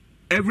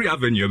every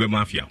avenue be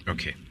mafia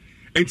okay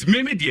and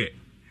me there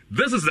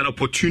this is an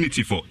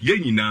opportunity for ye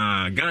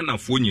nyina Ghana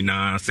fo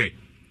nyina say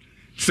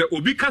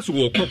obi kaso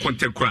wo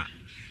content kra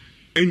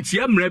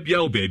entia mra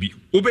bia o baby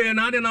obey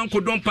na ade na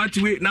nkodon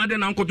party we na ade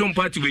na nkodon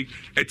party we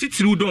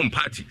etitiri udon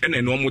party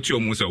ene no mochi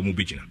omo say omo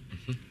begina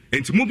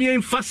enti mo bia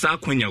mfasa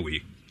akwanya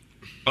we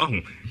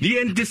the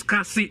end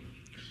discuss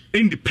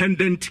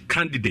independent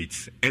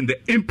candidates and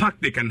the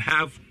impact they can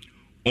have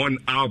on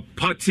our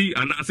party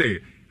and I say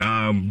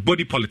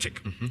body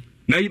politic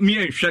na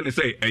me and Shane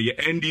say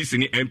NDC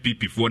ni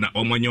NPP for na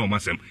omanya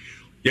omasem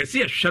yes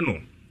see a channel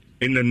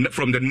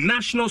from the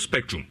national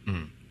spectrum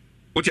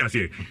what you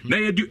say? Now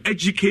you do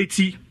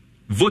educate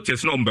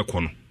voters no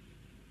mbeko no.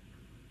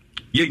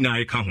 Ye na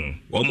e ka ho.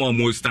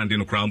 Omo stand in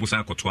the crowd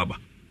busa akotwaba.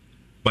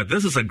 But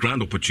this is a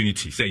grand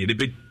opportunity. Say you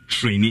be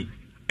trainee,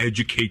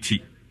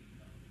 educate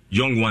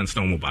young ones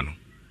na omoba no.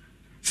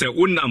 Say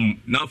unam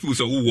na fu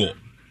so wo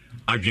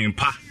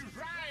adwenpa.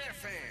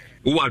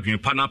 Wo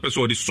adwenpa na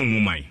person de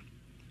som man.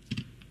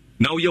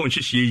 Now ye on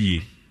hihie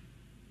yi.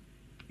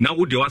 Now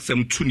wo de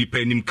wasem tu nipa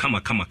anim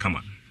kama.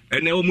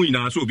 Ene omu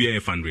ina so obi e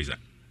fundraiser.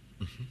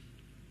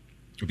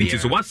 It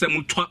is what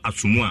some to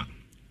asumua.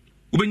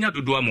 Ubenya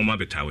dodo amoma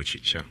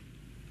betawachi. Sure.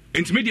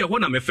 Intermedia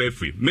when I'm a fair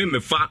free. Me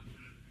fa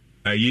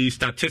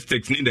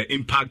statistics need the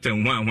impact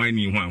and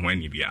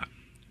when bia.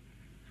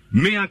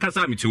 Me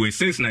akasa mi to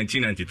since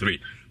 1993.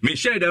 Me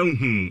share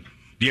down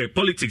the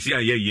politics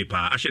ye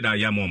pa asheda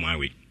ya mo my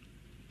way.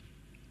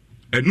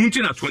 And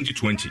nunti na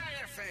 2020.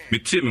 Me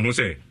tell me who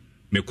say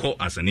me call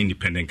as an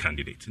independent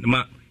candidate.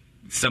 Ma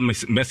some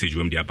message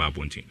from the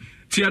ababonti.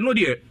 Ti ano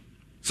de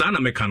sana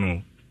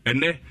mekano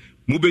ene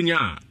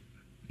mubenya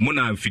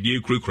mona mfidie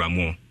kurekura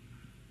mo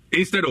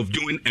instead of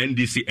doing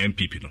NDC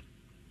NPP no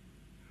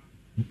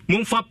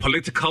monfa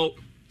political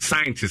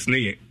scientists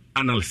ne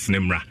analysts ne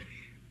mra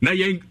na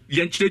yen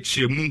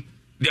chirechiremu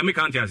de make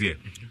count as here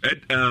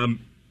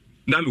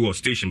na we was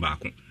station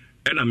back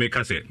and I make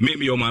say me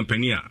your man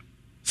pania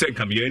say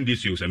come your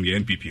NDC or some your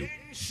NPP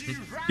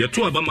ya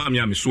to aba ma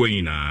me so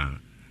yin na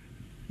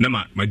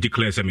ma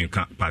declare say me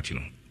party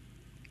no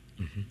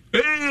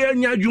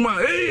enya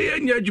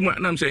adwuma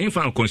na I'm saying in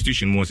fan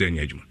constitution mo say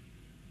enya adwuma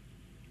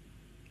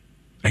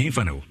ahin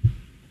fan na wo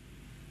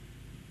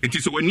it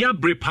is when you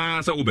break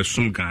pass over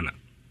besum Ghana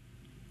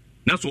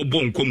that's what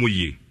bon komo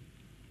ye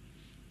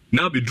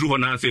now be drew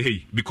on say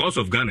hey because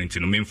of Ghana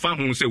ntino me fa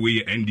ho say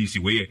we NDC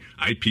we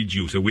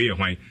IPG say we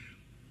why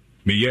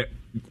me ye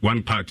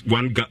one part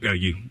one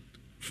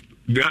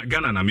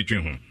Ghana na metwe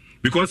ho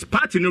because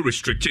party no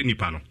restrict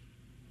nipa no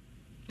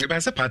e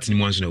ba say party ni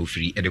mo anso na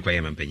ofiri e de kwa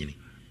ye mampanyini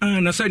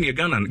na say ne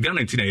Ghana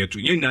ntina yeto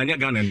ye nya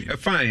Ghana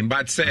fine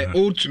but say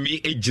all to me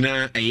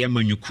ejina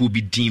ayamanyuku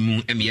bi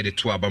dimu em ye de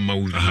to aba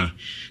mawuvi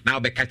na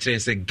obeka kire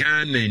say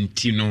Ghana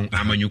ntino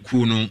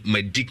amanyuku no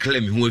ma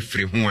declare me ho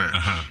afiri ho a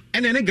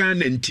ene ne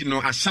Ghana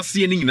ntino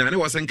asase ne nyina ne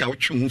wo senka wo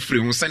twe ho firi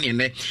ho sane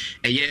ne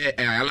eye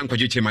Alan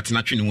Kyerematen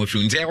atwe ne ho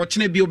afiri nze wo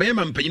kene bi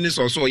obeyama mpanyini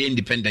so ye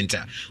independent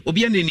a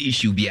obi ane ne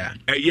issue bia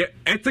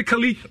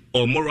ethically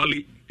or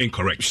morally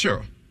incorrect.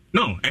 Sure.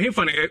 No,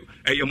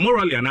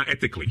 morally and not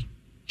ethically.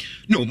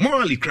 No,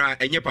 morally cry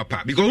enye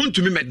papa because want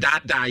to me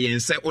dada yen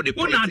say o de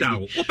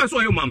politics. What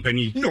person your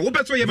mampani? No, what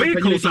person your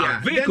vehicles go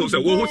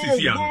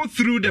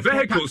through the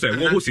vehicles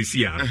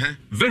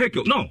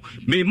vehicle. No,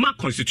 me ma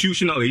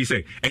constitutional he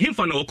say him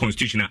for no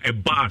constitutional a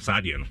bar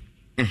sadie no.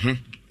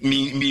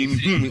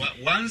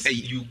 Once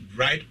you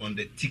ride on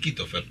the ticket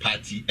of a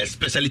party,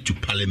 especially to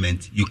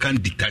parliament, you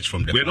can't detach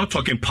from the We're not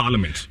talking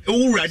parliament.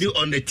 Already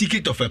on the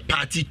ticket of a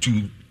party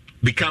to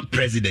become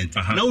president.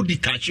 Now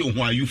detach you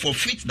while you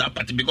forfeit that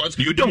party because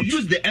you don't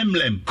use the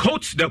emblem.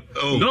 Coach the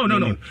no.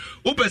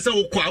 The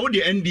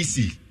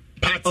NDC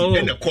party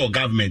and the core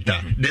government.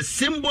 The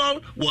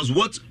symbol was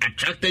what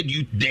attracted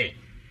you there.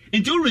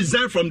 Until you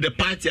resign from the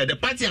party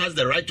has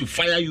the right to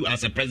fire you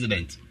as a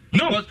president.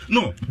 No,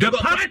 the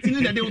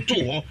party that they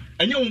told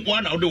and you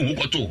one out who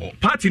got to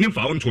party name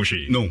for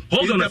Toshi. No,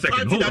 hold on a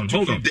second.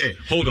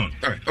 Hold on.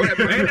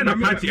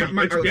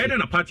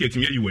 A party to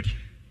me you would.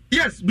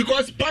 Yes,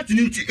 because party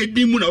need to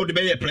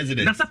be a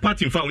president. That's a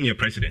party found your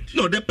president.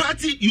 No, the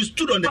party you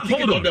stood on the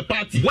ticket of the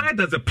party. Where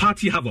does the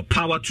party have a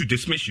power to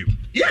dismiss you?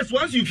 Yes,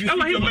 once you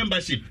fulfill your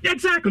membership.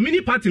 Exactly.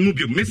 Mini party move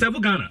you, Miss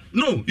Ghana.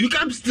 No, you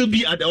can't still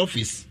be at the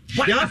office.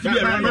 There has to be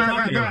a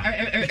runoff.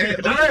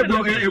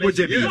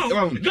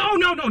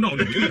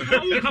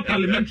 No.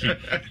 Parliamentary.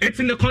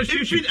 It's in the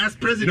constitution as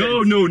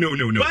president. No.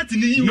 Party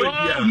you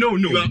are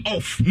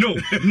off. No.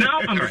 Now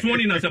I'm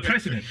sworn in as a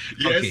president.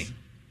 Yes. Okay.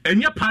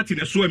 And your party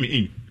na swear me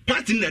in.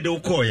 Party that they'll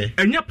call you.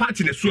 And your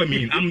party na swear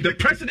me in. I'm the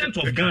president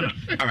of Ghana.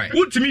 All right.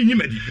 What to me you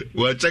made?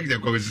 Well, check the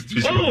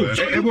constitution.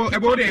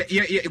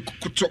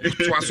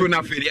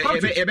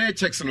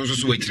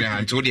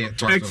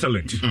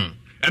 Excellent.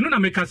 And no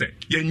make us say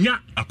yenya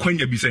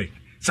akwanya bi say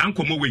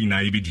sankomo we na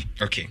ebedi.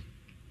 Okay.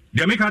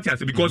 They make us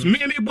say because me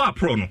bo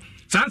pro no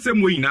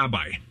sansem we na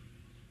buy.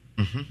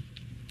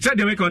 Say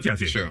they make us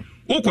say. Sure.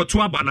 Okoto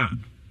aba na.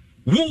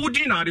 Wo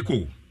wudi na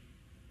adeko.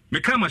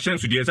 Me kama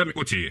chance de eza me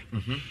otie.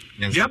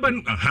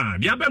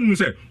 Diaba mu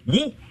say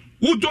wo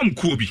dom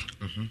ko bi.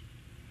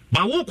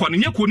 Ba wo ko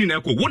ne ko ni na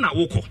ko wo na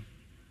wo ko.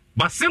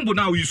 Ba sembo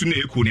na wo yusu na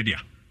eko ne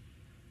dia.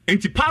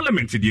 Enti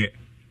parliament de e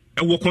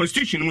wo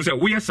constitution mu say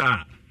wo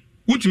yesa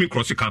ultimate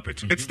cross the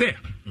carpet. It's there.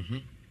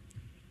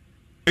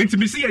 Enti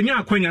me see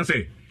anya akwanya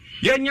say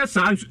yenya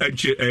sa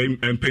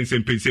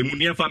pense mu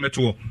ne fa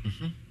meto.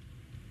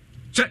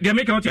 So they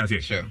make out say.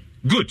 Sure.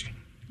 Good.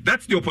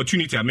 That's the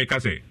opportunity I make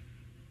us say.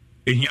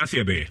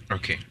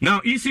 Okay.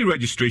 Now, easy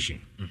registration.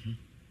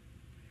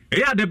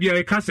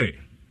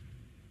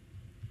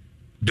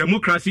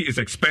 Democracy is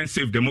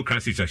expensive.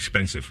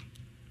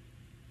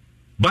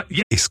 But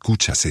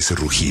 ¿Escuchas ese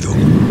rugido?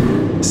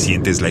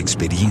 ¿Sientes la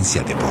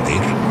experiencia de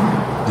poder?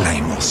 ¿La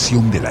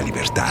emoción de la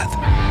libertad?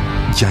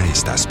 Ya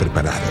estás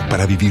preparado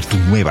para vivir tu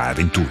nueva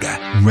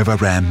aventura. Nueva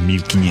Ram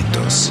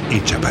 1500,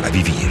 hecha para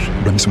vivir.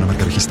 Ram es una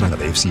marca registrada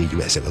de FCA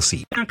US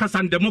LLC.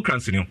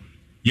 Democracy,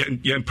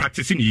 you're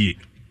practicing ye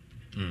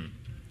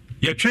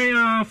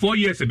train 4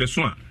 years be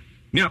so a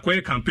ni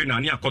akoye campaign na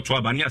ni akoto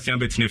aba ni asian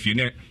betina fie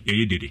na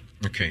ye dede.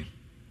 Okay.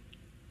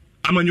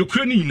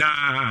 Amanyokura ni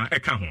na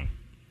eka ho.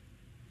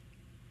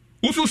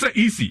 Who feel say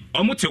easy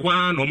omote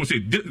one omo say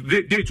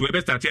date we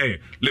be start here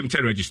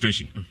limited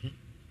registration.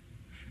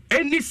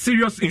 Any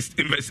serious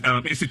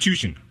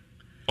institution,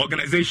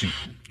 organization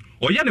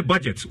or ya the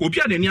budget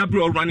obi an any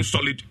abro running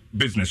solid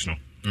business no.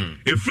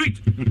 A free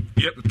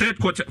third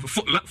quarter,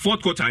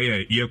 fourth quarter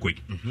year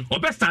quick.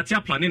 Or best start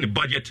planning the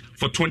budget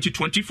for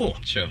 2024.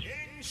 Sure.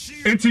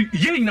 And to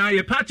ye na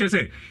ye patch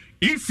say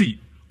easy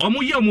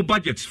omo ye omo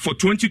budget for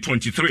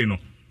 2023 no.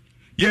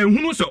 Ye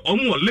hunu so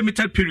omo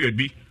limited period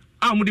bi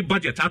amu the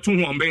budget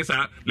atu ho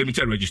ombesa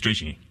limited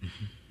registration.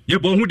 Ye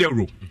bo hu de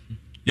ro.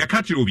 Ye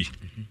catch obi.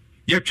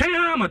 Ye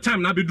twa ma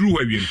time na be duru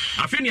wa wiem.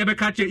 Afi ne ye be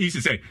catch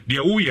easy say de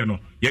wo ye no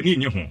ye ni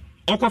nye ho.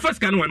 Okwa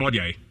scan no de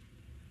ai.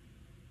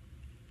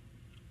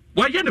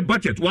 Why the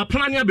budget? What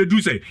plan you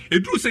do say? A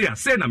do say a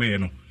say na me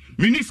no.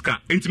 Miniska,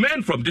 it's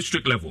men from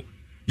district level.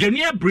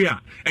 Yenia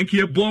Bria, and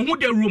Kia born with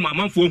the room, a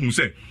man for whom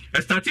say,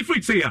 a starting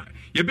free say,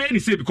 you bear any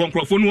say, become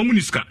Crawford, no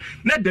Muniska,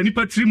 not the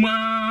Nipa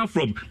Trima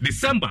from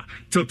December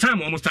till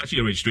time almost starting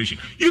your registration.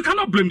 You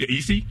cannot blame the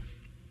EC.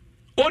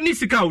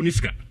 Onisika,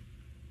 Oniska.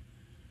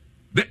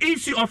 The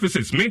EC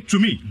offices, to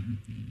me,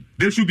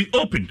 they should be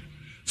opened.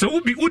 So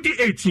we'll be UD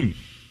 18.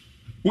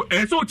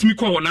 So to me,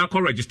 call on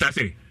our register,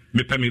 say,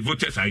 me pay me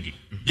voters ID.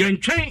 Yen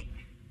train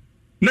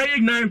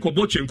 9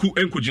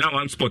 Kobochenku and Kujina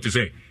one spot to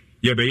say,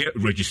 ye be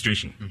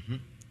registration.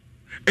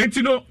 And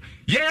you know,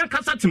 ye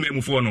kasa to me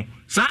mufono,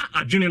 sa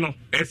adwene no,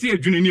 see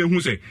adwene ni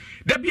hu say,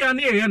 there be an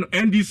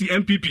NDC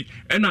NPP,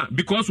 and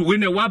because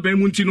when a wabe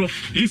muntino,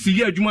 is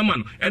ye adwuma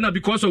man, and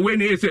because of when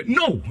they say,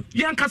 no,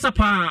 ye kasa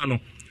pa no.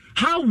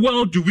 How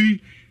well do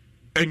we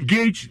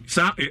engage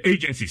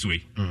agencies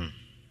way?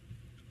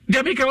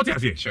 They make what I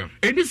say. Sure.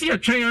 And this year,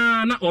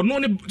 China or no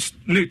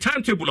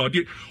timetable or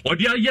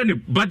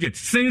the budget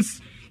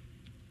since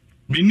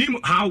we knew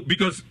how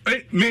because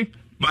me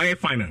my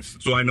finance,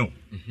 so I know.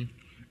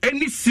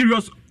 Any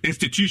serious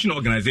institution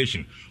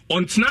organization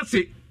on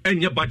say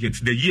any budget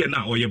the year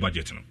now or year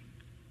budget now.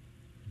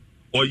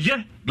 Or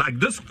yeah, like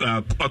this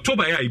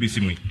October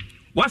IBC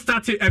what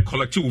started a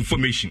collective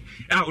information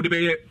out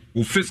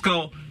with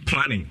fiscal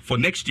planning for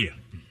next year.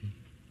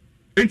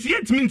 And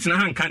yet means na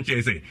han can't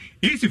say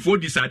easy for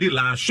decided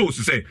last shows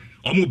to say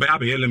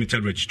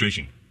limited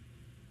registration.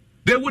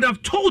 They would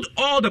have told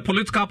all the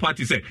political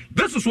parties say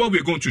this is what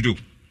we're going to do.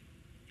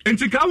 And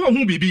think how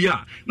who be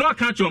no I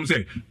can't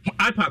say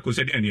IPAC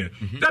said any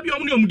that be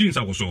only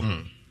umdinsa so.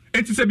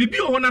 And to say bibi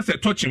o wana say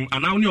touch him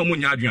and now ni omo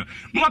nya adua.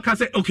 No aka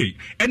say okay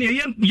and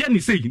ye ni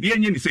say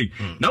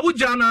na wo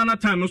jana na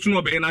time no so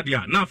no be na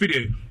dia na afi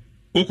de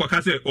but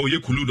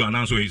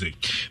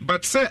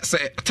say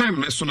time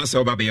na so na say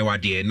oba be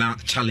wade na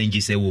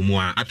challenges e wo mu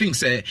a I think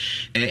say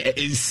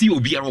NC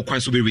obi a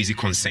kwan so be raise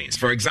concerns.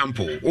 For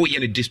example ye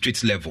in the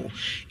district level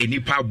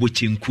enipa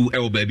bochenku e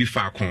oba bi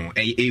fa kon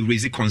e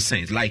raise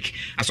concerns like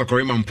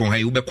asokore mampon ha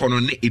ube kono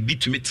ne ebi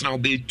tumi tena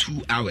obe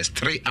 2 hours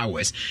 3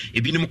 hours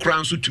ebi nim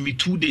kran so tumi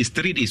 2 days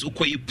 3 days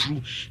ukoye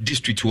pru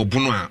district wo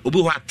bono a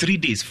obe ho 3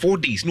 days 4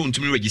 days no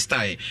ntumi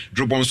register e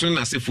drobonso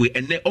na sefu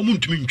ene omu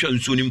ntumi ntwa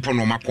nsuo ni mpo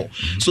no mako.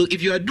 So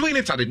if you are doing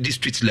it at the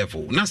district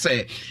level, na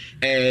say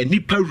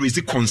nipa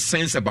raise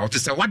concerns about it.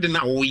 Say what the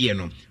na o ye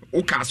no,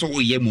 o ka so o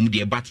ye mum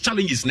there, but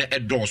challenges na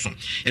edoso.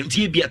 And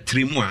tie bia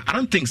tremu a, I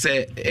don't think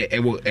say e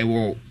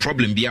wo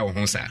problem bia wo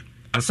ho sa.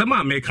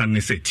 Asema American ne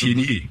say tie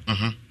ni.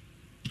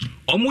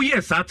 Omo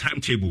yes that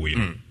timetable we.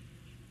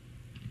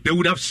 They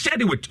would have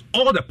shared it with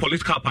all the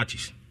political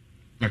parties.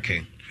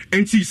 Okay.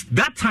 And since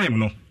that time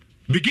no,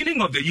 beginning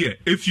of the year,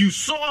 if you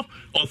saw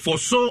or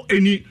foresaw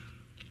any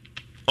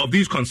of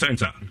these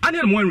concerns are and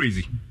then one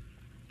reason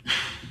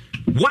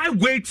why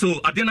wait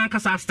till Adena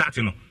Kasa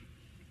starting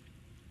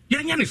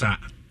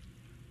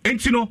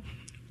and you know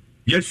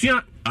yes yeah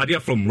idea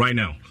from right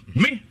now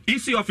me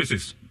EC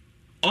offices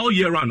all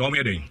year round all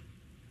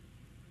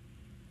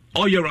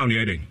year round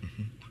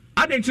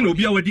I didn't know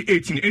be already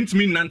 18 ain't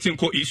me 19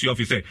 call EC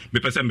officer me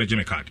person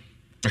Benjamin card.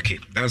 Okay,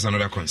 that's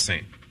another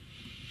concern.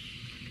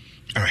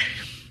 All right,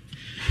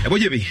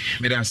 Ebojebi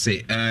me that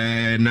say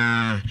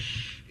na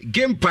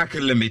Game Park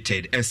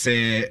Limited as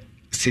a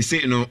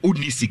say no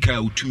udni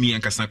sika utumi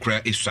ankasa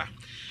kra esua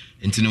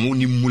enti no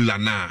woni mula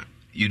na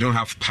you don't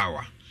have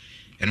power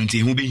and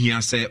until hu be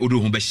here say odo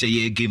hu be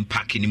share Game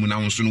Park ni mu na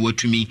wonso no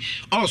watumi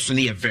also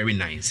na very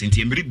nice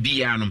enti emre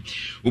bia no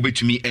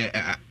obetumi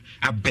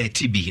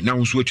abeti bi na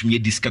wonso watumi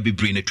diska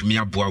bebre na tumi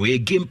aboa we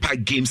Game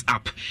Park Games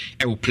app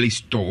e wo Play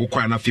Store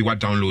kwa na fi wa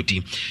download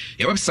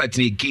your website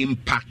ni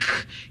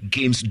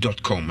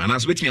gameparkgames.com and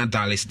as with me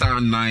dial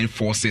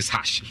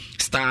 *946#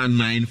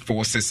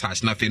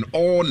 *946# nothing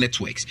all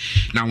networks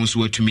now wonso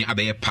watumi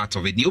abe part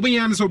of it the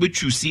obenyan so be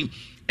choosing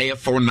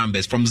 4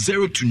 numbers from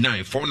 0 to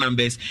 9 4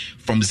 numbers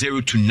from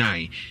 0 to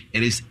 9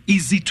 it is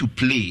easy to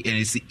play and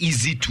it's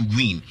easy to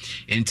win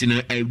and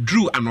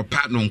drew an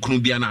partner on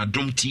Columbia na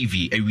Adom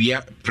TV we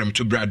are from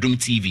to Adom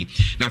TV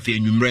na fe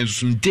nwumre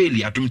some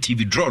daily Adom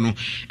TV draw no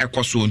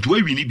ekoso nto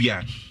we ni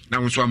bia na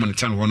wonso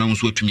amonitan ho na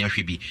wonso atumi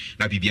ahwe bi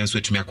na bibia nso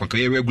atumi akwanka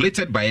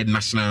regulated by the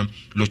National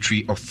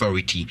Lottery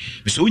Authority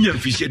so unya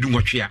mfisia du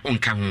nwotwe a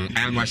onka ho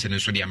anwa hye ne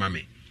so de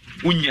amame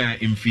unya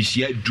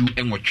mfisia du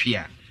enwotwe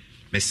a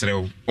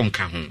mesrew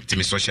onka ho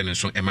timi social and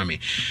so emame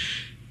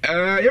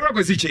you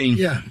go see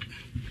change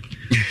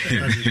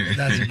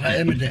that's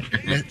evident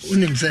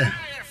unim say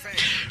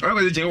I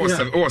was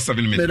saying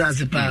 7 minutes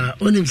that's pa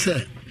unim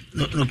say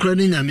no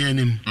krani nyame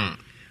anim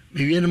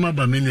me wie no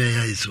maba menu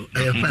ya iso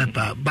e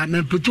fa ba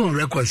me put on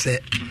record say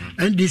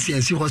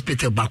NDCNC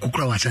hospital ba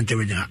kokora wa Asante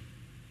region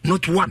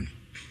not one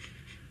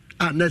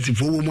that's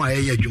for wo mu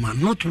aye adwuma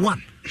not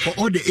one for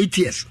all the 8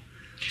 years.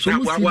 So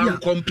we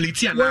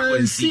complete and now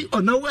see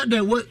on now where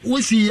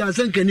we see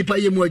asenka nipa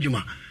ye mu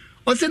adwuma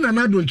o say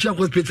na do ntia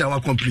hospital wa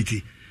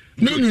complete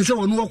meaning say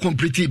on wo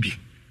complete bi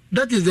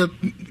that is the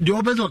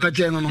opposite of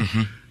kache no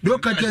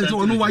broker tells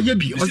on why you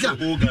be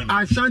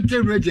Ashanti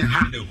region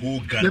ha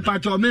the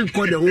part of men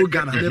call the whole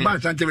Ghana the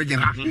Ashanti region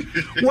ha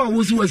what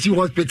was you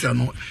hospital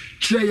no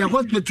share your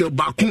hospital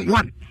back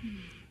one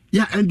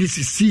yeah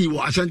NDCC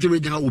or Ashanti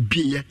region will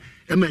be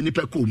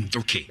nipa kom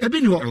okay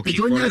ebi ni ho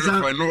eti onya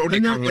sa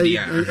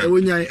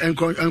onya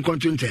en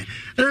continue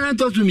and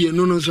talk to me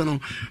no so no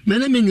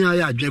many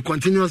ya adwe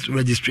continuous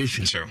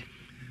registration sure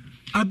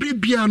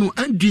abibia no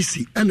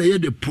NDC and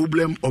the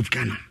problem of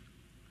Ghana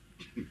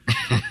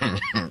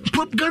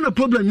Ghana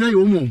problem na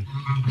yo mo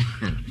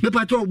me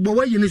pato bo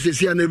wa yin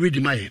sesi na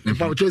read my me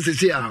pato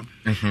sesi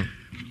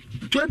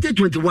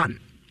 2021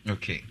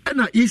 okay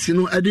and isi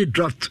no ade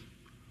draft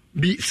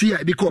bi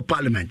CIB call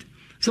parliament.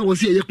 So we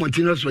see a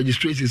continuous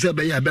registration. Say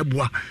be ya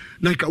beboa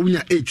na ka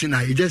unya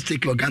 18 you just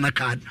take your Ghana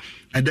card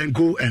and then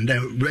go and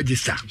then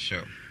register.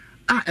 Sure.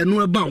 And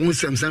no about one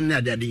sem na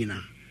dey na.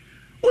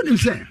 What him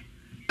say?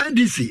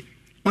 NDC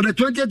on the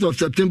 20th of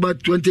September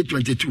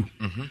 2022.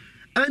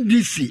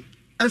 NDC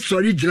as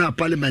original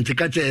parliament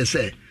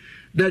say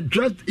the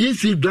draft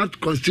EC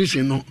draft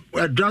constitution no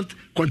draft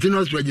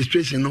continuous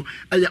registration no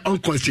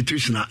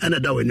unconstitutional and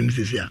that way him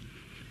say here.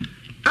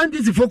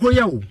 NDC foko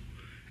yawo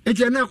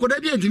eti na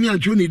akoda bi antimi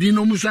antwo ne di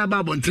no musa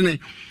ba bontene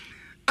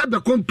abe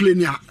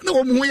complain ya na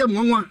wo mo ye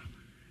monwa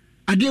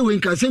ade we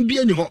nka sem bi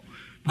ani ho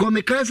go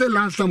me ka say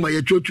last time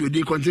I chochu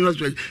di continuous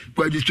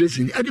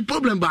registration and the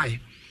problem by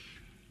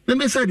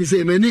me say the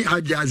say many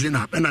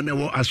ajazina na ne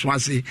wo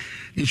aswase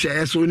in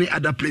share so ni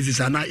other places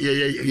ana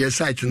ye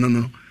site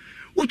no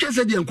wo che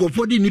say the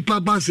enkofo di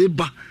nipa ba se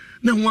ba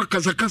na ho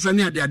akasa kasa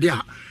ni ade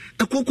a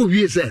ekoko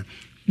wie say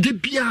de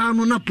bia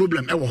no na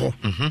problem e wo ho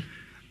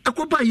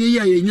akopa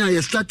ye nya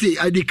ye start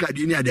ID card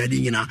ni ade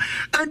nyina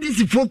and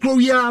this fokro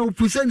ya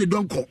ofuse ne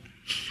donko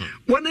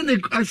wona ne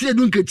ase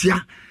dun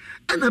ketia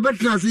ana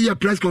betra se ya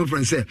press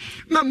conference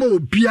na ma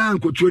obia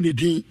nkotro ne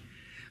din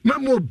ma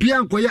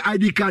obia nkoye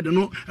ID card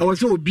no e wo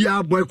se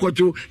obia boycott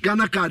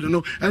Ghana card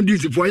no and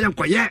this for ye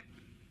nkoye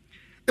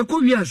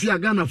ekowi ase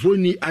Ghana for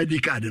ni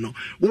ID card no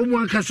wo mu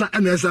ankasa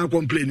ana esa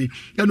complain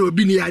na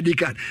obi ni ID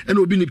card na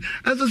obi ni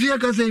aso so ya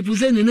kasa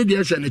ifuse ne de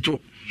ese ne to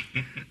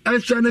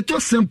ese ne to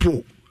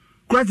simple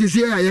kwati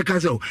say ya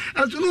kaso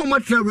aso no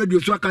matter radio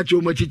so akache o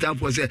machita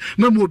for say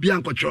memo obi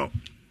ankotro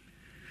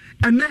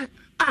and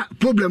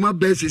problem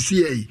abese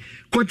see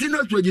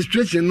continuous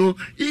registration no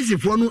easy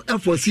for no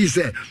F4C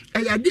say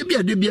e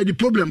de bia the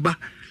problem ba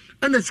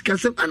and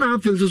skasem ana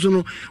afin so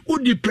no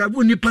udi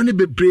prabu nipa ne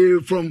bebre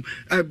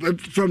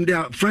from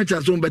their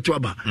franchise zone beto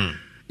aba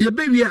ye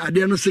be we are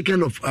there no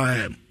second of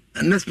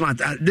next month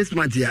this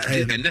month here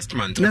next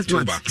month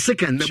October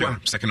second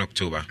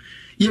October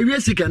Ye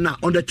second now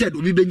on the 3rd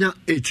obi benya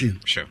 18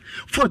 sure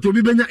 4th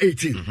obi benya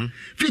 18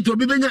 5th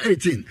obi benya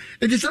 18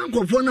 it is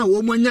sanko na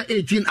wo manya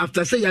 18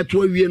 after say ya to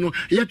awie no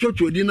ya to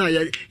di na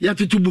ya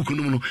tutu book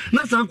no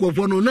na sanko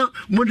no na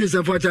mo de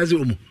sanfa chaze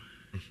o mu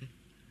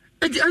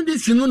and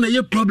this no na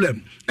ye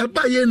problem e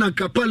ba ye na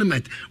ka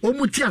parliament o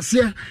mu ti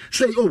ase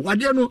say oh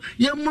ade no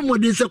ye mo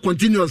de say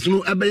continuous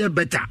no e be ye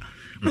better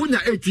unya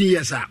 18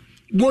 years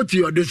go to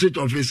your district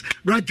office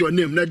write your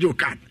name na your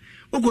card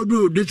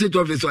do district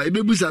officer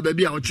ebebusa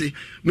baby a wote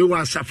me wa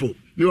safo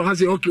me wa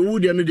say okay wo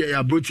de no de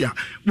ya brotia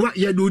wa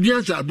ye do di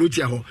answer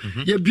brotia ho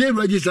ye bia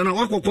register na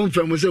wakọ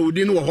confirm say wo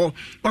di no ho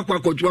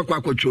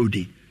wakọ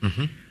odi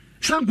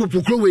sample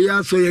pokro we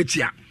ya so ye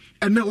tia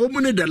and na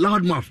omu ne the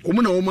loud mouth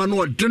omu na omu na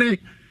odene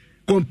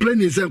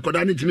complaining say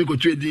nkoda ne timi ko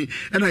twedi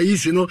and I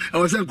yisi no I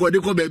was say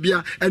nkode ko baby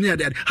a any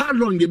other how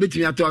long dey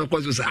betimi ato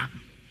akọ so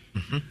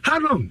how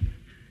long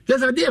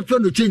there's a day for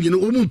no change no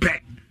omu pe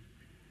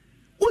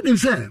what dem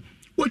say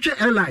which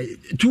LI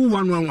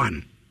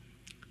 2111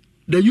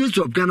 the use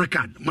of Ghana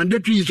card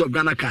mandatory use of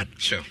Ghana card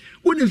sure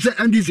when you say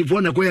NDC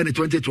for na in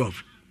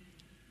 2012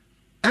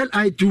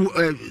 LI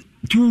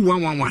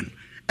 2111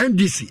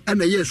 NDC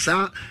and yes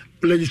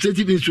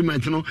legislative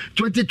instrument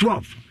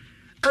 2012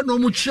 and no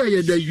much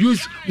share the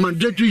use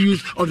mandatory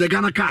use of the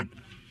Ghana card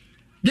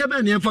there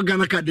be for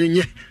Ghana card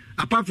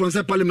apart from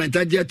say parliament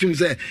ajetum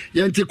say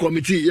yenti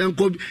committee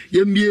yanko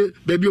yemie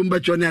baby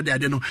umbacho ne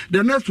ade no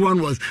the next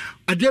one was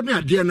ade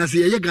na say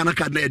ye Ghana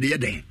card na ade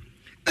den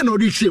and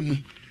odi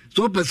shemu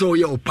so person o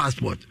your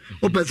passport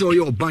o person o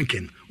your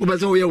banking o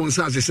person o your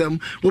system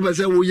o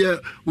person o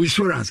your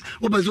insurance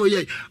o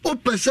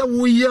person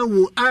o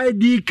your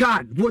ID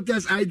card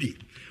voters ID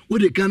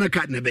with the Ghana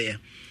card na be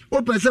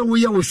o person o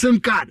your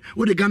SIM card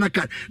with the Ghana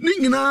card ni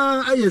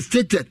nyina I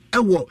stated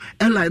ewo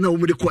LI na o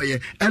mu de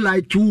koye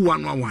LI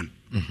 2111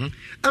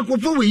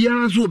 Akufo we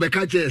yan so be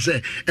ka che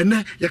say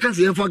ene ye ka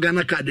se for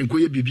Ghana card nko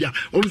ye bibia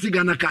o si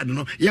Ghana card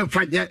no ye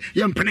fa ye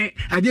mpene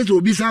ade so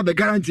obi sa be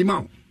guarantee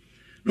ma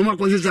no ma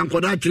consider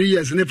nkoda 3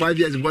 years ne 5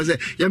 years because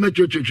ye me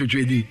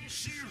twetwetwe di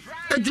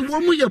enti wo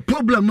mu ye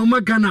problem no ma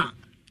Ghana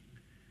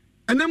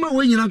ene ma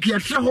we nyina ke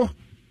tra ho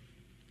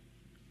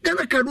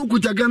Ghana card ku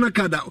ta Ghana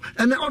card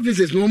ene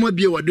offices no ma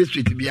bie wa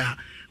district bia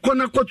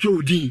kona kotwo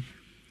odin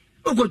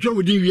okotwo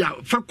odin wi a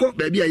fakọ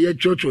baby aye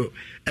chocho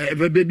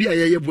baby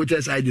aye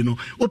voters ID no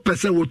o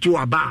person wo to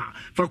aba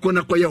fakọ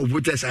na koye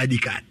voters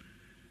ID card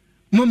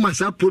mama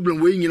sa problem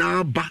we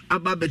nyina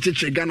aba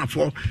becheche Ghana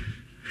for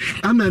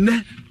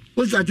amene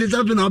o sa te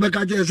sa na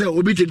obeka che say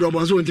obi ti drop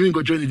on so ntimi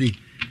go train di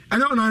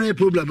and no na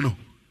problem no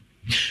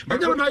but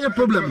no na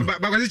problem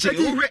but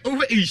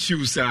over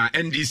issues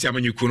NDC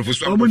amanyuko for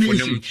so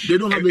they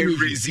don't have any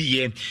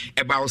reason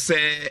about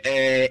say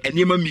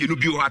enema mienu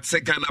bi o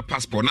say Ghana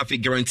passport na fi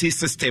guarantee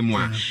system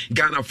wa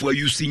Ghana for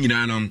use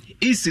nyina no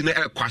isi na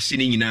kwahye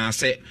nyina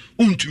say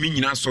untumi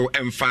nyina so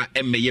emfa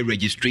emeye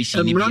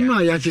registration ni bia emra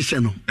na ya chese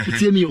no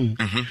tie mi o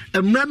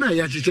emra na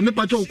ya chese me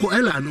pato ko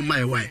ela no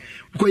mai why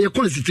ko ye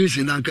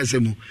constitution na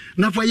nkase mu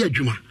na fa ye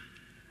adwuma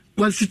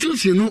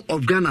constitution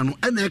of Ghana no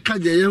na ka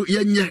je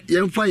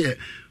ye mfa ye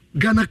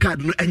Ghana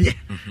card no enye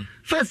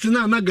first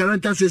na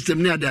guarantee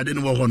system ni ade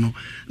no ho no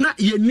na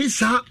ye ni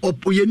sa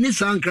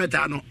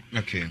nkrata no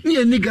okay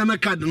ni ni Ghana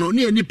card no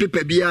ni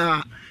paper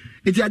bia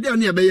enti ade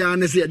on ye be ya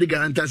na say the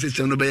guarantee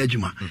system no be ya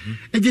adwuma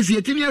enti say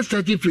yetimi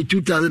started for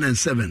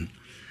 2007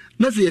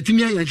 na say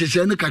yetimi ya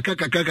nhyehyɛ no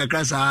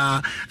kakra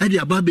sa ade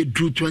aba be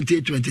through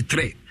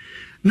 2023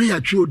 na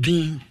ya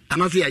twodin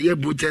anase ya ye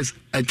voters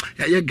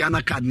ya ye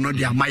Ghana card no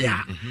dia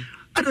maya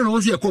I don't know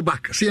what's your go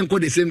back say enko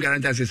the same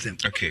guarantee system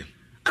okay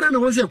I don't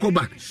know what's your go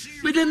back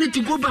we don't need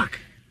to go back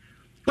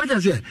what I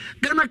say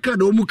Ghana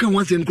card o mu kan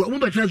once enko o mu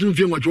betra so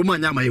mfie nwatwe o ma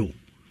anya mayo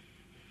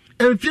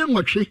mfie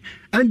nwatwe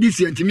and this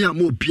entimi am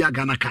opia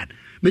Ghana card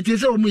me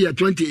say o mu ya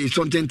 20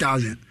 something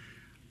thousand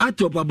out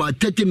of about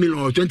 30 million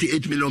or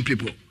 28 million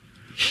people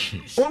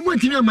o mu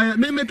entimi am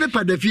me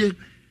paper da fie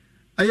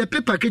aye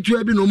paper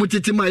ketua bi no mu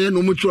tete ma ye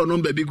no mu tro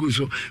number bi gu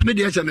so me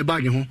dey acha me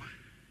bag ho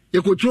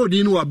ye ko tro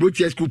di no wa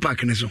Brotia school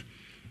park ne so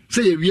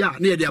say ye wi a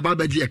na ye dey aba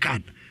di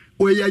card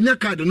o ye nya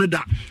card no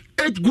da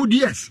 8 good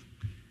years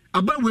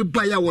aba we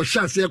buy ya wo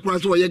sha say kura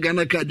so ye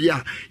Ghana card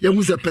ya ye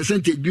hu say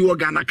percentage bi wo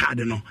Ghana card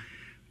no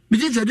me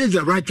just say this is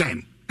the right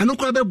time and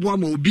ko be boa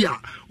ma obi a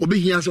obi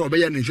hia say obe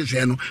ye ne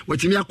hwehwe no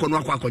watimi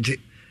akono akwakoje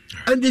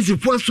and this is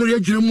for story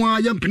agiremu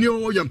a yampini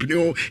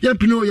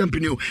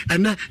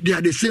and they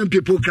are the same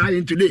people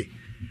crying today.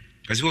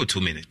 Because we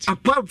 2 minutes.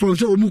 Apart from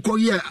so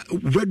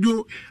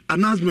radio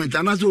announcement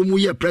and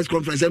also press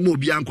conference and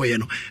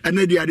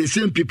then they are the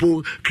same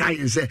people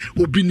crying say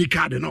Obini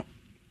card no.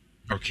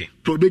 Okay.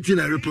 Probating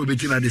and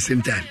reprobating at the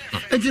same time.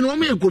 And you know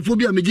me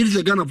Kophobia me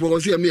jiri Ghana for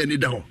say me ani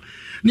da ho.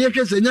 Na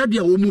yeke say nya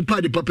dia omu pa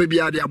de papa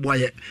bia de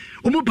aboye.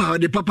 Omu pa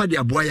de papa de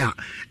aboya.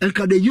 And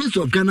ka the use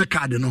of Ghana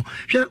card no.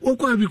 Hwe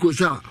okwa bi ko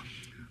sa.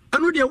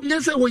 Anu de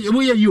nya say wo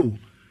ye you.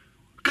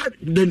 Card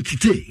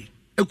identity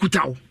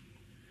ekutawo.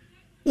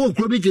 Oh,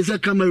 Krobit say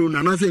Cameroon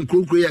and I say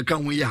Krokwe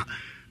can we ya.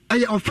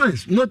 I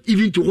offense not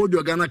even to hold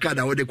your Ghana card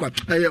or the quad.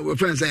 I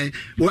offense saying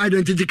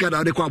identity card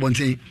or the quad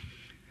saying.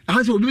 I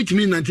has to be to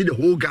me until the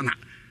whole Ghana.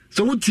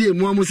 So what see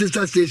Moamo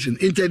sister station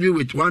interview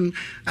with one,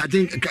 I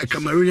think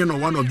Cameroonian or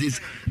one of these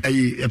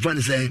a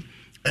friend saying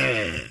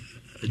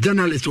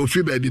journalist or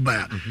free baby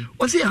buyer.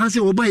 What's he has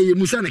to buy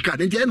Musana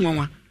card and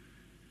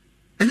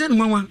then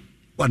Mama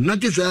what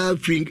not is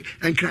free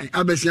and crying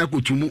Abesia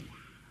Kutumu.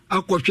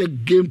 I'll check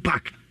game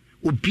pack.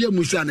 Opia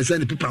Musa and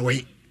send people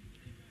away.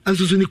 And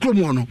so ni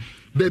kromo no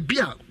be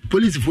bia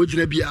police fo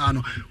gina bia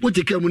no wo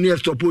take am near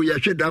stop o ya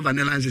hwe driver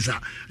ne license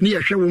a ne ya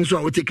hwe won so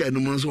a wo take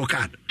no mo so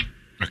card.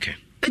 Okay.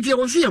 Eti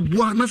wo se ya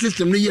boa na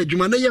system ne ya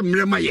adwuma na ya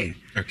mrema ye.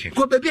 Okay.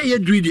 Ko be bia ye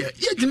dri dia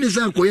ye timi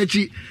san ko ya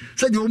chi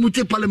se de wo mu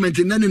te parliament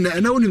na ne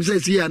na wonim se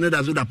si ya na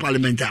da so da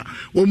parliament a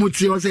wo mu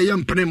ti wo se ye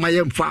mpene ma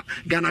ye mfa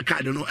Ghana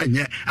card no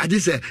enye ade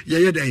se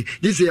ye den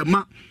this ye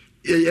ma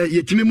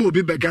ye timi mo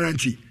obi be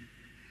guarantee.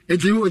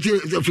 Enti wo say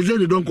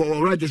officially don't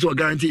go right so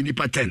guarantee ni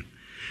pattern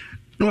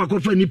no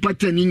akofa ni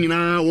pattern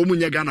nyina wo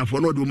munya Ghana for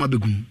no do ma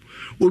begum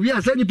obi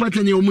asa ni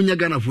pattern ni wo munya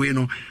Ghana for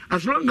no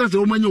as long as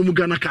wo manya wo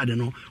Ghana card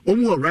no wo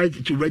mu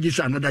right to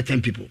register another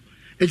 10 people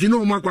enti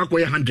no mo akwa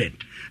 100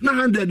 na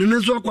 100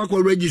 ne so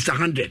akwa register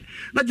 100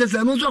 na just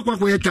no so akwa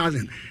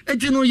 1000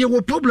 enti no ye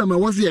wo problem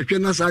was ye hwe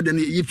na sa de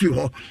ne yifi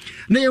ho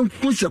na ye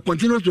kunsa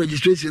continuous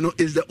registration no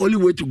is the only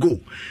way to go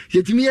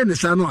yetimi ye ne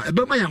sa no e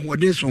be ma ya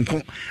hoden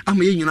sonko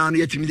ama ye nyina no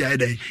yetimi de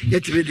ayi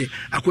yetimi de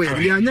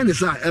akoya ya anya ne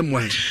sa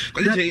emwa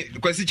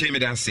kwasi che me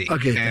da say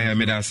okay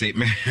me da say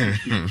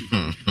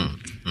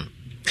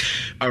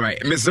all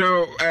right,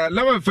 Mr.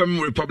 Love from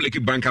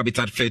Republic Bank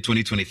Habitat Fair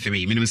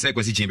 2023. Minimum say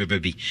kwasi chamber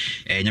baby.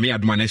 Nyame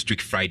aduma next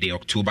week Friday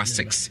October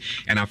 6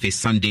 and after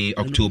Sunday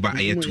October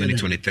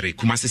 2023.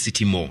 Kumasi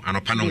City Mall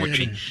anopa no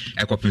watwe.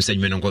 Ekopim se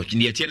nwene ngo.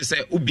 Ne tie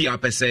say ubi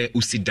apese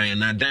usi dan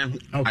na dan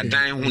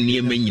adan ho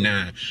niema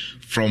nyina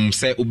from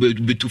say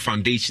obetu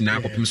foundation na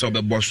ekopim se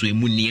obebo so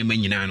emu niema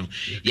nyina no.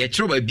 Ye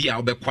kiro ba bia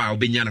obekwa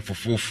obenya na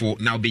fofofo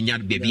na obenya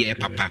baby e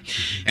papa.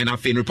 And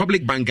after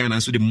Republic Bank Ghana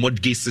so the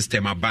mortgage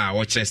system aba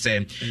o kire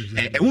say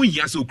who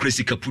yes so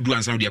crazy kapudu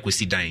ansa de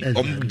akosi dan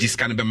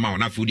discan be ma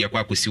na fe de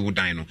akosi wo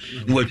dan no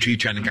no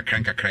atwitwa ne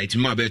kakra it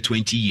ma be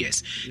 20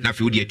 years na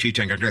fe de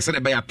atwitwa kakra say na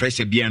be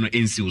pressure bia no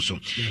ensi so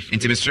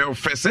enti Mr.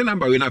 first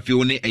number we na fe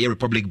one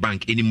Republic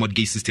Bank any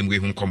mortgage system we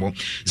hun komo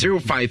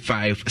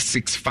 055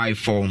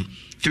 654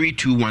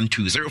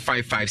 3212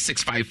 055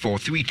 654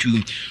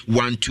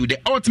 3212. The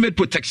Ultimate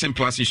Protection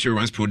Plus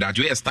Insurance product.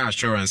 We are Star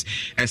Assurance.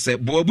 As a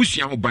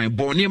Boabushia ho ban,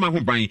 Bonema ho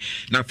ban,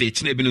 na fe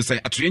chine bi no say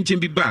atoyenchen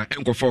bi ba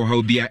enko for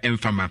how bia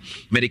emfama.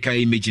 Medical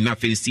image na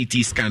fe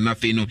CT scan na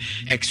fe no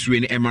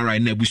X-ray na MRI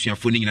na bushia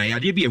phone nyina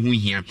yade bi ehun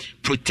hia.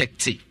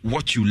 Protect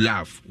what you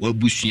love. Well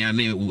bushia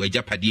na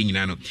ejapade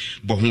nyina no.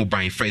 Bo ho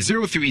ban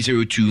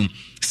 0302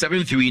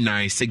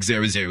 739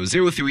 600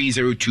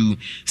 0302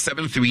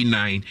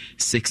 739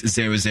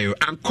 600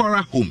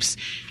 Ancora Homes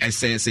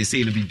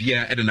say no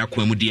bibia edona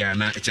kwamu dia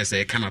na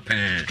say kama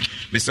pan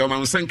me so ma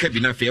nsanka bi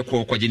na fe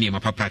ko kwaje ne ma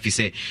papa fi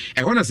say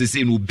e hona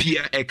say no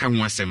bia e ka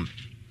ho asem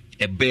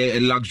a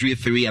luxury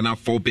 3 and a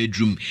 4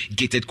 bedroom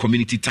gated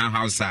community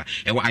townhouse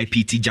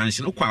IPT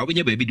junction okwa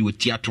obenya baby de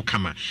otiato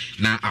kama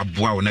na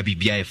aboa na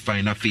bibia e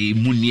fine na fe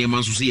mu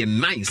niema so say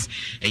nice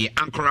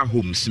Ancora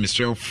Homes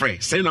Mr. Frey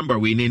say number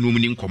we ne no mu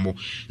ni nkomo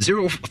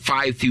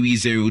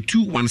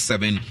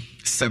 0530217766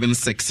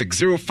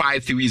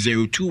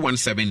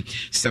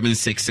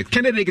 0530217766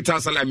 Kennedy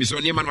Guitar Salam is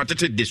on niema no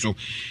atete de so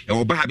e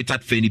oba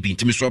habitat fe ni bi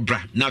ntimi so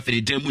bra na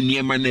fe de mu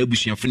niema na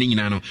abusuafo ni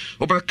nyina no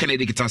oba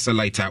Kennedy Guitar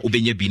Lighter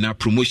obenya bi na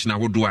promotion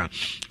ahodo a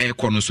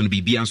ekọ no so no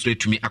bibia nso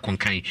atumi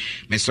akonkan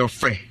Mr.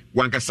 Frey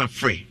wankasa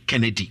Frey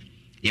Kennedy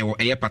yewo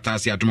eye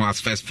patasi adomo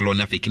as first floor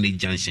na fe Kennedy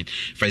Junction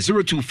for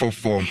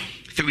 0244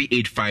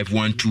 385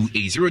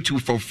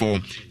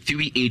 0244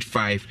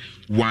 385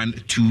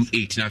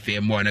 128 na fe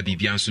mo na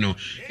bibia nso no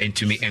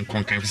entumi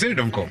enkonkan say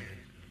don't call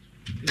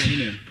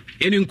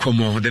any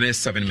come the next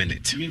 7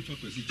 minutes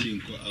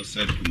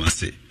outside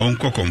Kumasi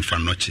onko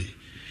komfanoche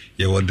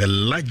you were the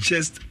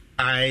largest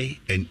eye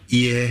and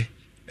ear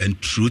and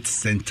truth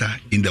center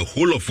in the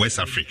whole of West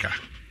Africa.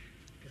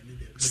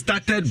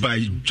 Started by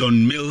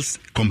John Mills,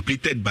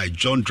 completed by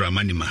John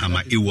Dramani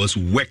Mahama. It was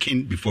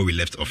working before we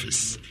left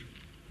office.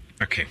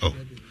 Okay. Oh,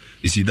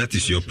 you see, that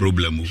is your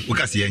problem.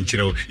 Because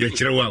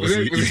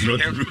it's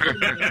not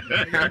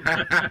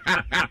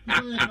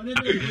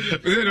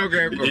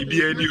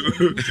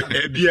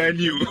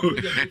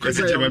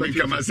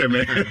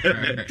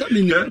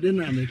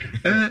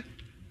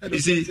you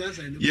see,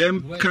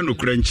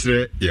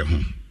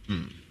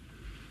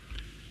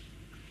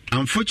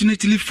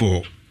 unfortunately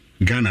for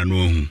Ghana,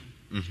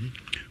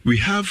 we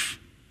have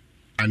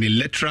an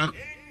electoral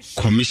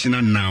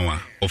commissioner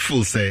now, or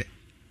full say,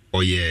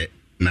 or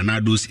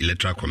Nanado's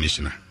electoral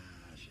commissioner.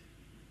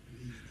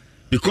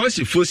 Because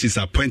she first is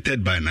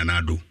appointed by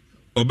Nanado,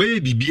 obey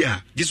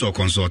Bibia, this will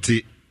consult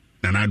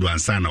Nanado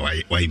and Sana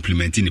while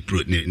implementing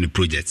the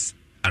projects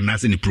and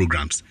announcing the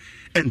programs.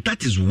 And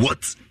that is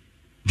what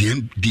the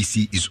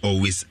MDC is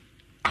always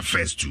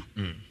affairs to.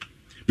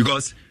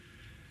 Because,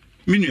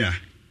 Minya,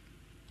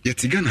 yet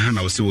Ghana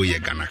Hana was say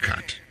Ghana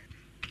card.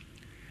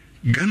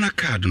 Ghana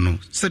card no,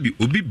 sabi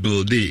obi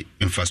build the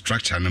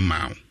infrastructure no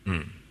mao.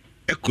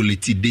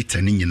 Quality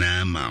data ni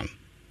nyina mao.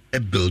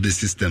 Build the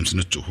systems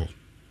no to ho.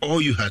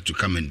 All you had to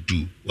come and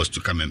do was to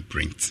come and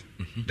print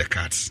the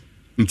cards.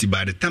 Until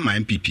by the time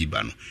NPP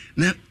bano,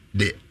 now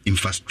the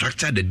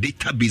infrastructure, the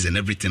database and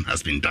everything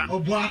has been done.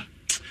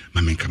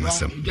 Mame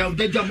kamasem.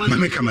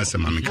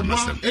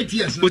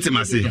 What am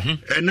I say?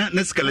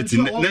 Na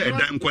skeleton na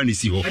edam kwa ni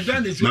si ho.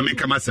 Mame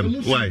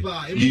kamasem. Why?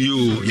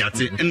 You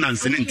yate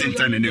enanse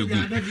ntintan na egu.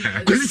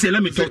 Kwesi say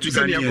let me talk to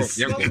Ghanaians.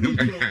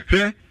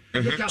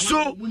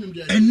 So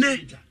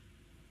ene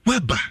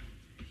weba.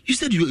 You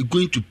said you were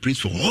going to print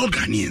for all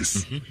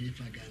Ghanaians.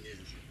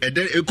 And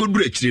then a good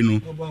break, you know.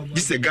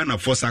 This is a Ghana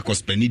force I could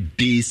spend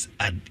days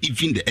at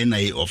even the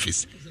NIA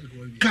office.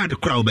 Card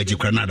crowd by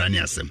Granada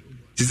Niasem.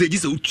 She said,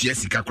 this is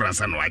Jessica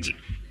Cransan Waji.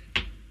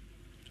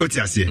 What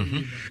you say?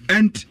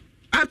 And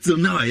up till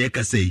now, I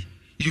can say,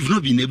 you've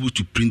not been able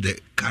to print the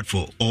card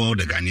for all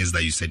the Ghanaians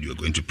that you said you were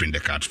going to print the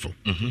card for.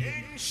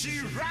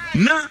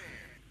 Now,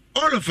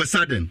 all of a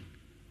sudden,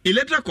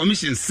 Electoral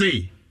Commission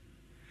say,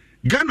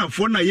 Ghana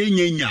for na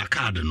yenya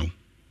card no.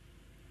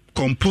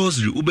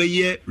 Compulsory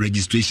ubeye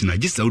registration. I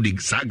just saw the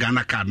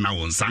Ghana card now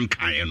on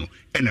Sankai no.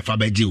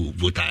 NFABG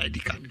voter ID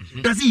card.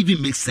 Does it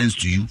even make sense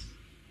to you?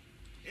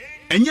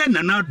 And yet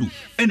Nanadu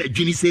and a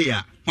Juni say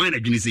ya, why a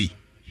Juni say?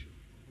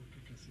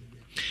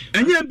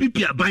 And yet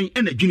NPP are buying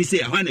and a Juni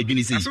say, why a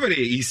Juni say? That's what it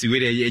is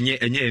with a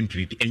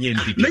NPP.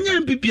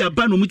 NPP are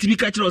buying Mutibi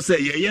catcher say,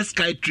 yes,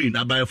 sky train,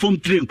 about a phone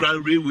train,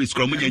 crowd railway,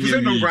 scrum. I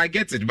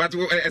get it, but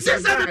yes,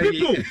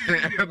 people.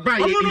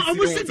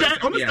 Almost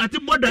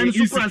started more than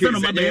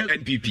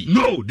NPP.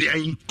 No, they are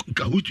in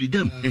cahoots with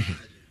them.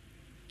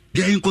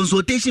 They are in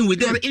consultation with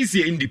them. It's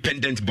an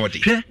independent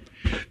body.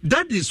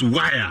 That is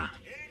why,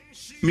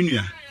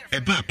 Minya,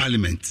 about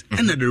parliament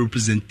and the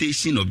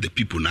representation of the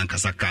people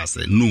Nankasa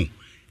said no.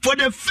 For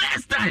the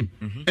first time,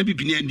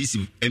 MPP and this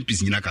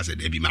MPs in Naka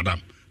said,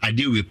 Madam, I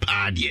deal with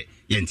party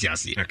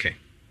Yentiasi. Okay.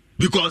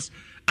 Because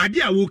I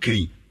deal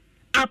okay.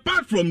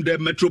 Apart from the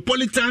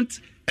metropolitan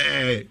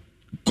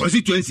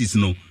constituencies,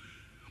 no,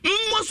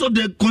 most of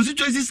the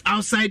constituencies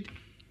outside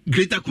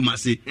Greater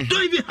Kumasi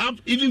don't even have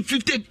even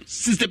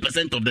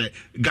 50-60% of the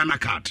Ghana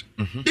card.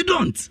 They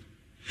don't.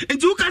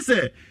 And you can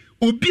say,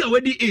 Obi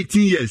already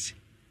 18 years.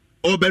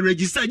 or be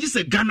register just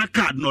a Ghana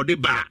card no the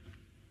bar.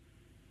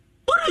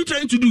 What are you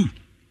trying to do?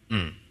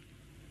 And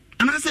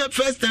I said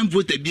first time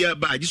voter be a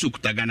bar just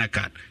ukuta Ghana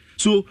card.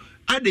 So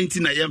I didn't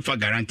think I am for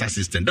guarantor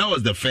system. That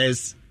was the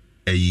first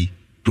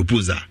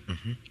proposal.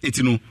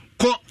 It's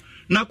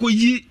na ko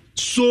yi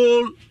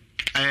sole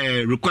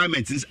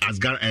requirements as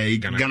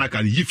Ghana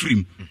card yi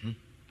free.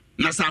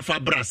 Na safa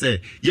bra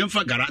say yam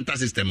for guarantor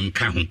system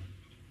nka ho.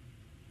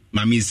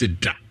 Mami said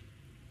da.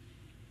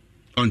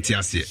 Onti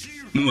ase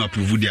mu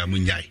approve dia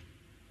munyai.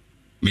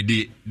 Me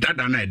de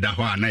dada na eda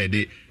ho na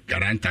de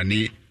guarantor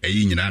ne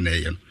ayi nyina na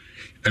eyen.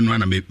 Eno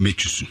na me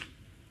chusu.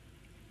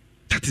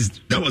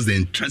 That was the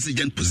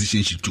intransigent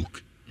position she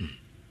took.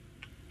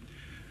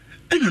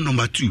 And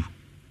number 2,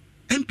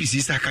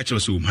 MPC sa catch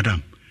us,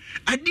 madam.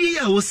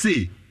 Adia will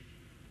say,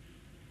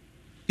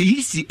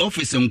 he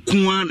office and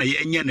Kuan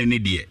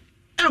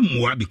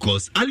and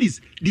because at least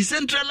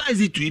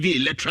decentralize it to the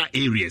electoral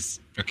areas.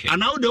 Okay.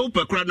 And now the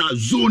upper crowd now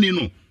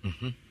zone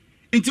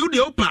until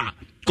the upper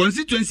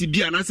constituency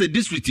be and I say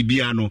district be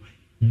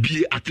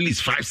at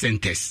least 5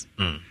 centers.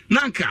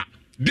 Nanka.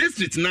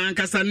 District na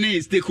nkasa ne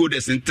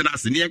stakeholders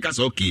international ne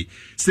nkasa okay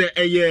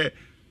say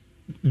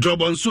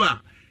job on so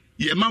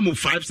ye mamu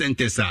 5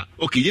 centers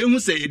okay ye hu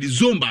say the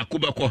zone ba ko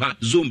be ko ha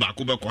zone ba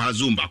ko be ko ha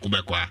zone ba ko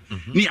be ko ha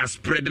ne a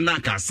spread na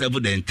ka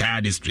serve the entire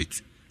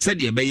district said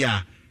the be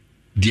ya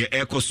the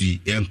ekosu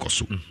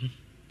enkoso.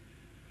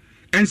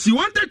 And she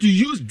wanted to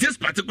use this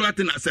particular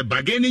thing as a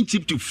bargaining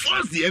chip to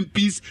force the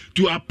MPs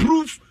to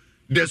approve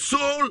the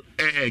sole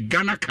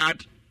Ghana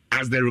card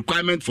as the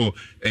requirement for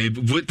a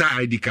voter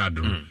ID card.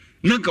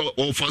 Nanka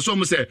or for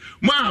some say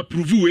ma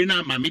approve we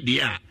na mama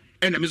dia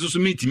and am so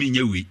meet me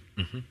nyewe.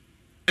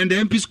 And the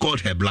MPs called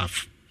her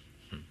bluff.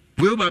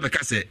 We over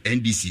because say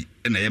NDC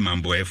and I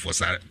am boy for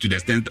to the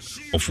extent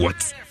of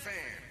what?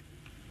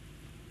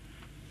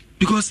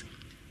 Because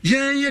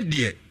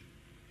the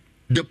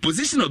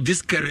position of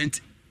this current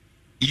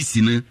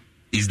EC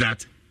is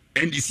that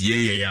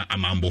NDC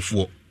amambo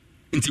for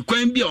nti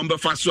kwan bia ombe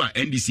faso a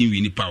NDC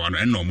win power no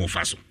and no more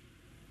faso.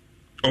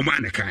 O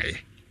man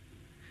kai.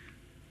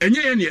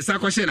 Enye ye ne yesa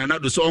kwahye na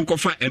nado so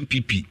onkofa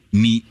MPP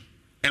ni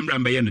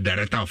Emrambe ye no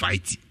director of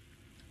IT.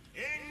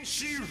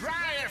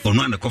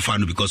 Ono na kofa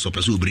no because of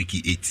person break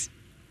it.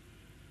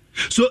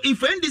 So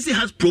if NDC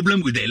has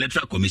problem with the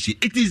electoral commission,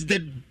 it is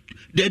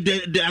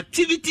the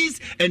activities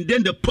and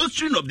then the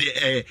posturing of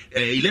the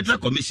electoral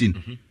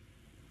commission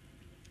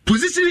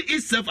positioning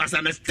itself as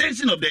an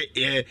extension of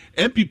the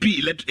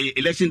MPP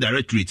election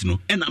directorate no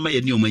and am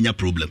ye ni omanya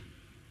problem.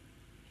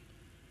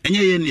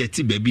 Enye ye ne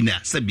ti baby na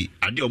sabi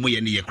ade omo ye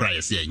ne ye kra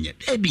ye se enye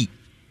ebi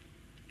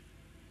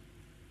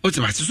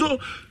otimasi so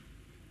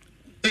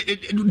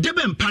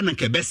deben pan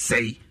nke be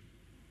say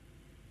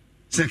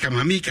se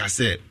kamamika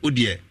say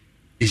odie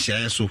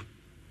ehia so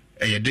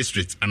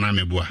district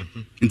anameboa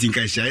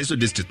ntinka ehia so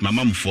district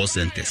mama mu 4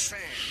 centers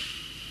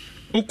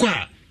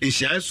okwa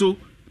ehia so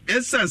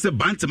esan se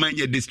bantama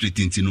nye district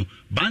ntino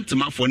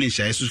bantama for ne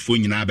ehia so fo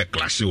nyina be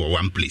clash or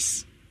one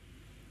place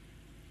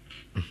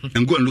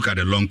and go and look at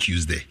the long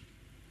queues there.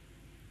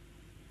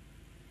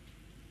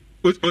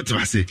 What do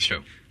I say?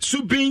 Sure.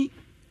 Subin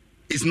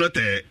is not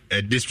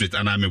a district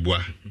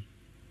anameboa.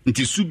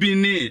 Nti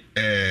Subin ne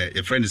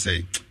your friend is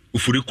say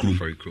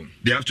Ufurikrum.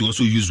 They have to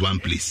also use one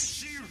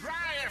place.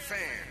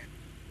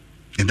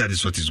 And that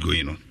is what is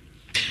going on.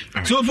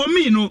 Right. So for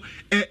me,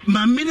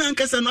 my main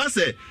answer no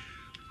say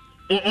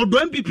odo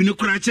MPP no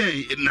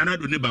krache nana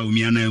do ne ba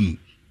umiana mu.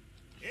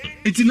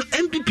 Enti no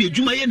MPP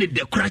adwuma ye ne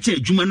de krache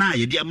adwuma na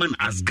ye de man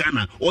as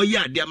Ghana or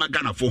ye de ama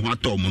Ghana for ho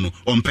atom no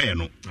ompe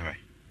no. All right.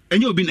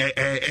 Enye obi na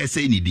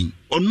say ni din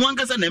onu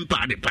ankasa na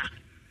mpa de pa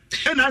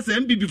e na say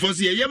MPP for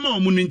say ye ma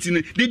omu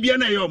ntine de bia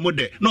na ye omu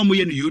de na omu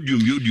ye no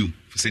yodium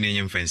for say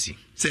nyem fancy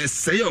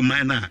say your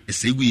man na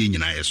say gu ye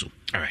nyina ye so.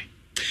 All right,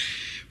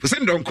 for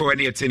say don ko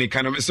any atini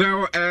kana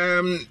so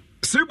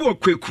Siribu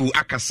Kweku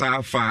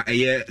akasa fa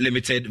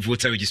limited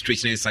voter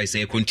registration exercise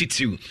say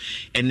continue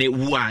ene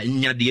wa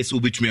nya de so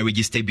betumi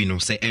register bi no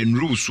say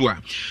enroll so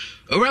a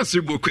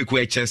Siribu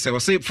Kweku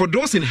say for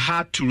those in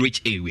hard to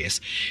reach areas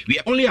we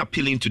are only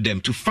appealing to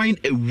them to find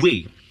a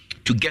way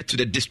to get to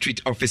the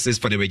district offices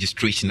for the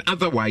registration.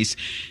 Otherwise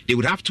they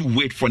would have to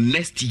wait for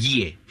next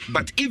year.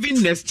 But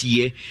even next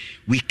year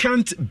we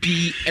can't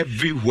be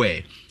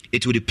everywhere.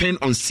 It will depend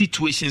on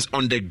situations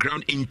on the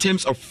ground in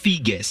terms of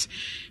figures,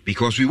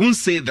 because we won't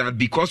say that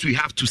because we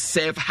have to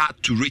serve hard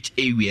to reach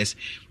areas,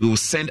 we will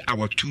send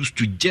our tools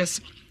to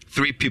just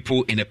 3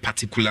 people in a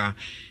particular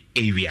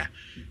area.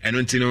 And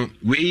until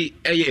we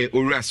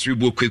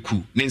Siribu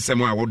Kweku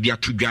nensemo a wodi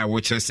atudwa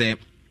wo kire say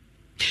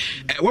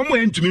one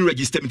more to me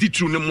register me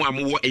true no mo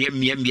amwo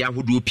mmia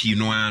ahodo pi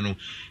no ano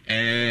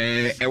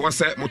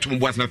was a motum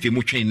boas na fe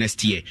mo twen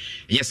next year.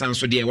 Yes, and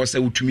so there was a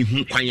utumi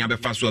hu kwan ya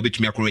befa so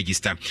betumi akọ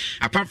register.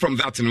 Apart from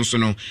that no so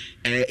no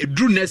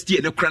drew next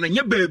year no kra na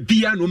nya ba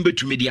bia no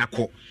betumi de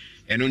akọ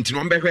eno nti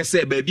no mbehwe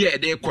se ba bia e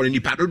de kọ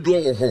nipa dodo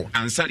wo ho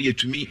ansa de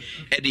atumi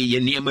e de ye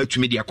niam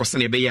atumi de akọ se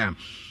na be ya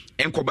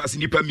enkobas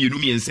nipa mienu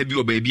miensa bi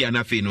oba bia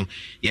na fe no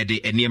ye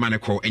de enema ne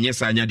kɔ enye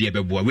sa anya de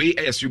beboa we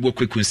ayesribo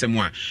quick nsɛm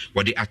a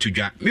wɔde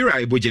atodwa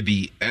mira eboja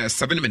bi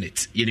 7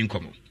 minutes yeni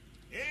nkomo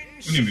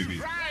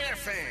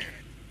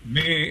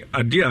me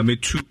adia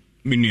metu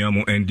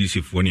minuamo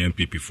NDC for ne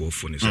NPP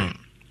for ne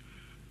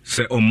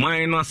se o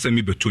man no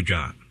asemi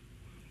betodwa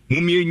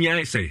mumie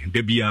nyai se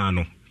da bia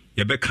no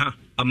ye beka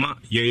ama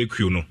ye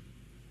ekuo no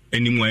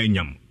animu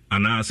anyam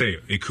ana se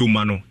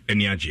ekuma no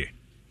ani agye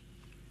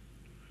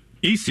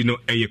isi no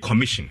eye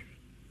commission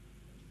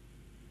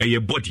eye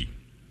body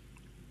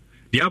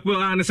the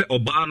apple na se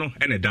oba no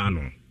ene da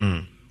no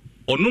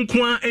ono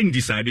nko a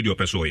undecide the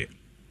opeso ye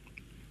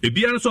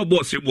ebia no so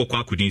boss ebo kwa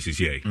akudin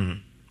sisi ye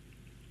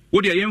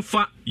wo de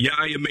yemfa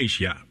ya ye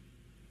menhia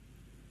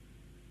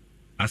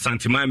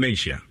asantima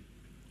menhia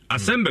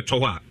asembe to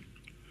ha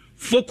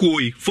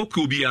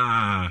foku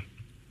bia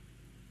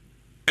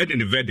ede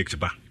ne verdict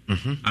ba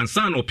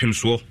ansa no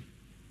pimso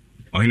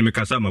ohine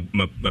mekasa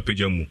ma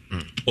pejamu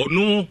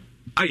ono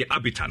aye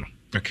abita no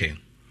okay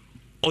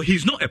or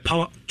he's not a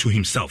power to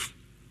himself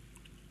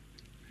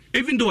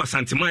even though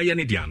asantima ye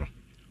ne dia no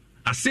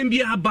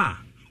asembia ba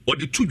or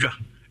the tudwa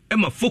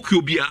ema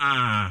foku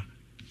bia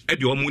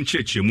ede omo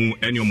nchechemu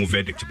ene omo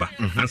verdict ba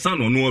ansa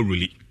no no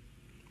really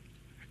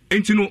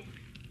entino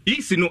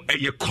isi no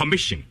a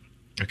commission.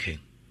 Okay.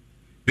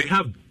 They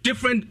have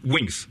different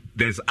wings.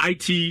 There's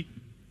IT,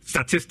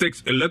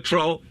 statistics,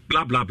 electoral,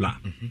 blah, blah, blah.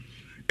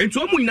 And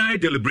so we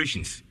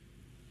deliberations.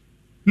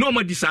 No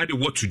one decided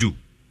what to do.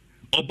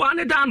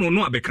 Obane da no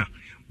no abeka.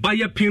 By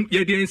your pim,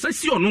 ye de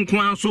insisi on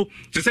no so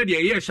to say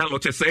the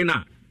Charlotte say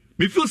na.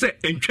 Me feel say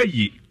entwa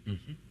yi.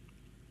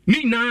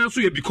 Ni na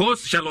so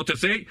because Charlotte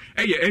say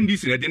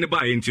NDC na de ne ba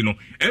enti no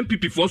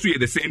MPP for so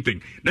the same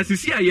thing. Na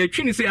sisi a ye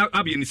twini say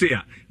abi ni say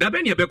ya. Da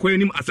be ne be kwa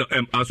anim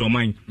as o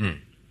man.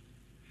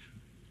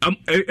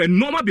 A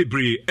normal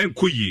bebre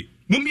enkoyi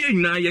mumie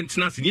nyina ye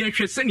ntena se ne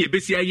hwe se ne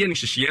besi aye ne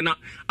hyehye na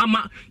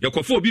ama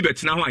yakofo obi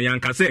betena ho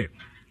ayanka se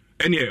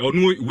ene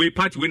onu we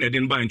party we na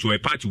den ba into a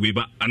party we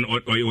ba and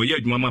o ye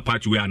adwuma ma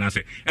party we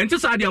anase enti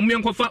sa de amu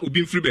enkofa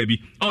obi mfiri ba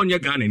bi a onye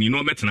Ghana ni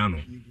no metena no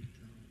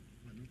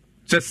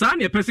se sa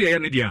ne pese ye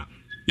ne dia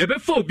ye be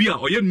fa obi a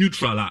oye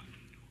neutral a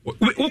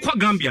wo kwa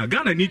Gambia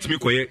Ghana need me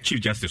koye chief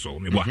justice o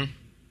meboa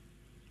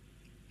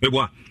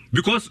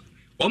because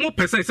omo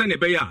pese se ne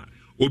be ya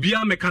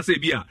Obia meka say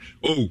bia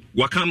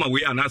wakama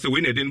we anase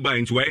we na den buy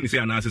into we say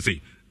anase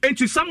say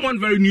into someone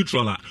very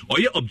neutral or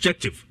ye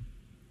objective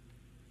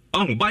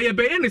buy ye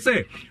be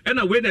say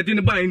na we na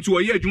den buy into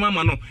ye adwuma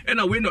ma no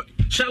na we no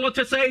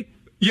Charlotte say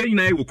ye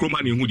nyina e wo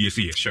kroma na hu de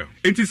say sure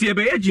into say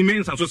be ye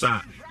jimen so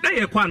sa na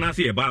ye kwa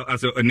anase ye ba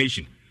as a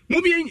nation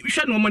mu bi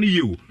hwe no man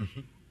ye o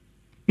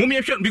mu bi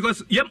hwe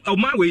because ye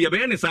man we ye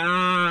be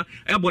sa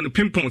e bon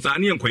pimpon sa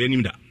na ye nkoye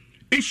nim da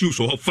issues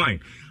so fine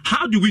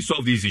how do we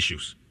solve these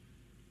issues?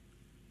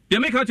 They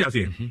make out here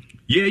say,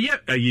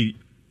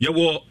 yeah,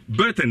 were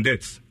birth and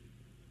deaths.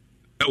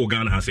 I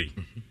Ghana say,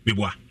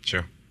 Biboa.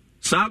 Sure.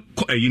 Sa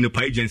in the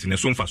pageants in a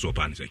son faso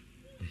pan say.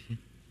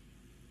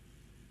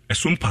 A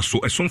son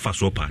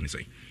faso pan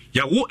say.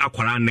 Ya wo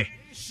akwarane.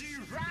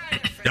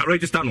 Ya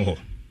register no ho.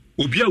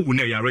 Obia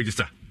wune ya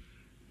register.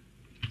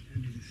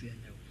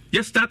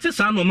 Yes, started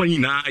sa no money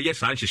na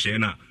yes an hye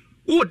na.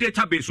 O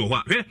database o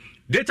ho.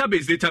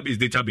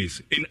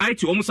 Database. In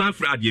IT almost an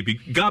fraud ye be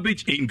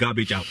garbage in,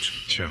 garbage out.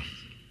 Sure.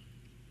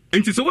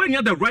 And so when you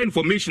have the right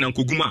information and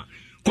kuguma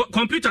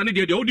computer ni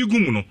the odi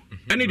gumu no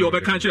any the obe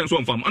kanche so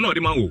mfam ana odi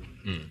ma wo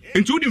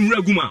enti odi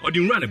nwura guma odi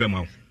nwura na be ma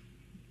wo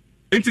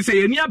enti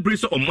say any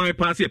abrace on my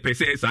pass here per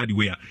se side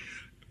way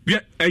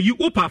a you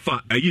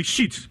opafa a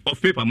sheet of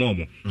paper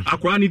momo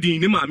akwa ni din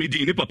ni ma mi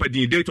din ni papa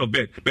din date of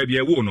birth baby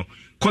e wo no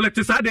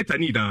collect side data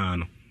ni da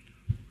no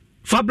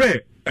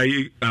fabre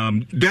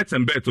deaths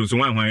and births so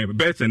one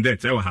births and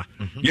deaths e wa ha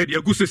ye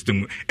the good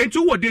system enti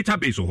wo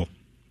database ho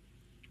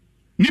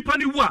nipa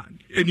ni wa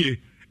eni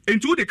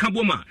enti de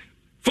kaboma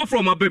for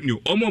from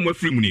abemnu omo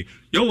free money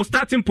your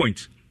starting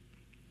point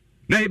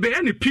na e be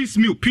any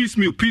piecemeal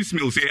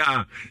say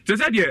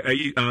just said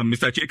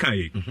Mr.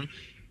 Chekai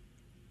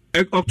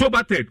October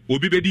 3rd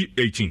obi bedi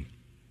 18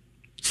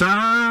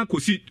 sa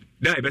kosi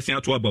da e be sen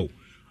ato about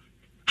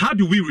how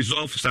do we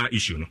resolve sa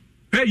issue no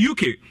hey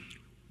UK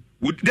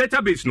with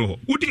database no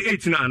udi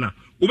 18 na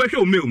obehwe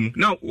o mail mu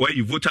now why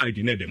you voter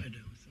ID na dem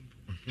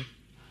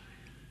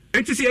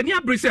and to see any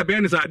abrasive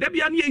benefits, there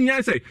be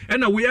any say,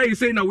 and we are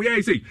saying, now we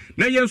are saying,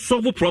 now you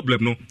solve a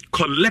problem, no,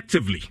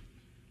 collectively.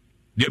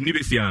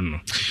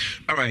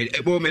 All right,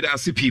 ebo me da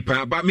si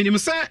pipa, but minimum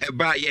say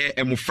ba ye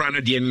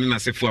emufrano de na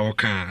sefo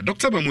oka.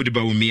 Dr. Mahmoud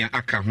Bawumia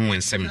aka ho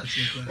ensem.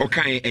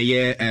 Okay,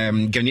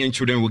 Ghanaian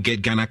children will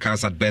get Ghana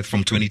cars at birth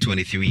from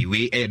 2023.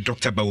 We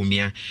Dr.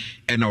 Bawumia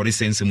and all the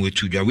sense we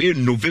to we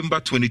November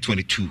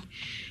 2022.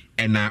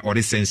 And or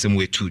the sense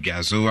way too.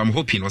 So I'm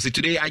hoping. Was it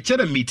today? I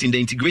chaired a meeting, the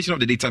integration of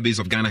the database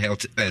of Ghana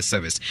Health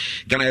Service,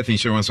 Ghana Health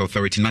Insurance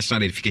Authority, National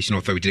Identification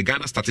Authority, the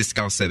Ghana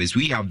Statistical Service.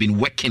 We have been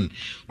working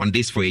on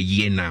this for a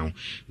year now.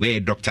 Where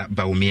Dr.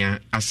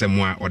 Bawumia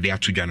Asemwa or the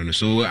Atujano.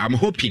 So I'm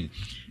hoping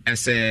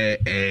as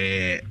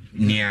a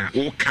near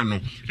Okano,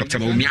 Dr.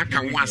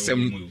 Omiaka was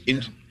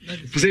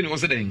Fuseni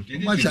was saying,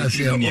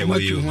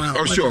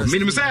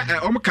 minimum say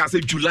almost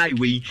July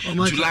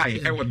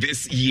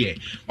this year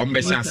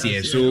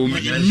so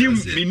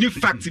new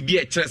fact be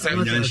a chess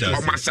but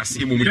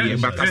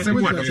I said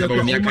what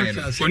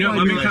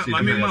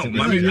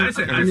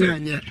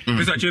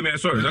Mr. Chairman,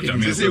 sorry,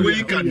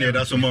 we can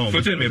that's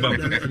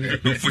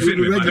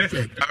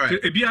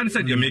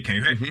said you're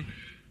making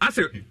I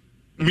said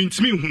means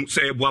me who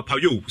say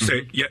Wapayo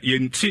say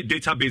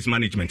database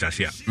management as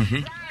here.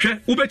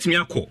 Ubet me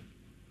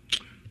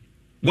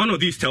one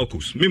of these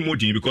telcos, me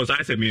moji because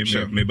I said me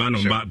ban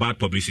on bad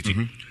publicity.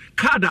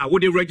 Kada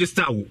would they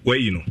register where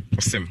you know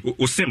sim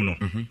no.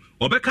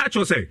 Or be catch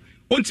or say,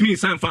 won't me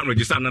sign fan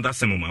register another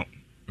sim amount.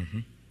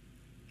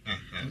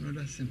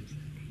 Another sim.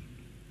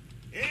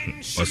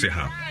 Or say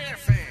how?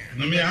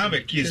 No, me have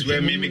a case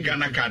where me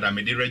Ghana card I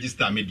may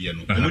register media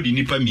no. No the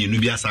nipa me no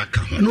be as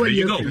account. No,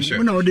 you go.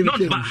 Not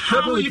but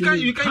how you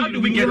can how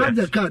do we get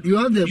the card? You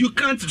have the you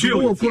can't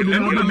do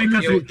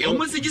it.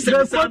 Almost just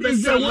the code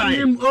is the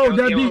name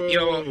that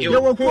be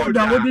your code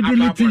that will be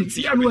deleted.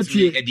 Yeah, what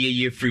here a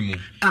year free mo.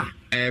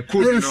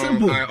 Code no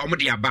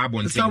omodi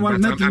ababo nti I'm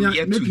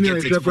yet to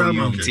get it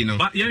from you know.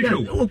 But yeah,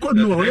 code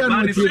no you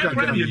not take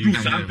that. You do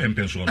some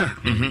pempenso.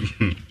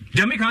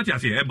 Jamaica can't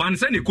say a ban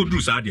send a code do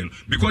sadian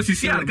because you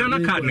see a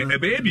Ghana card a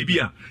baby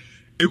bia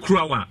a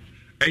krawa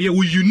a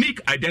unique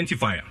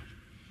identifier.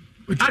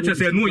 I just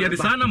said no, you the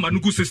sana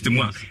manuku system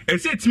one. And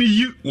say to me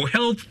you will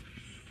help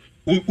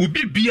will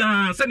be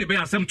bia send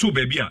a some two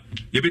baby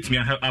you bet me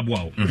a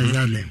abwa.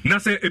 Now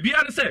say a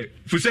bia say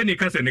for sending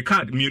a and a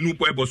card me no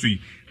boy bossy.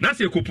 Now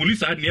say a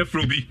police ad near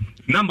Froby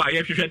number I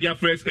have their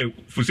first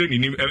for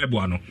sending him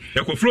Ebuano.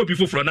 You could throw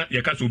before for that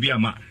your cat will be a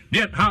ma.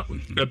 Yet how all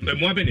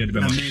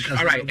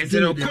right, and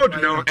then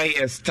code now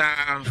a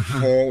star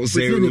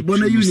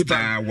 402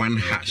 star 1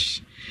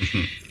 hash.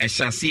 I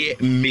shall see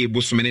me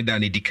Busmene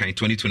Dani Dika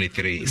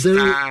 2023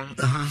 star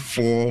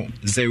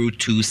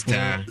 402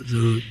 star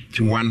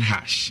 1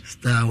 hash.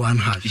 Star 1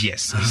 hash.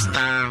 Yes,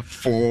 star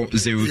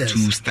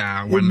 402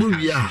 star 1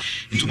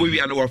 hash. To we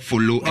are no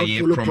follow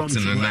a prompt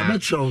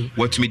and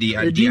what me the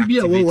idea. Me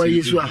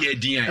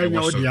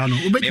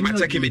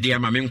check me dear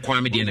Mamma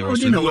Kwame and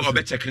also no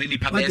better clearly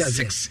palace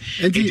 6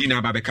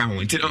 Edina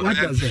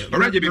Babacao.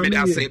 Already be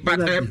say, but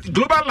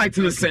Global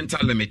Lighting Center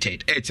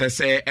Limited,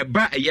 HSA a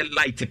bar a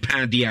light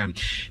pan.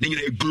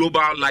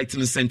 Global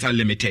Lighting Center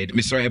Limited.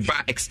 Mr.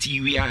 Eba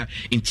exterior,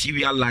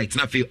 interior lights.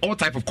 Now for all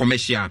type of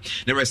commercial,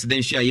 the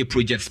residential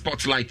project,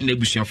 spotlight,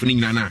 nebution for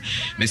Nana.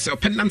 Mr.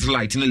 Pendant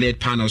light, LED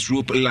panels,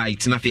 rope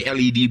lights. Now for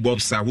LED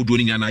bulbs. Would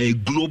doing a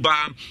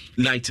Global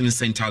Lighting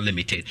Center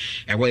Limited.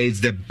 And where it's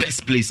the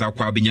best place. I'll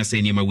call Binya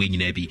say name away in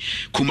Ebi.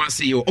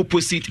 Kumasi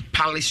opposite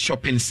Palace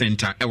Shopping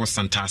Center. I was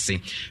Santasi.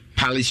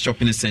 Palace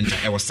Shopping Center.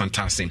 I was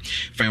Santasi.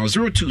 File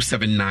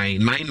 0279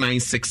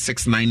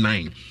 996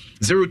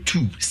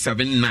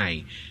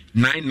 0279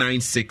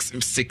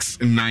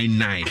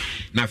 996-699.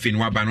 Nothing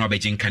Wabano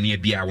Bajin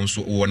Kania Bia won't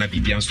so or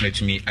Nabia answer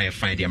to me. I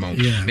find the amount.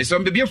 Miss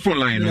on the phone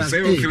line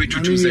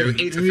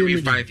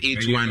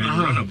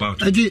 03220835881.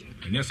 About I did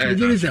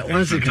that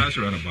once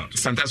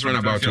Santa's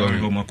runabout.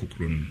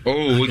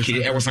 Oh,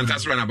 okay. I was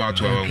Santa's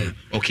runabout.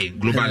 Okay,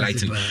 Global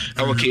Lighting.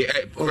 Okay,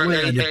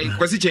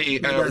 was it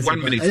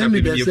 1 minute? I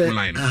made the phone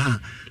line. I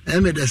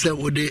made the say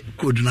what they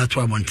could not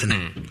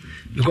to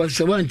because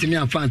the one to me,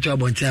 I found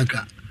trouble in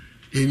Tanka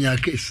in your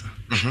case.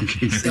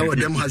 Some of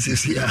them has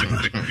this here.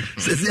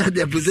 Says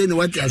they are presenting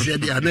what I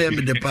said, I know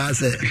the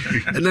pass,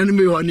 and then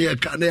me on here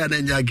can they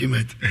an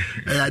argument.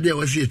 There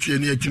was it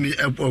near to me,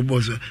 airport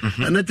boss,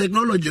 and the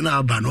technology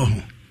now ban.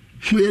 Oh,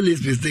 really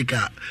is mistake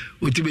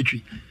with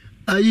Timitri.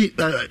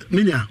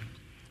 Minia,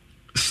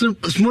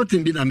 small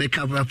thing being a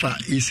makeup rapper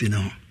easy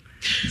now.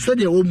 So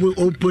they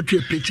will put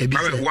a picture.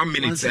 1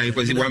 minute,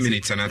 because 1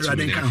 minute and that's what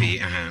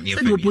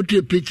you put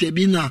a picture.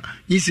 Bina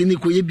is in the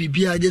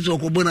Koyabia, just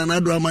Okobona and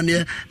Adra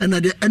Mania, and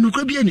no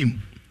could be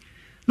him.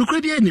 No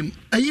could be him.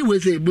 I will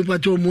say,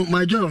 Bupato,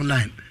 my job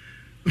online.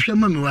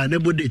 Shamama, I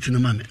never did to the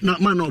mammy. Not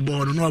man or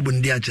born, no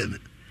one dear German.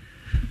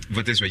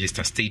 Voters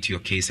register, state your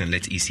case and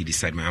let EC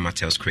decide. My Amma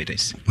tells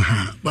creditors.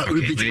 But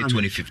repeat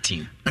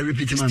 2015. I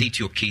repeat, state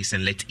your case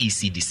and let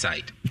EC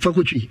decide.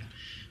 Fakuchi.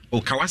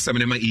 O Kawasa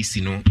Nema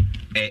EC no.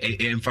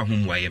 Emfa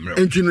home why am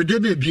Entino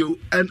debe bio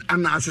and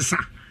asesa.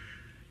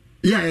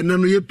 Yeah, and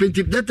then you paint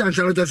that time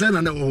Charlotte said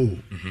and oh.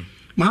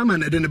 Mahama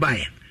didn't buy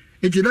it.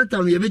 Into that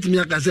time you bet me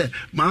I say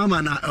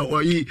Mahama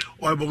or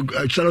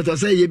Charlotte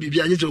say you be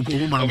just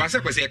Oklahoma. I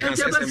say can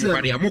say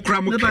somebody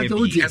Mukra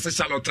Mukabi as a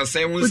Charlotte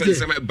say one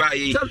sense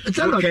buy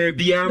okay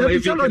be am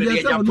if you can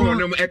get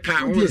upon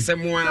account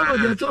someone.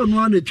 That's all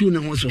one the tune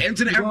also.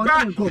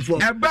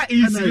 Eba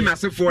easy na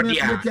se for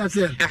dia.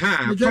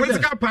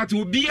 Political party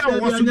will be a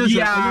was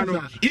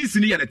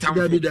easily at the town.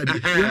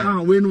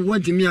 When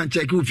want me and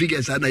check who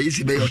figures and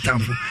easy by your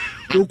town.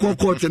 you call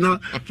court now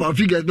for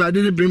figures, but I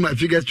didn't bring my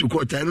figures to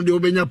court. I know there will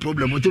be no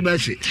problem. What to buy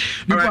it?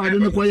 I don't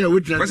know why you're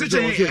witness.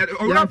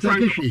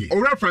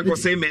 Oral Franco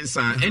say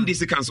Mensa,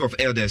 NDC Council of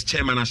Elders,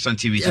 Chairman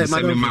Ashanti Region,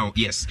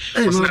 yes.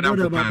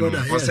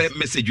 Was a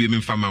message you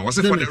mean from was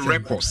for the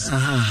records.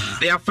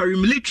 The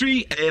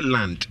paramilitary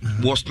land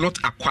was not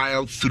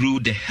acquired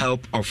through the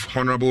help of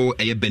Honorable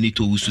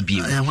Benito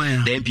Usubio,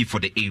 the MP for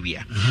the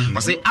area. I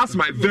say, as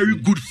my very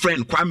good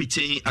friend Kwame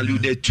Cheng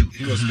alluded to,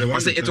 I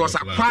say it was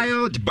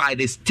acquired by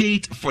the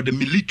state for the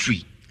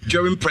military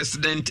during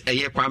President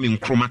Kwame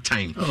Nkrumah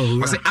time.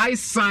 I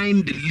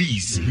signed the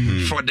lease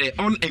for the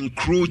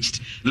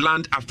unencroached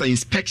land after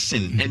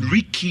inspection and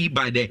rekey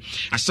by the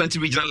Ashanti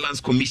Regional Lands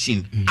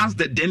Commission as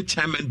the then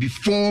chairman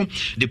before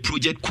the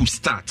project could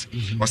start.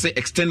 I say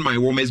extend my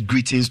warmest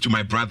greetings to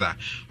my brother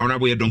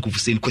Honorable Donko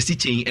Hussein Kwesi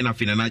Chen and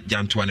Afinana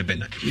Jantuane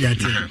Bena.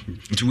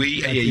 To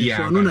we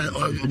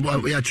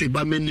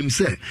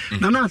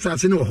Nana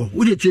assassin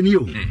would it in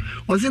you?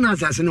 Was an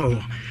assassin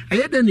or I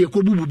had any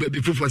Kobu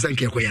before for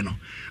Sankekoyano.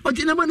 But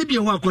in a money be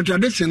a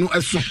contradiction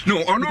as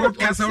no,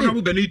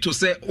 Honorable Benito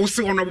say,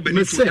 also Honorable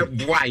Benito,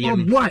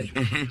 why?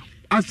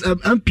 As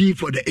MP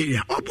for the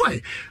area. Oh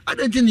boy, I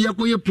don't think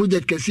you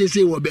project can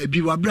say what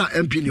baby wa bra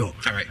MP no.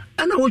 All right.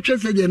 And I was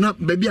just saying na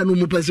baby anu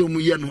mu pese mu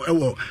ye no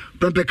ewo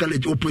Pempe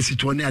College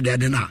opposite one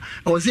there na.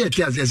 I was say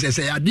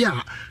say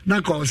adia na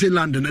ko say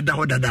land na da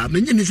hodada.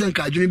 Menye ni sen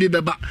ka adwene bi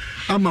beba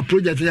ama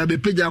project ya be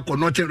page ko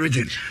northern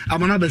region.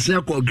 Amana be say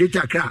ko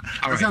Greater Accra.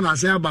 Asa na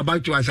say baba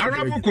to asa.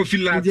 Arabu ko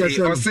filate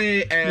or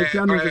say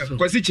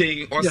Kwesi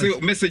Chen or say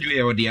message we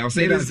or there. I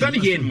say it's done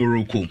here in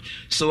Morocco.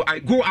 So I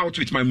go out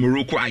with my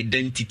Morocco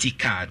identity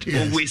card,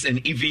 always, and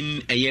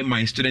even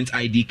my student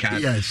ID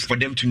card for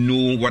them to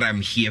know what I'm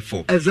here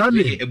for.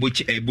 Exactly.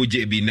 So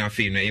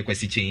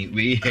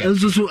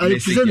I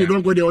present you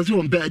don't go there also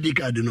on pay ID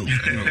card, no.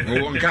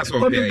 One cast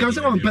on pay. I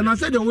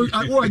said,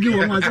 I give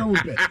one myself.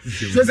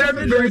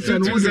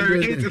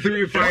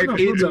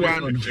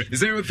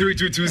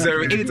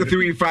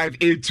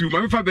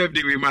 0322083581 My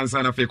birthday we man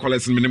sana fe call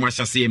us minimum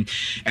shasem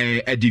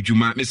Edi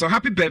Juma. Me so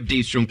happy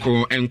birthday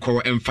Sonko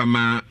Enko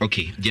Enfama.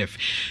 Okay, Jeff.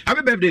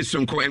 Happy birthday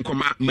Sonko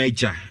Enkoma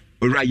Major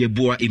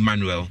Orayeboa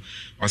Emmanuel.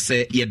 Or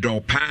say ye draw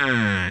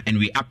pan, and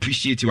we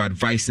appreciate your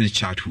advice in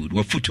childhood.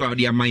 We foot out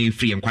the mind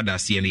free and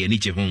quadasi and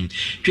the home.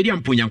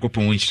 Twediam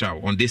Punyanko show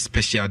on this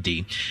special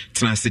day.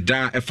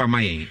 Transida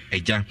Efamaye,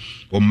 Eja,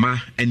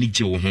 Oma, and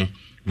Nijo.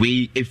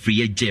 We a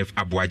free Jeff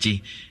Abuaji,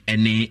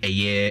 and a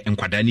year and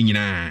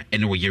Quadanina,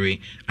 and Oyere,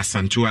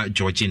 Asantua,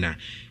 Georgina.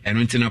 And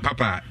until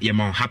Papa,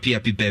 Yamon, happy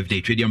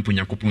birthday, Twediam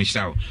Punyanko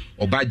show.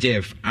 Oba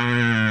Jeff,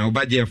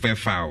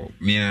 foul,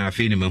 Mia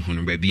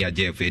Fenimon, baby, a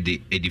Jeff,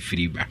 Eddie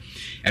Friba.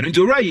 And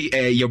until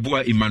your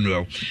boy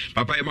Emmanuel,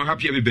 Papa, I'm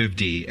happy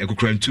birthday. I could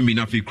cry 2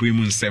 minutes of cream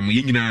and some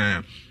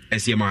yina.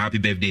 As my happy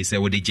birthday, say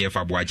what the Jeff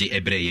Abuaji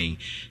Ebraying,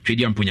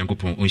 Twediam Punyanko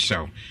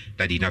Unshaw,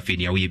 that in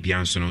Afinia we be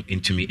answering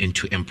into me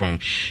into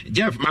Empong.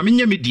 Jeff,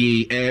 Maminya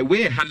Midi,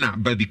 where Hannah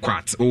Baby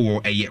Quat, or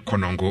a ye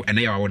Konongo, and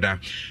I order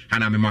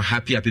Hannah, I'm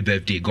happy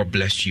birthday, God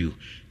bless you.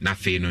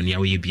 Nothing on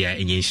your bia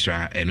in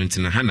Yisra and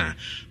until Hannah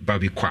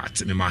Baby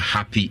Quat, my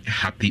happy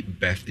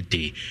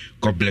birthday.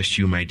 God bless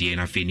you, my dear.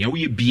 Nafinia,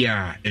 we be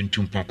and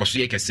Tumpon, because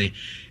you can say,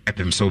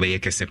 Epem so we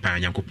can say,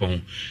 Pan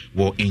Yankopon,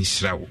 war in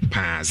Slow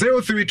Pa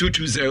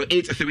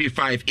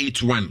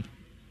 0322083581.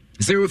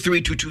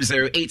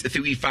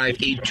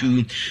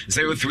 0322083582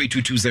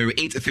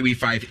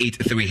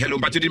 0322083583. Hello,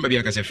 but you didn't be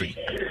a free.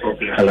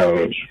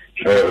 Hello.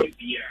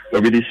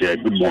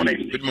 Good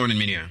morning. Good morning,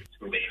 Minia.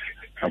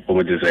 I'm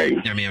going to say,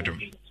 Yamiadum.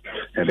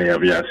 And they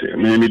have yes,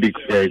 maybe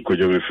could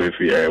you refer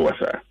to what's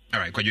that? All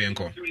right, could you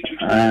encore?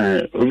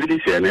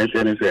 Obviously, and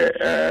say,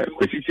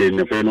 question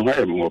the friend of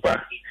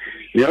Mopa.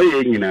 The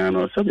only thing I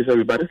know, so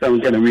everybody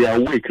sounds going to be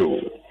awake.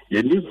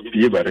 You need to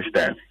be about this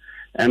time.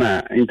 And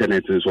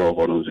internet is all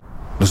on.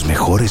 Los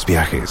mejores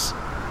viajes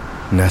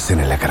nacen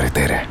en la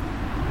carretera,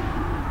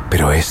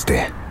 pero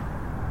este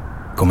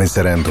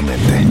comenzará en tu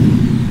mente.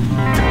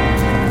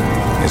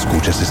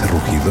 ¿Escuchas ese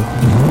rugido?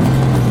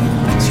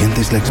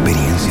 ¿Sientes la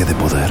experiencia de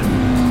poder?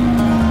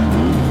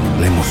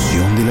 ¿La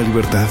emoción de la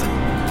libertad?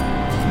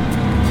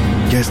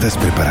 Ya estás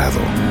preparado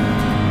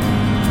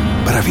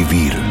para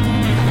vivir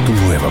tu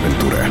nueva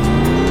aventura.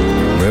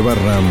 Nueva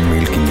RAM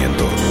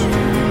 1500.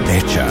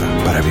 Hecha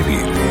para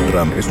vivir.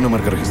 RAM es una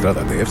marca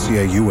registrada de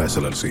FCI US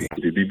LLC.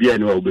 The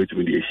BBI will be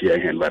to the Asia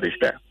and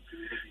Barista.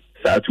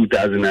 So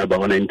 2000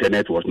 about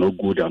internet was not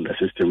good on the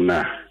system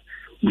now.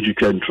 But you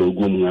can throw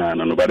gum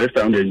and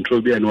Barista on the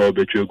intro be and all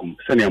betrogum.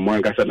 Send your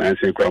monk as an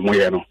answer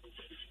Cramoyano.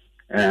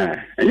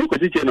 And you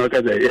could teach no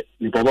case the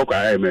Poboka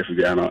IMF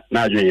Viano,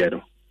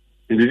 Nagiano.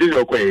 In the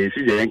digital way,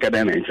 see the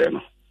Encadan and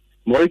channel.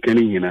 More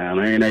canning in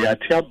a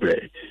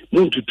tablet.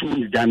 Moon to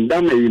two,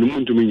 Jandame in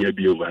Moon to me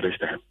be over this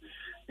time.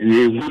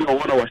 You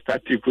want to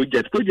start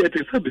project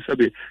is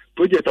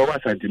project over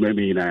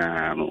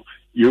Santimami.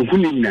 You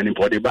wouldn't an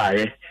important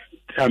buy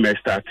some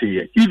start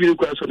here. Even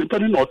because on the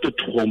not to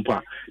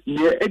Trompa,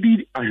 near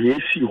Eddie, I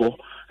see her,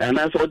 and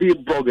as all the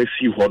bloggers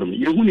see what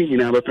you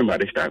wouldn't have a by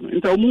this time.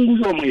 It's a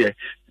mungus on my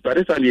but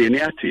it's on the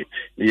Niati,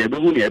 the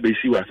Yabuni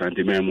Abesi was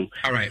anti-memo.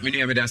 All right, we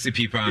never see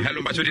people.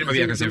 Hello, but you didn't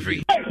have a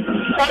free.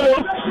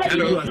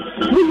 Hello.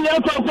 We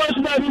are for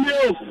question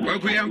you.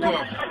 Welcome, Uncle.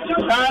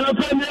 I'm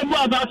going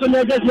more about the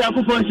legacy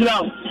Akufo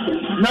Addo.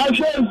 Now,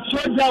 show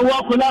that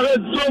walk on our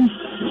some.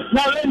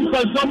 Now,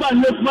 for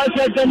someone left my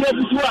head and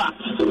never to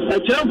a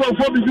champ of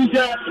 4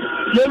 people.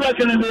 Never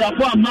can be a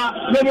poor man.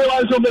 Maybe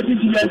also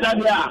making the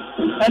Italia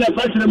and a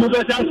person of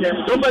the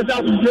Tassel. Somebody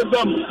else will give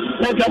them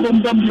like a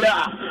bomb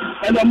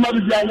and a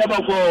mother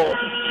never for.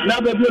 Now,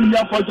 the building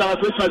up for our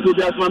Christmas to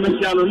the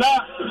Asmamiano. Now,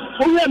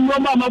 we have no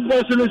mamma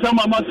boss in some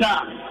Mamata.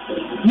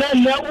 Now,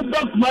 we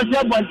both must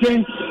have one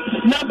thing.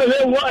 Now, the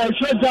way I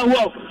shut that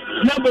walk.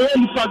 Now, the way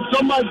for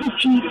summer,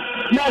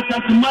 now,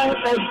 my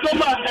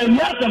summer and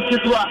not a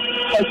situa.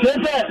 I said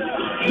that.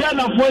 Then,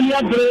 of 1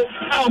 year,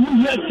 I will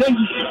not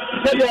change.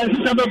 And there's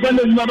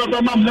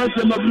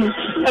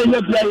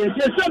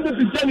something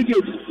to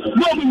delegate.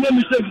 No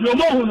mistakes, no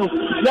more.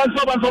 That's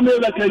what I'm from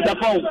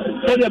Japan.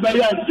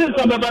 Since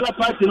I'm about a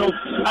party,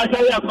 I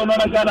tell you, I'm going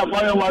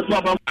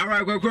to all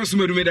right, go across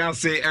the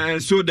say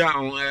and so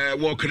down,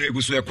 walking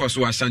across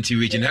Ashanti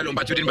region. Hello,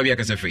 but you didn't be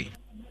a free.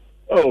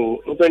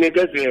 Oh, open it,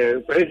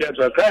 President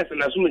of Christ,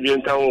 and assume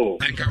you can.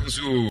 Thank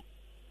you.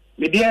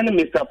 Median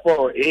Mr.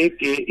 Paul,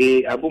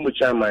 aka Abu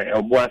Muchama,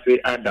 or Boise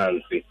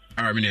Adansi.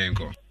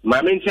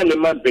 My main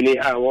chairman, Penny,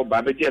 our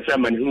Babaji,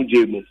 and who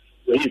Jim.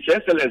 His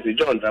Excellency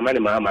John Dramani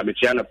Mahama,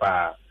 Bichana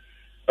Pa.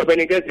 Open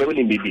it, the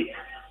only baby,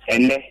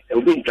 and then it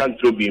will be turned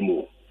through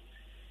Bimu.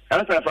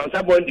 Answer from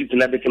someone did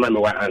not become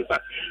my answer.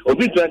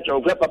 Obi to answer,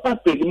 Papa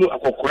Pedimu, a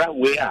Kokora,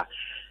 where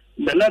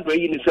the number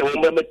in is a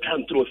woman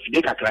turn through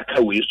Fideka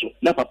Krakaway.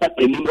 Now, Papa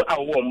Pedimu,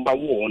 our one by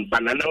one,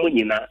 banana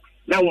munina,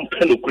 now one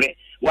penocre,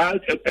 while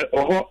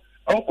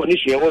all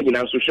condition,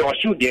 so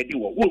show the idea,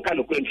 one kind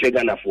of claim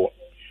Shagana for.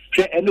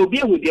 And no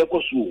beer with the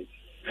Kosu.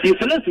 His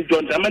Excellency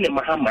John Dramani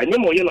Mahama, no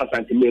more yellow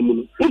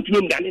Santimemu, who to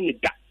him than any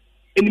that.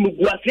 And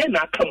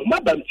Muguasiana come,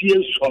 Mabam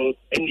Tian song,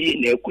 and the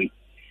Inequi.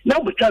 Now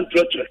we can't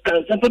trust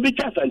can simply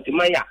chance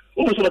Antimaya,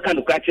 almost a kind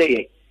of catch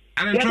a.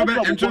 And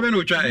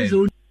Trevor try.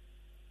 So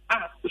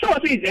I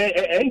think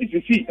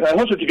NDC,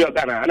 also to your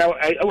Ghana, and I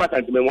was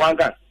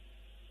Antimanga.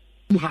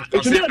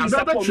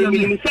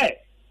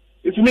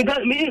 It's me,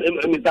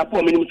 Mr.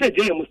 Paul, me say,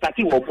 Jay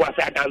Mustati or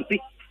Boasa Dancy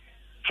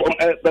from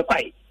the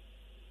Pai.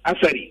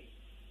 Aferi.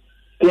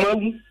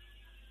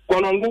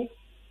 Konongo.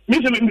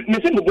 Mr.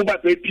 Mububa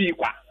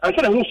Piqua. And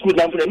so I won't school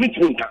down for the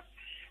midwinter.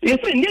 You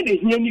say, near the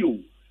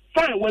new.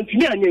 Fine, when to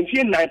me and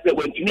you night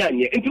went to me and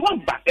you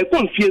want back a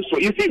confused so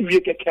you say, we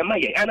can come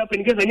and up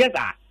in case yes.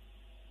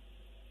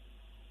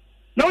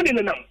 No,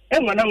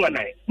 and one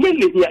night.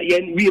 Mainly,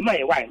 we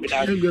my wife.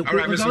 All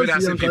right, Mr.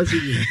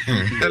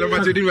 Hello,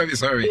 but you didn't be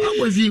sorry.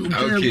 Was he?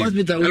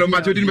 Hello,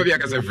 but you didn't be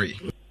a free.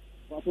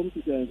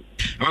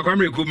 I'm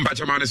coming to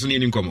Pachaman is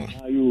in Como.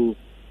 Are you?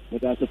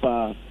 But that's a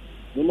far.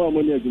 No more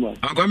money,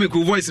 I'm coming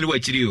to voice in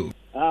what you.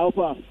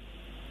 Alpha.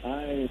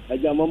 I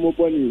jam more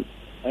money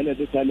and at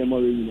the time I'm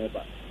already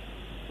never.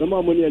 No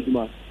more money,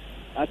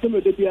 I come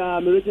with the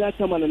American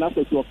come and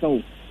after to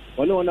account.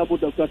 Or no one about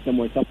the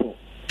customer support.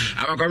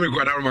 I'm coming to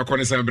go down my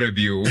corner and bread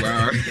you.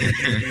 Network.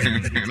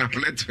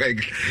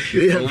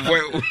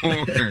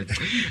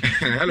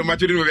 Hello,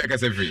 Matthew didn't make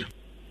us free.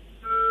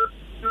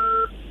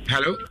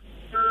 Hello.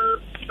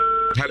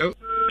 Hello.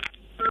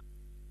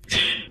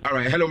 All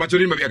right. Hello, Matthew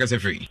didn't make us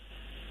free.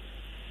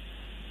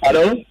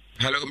 Hello.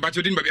 Hello,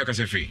 Matthew didn't make us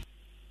free.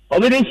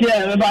 Obìnrin ṣe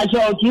ẹ̀rọ bá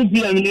ṣọ́ 2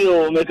 p.m. ní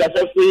o make us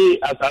free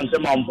àtàǹtẹ̀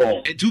máa ń bọ̀.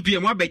 2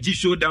 p.m. wọ́n bẹ̀ jí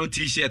showdown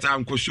t-shirt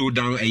àǹkó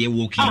showdown ẹ̀yẹ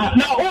walking.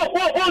 Na o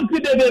ti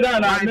dèdè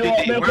dáná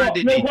mẹ́kọ́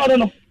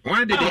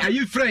wọ́n dèdè are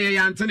you free ẹ̀yẹ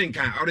àǹtẹ̀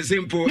nìkan ọ̀rẹ́ sẹ́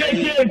mpó.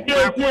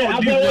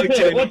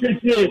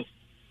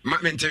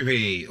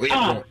 Mẹ́ntẹ́hwẹ́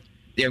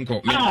yẹn kọ́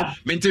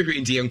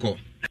mẹ́ntẹ́hwẹ́ ntí yẹn kọ́.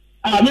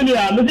 Mi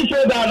ti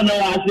showdown mi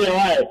wá sí ẹ̀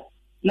wáyé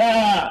na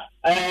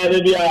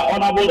baabi a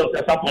honorable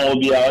Dr. Sapon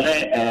obi a ɔne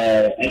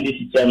NDC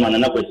chairman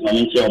na kwesi ma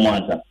menche ɔmo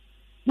anta.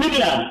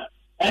 Mina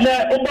and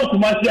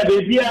Obotumasi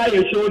baby a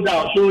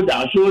showdown.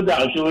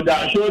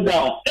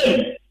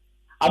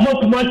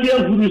 Amotumasi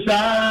Gurusa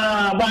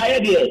ba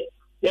ede.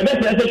 You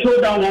better say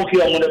showdown walk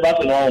here on the bus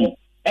no.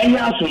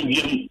 Enya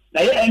asumjim. Na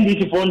ye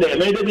NDC phone there.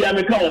 Me dey be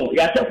ameka o.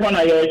 Ya sekwa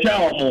na ye twa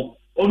omo.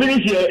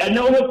 Obinisi and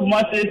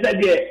Obotumasi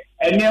said there.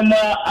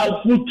 Enema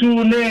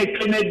afutu ne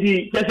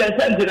Kennedy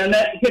sente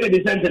na Kennedy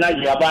sente na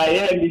ya ba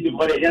ye NDC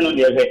for the no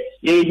dey fe.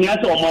 Ye hia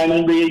so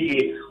oman no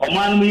ye.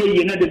 Oman no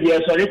ye na dey be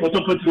sorry for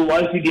to put through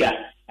one city.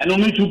 And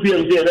only 2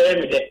 p.m. there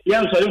very me.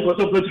 Yeah, sorry for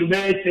to put through me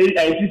I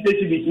see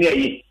state near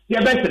ye.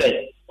 Yeah, better.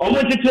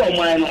 Almost to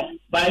oman no.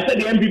 But I said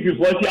the NPP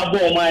for the abo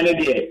oman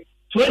there.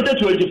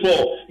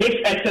 2024 His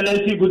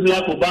Excellency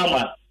Goodluck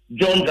Obama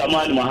John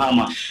Dramani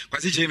Mahama.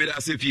 Kwasi cheme da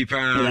se people.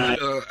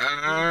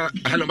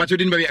 Hello, Matthew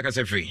didn't be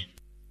akase free.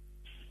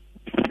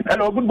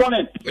 Hello, good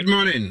morning. Good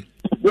morning.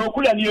 Yo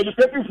kula ni the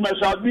people from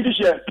South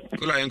Leadership.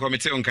 Kula en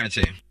committee on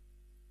kache.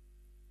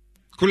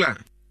 Kula.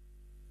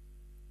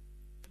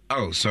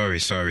 Oh, sorry.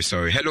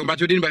 Hello, but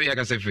you didn't buy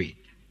a free.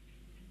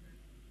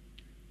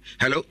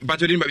 Hello,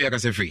 but you didn't be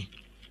a free.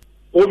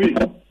 Obi.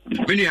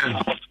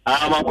 Minia.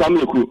 I'm a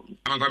Kwame.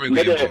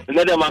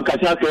 Nede man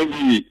kasa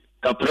kevi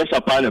ka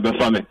pressure pa na be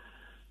fa me.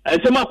 E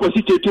se ma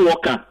kwasite tu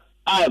woka.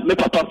 Me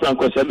papa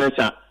Franco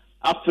Semensa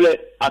afle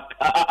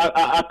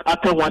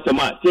aka ho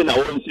asema say na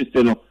won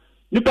system no.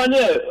 Nipa ne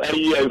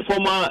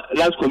former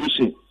lands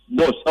commission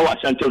boss our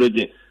Ashanti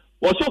region.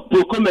 Also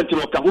procurement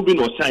woka hu bi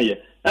no san ye.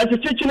 E se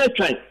chechine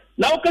twan.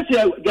 Na woka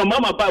say your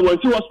mama ba won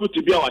si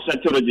hospital bi our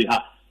Ashanti region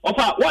ha.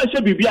 Ofa wan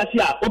se bibia si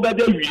a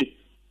obede wie.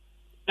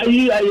 So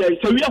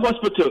we have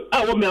hospital.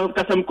 I want me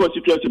to some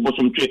constituency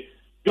bosomtwe.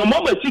 Your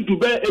mama see to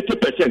bear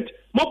 80%.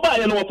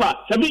 Mobile and offer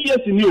 7 years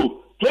in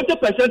you.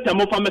 20%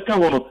 am of American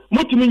woman.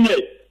 Mutimi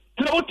ye.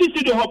 Twenty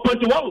city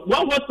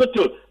one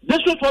hospital.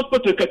 District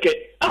hospital keke.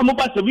 I'm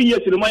about 7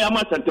 years in my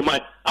ama santamai.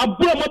 I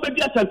brought my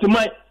baby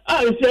santamai.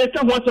 I say I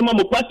can't want some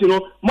more party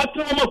no.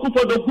 Matama Akufo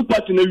Addo good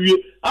party na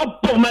wie. I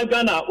brought my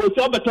Ghana. O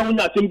so better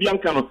na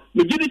Timbiankano.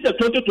 Me give it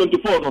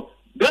 2024 no.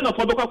 Ghana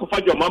for doka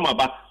kufa your mama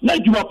ba na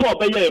juma pa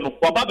obeye no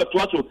oba beto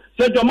aso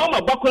say your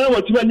mama ba kwan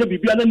wati anya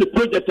bibia na the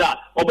project a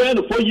obeye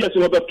no 4 years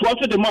no beto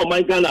aso de ma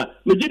my Ghana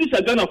me gidi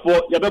say Ghana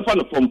for ya be fa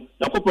no from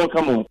na kopon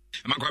come on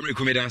amakwamre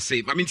komeda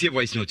say ma mintie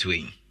voice note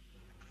we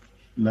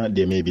na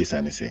there may be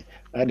sane say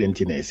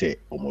identity say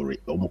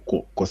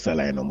omoko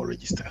kosala no mo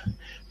register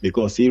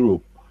because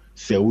Europe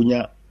say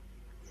unya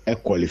e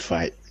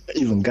qualify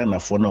even Ghana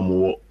for no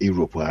more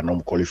Europe are no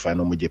qualify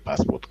no more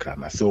passport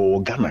krana so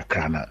Ghana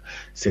krana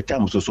say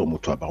time so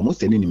mutu aba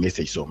almost any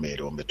message so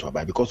made on beto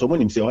aba because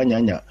someone him say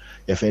wanyanya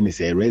if any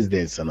say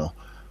residence no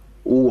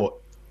who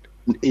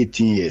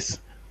 18 years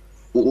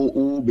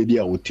who baby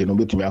a wote no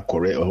betumi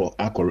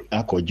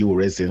akọji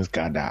residence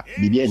card a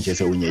bibi enche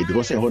say unya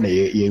because say ho na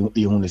ye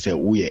hu say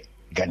wo ye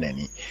Ghana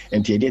ni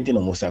enti edenti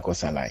no mo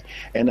sakosala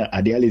na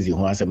adializi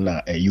ho asem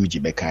na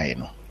UG bekai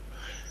no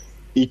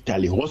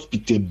Italy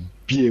hospital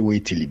BA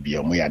till be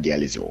a moya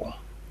dialysis.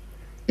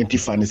 And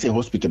if I say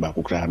hospital back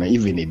crana,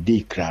 even a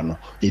day crano,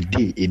 a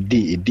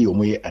day, or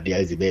moya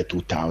dialysis bear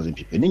 2,000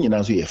 people.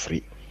 Nina so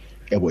free.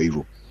 Ever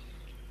Europe.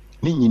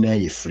 Nina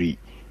ye free.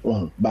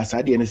 Oh, but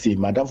I didn't say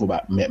Madame for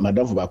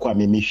Bakwa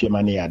me share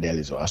money at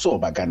dialysis. I saw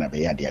Bagana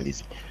be a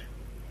dialysis.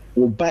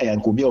 O buy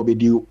and could be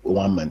obedi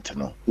 1 month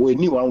no. We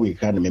knew 1 week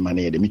can me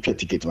money the mutual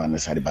ticket man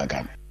side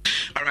Bagana.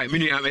 All right,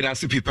 many of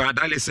us people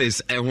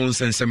dialysis won't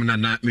send seminar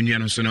na many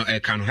no so no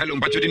can. Hello,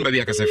 but you didn't be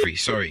a free.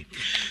 Sorry.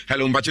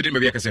 Hello, but you didn't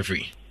be a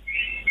free.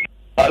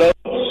 Hello.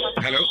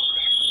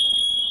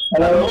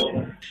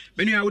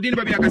 Many I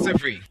didn't be a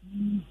free.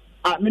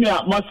 Many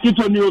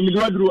mosquito new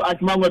midwadru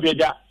at Mama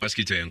Beda.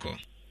 Mosquito enko.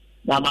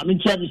 Na mami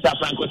nche Mr.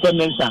 Franco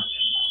Semensa.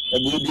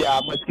 Ebi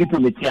a mosquito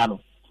metiano.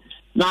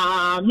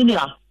 Na many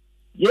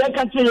ye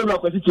can tell you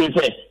what it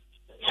say.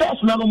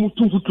 First na no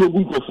mutu futu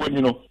ogun krofo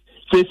ni no.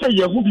 Say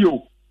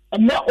Yehubio.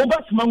 And now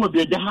over to Mama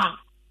Beda ha.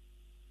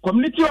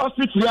 Community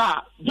hospital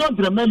a John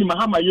Dramani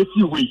Mahama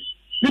yesi we.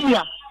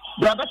 Minia,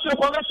 brother se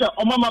kwagasa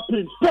o mama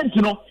paint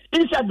no.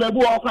 Inside the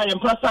book I am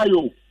prasa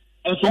yo.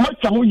 And so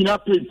much kamu ina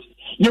paint.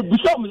 You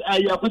become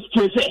a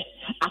question say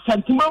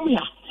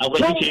asantimamia. I will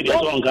say this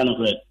one kind of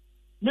way.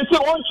 Me say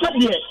one check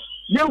here.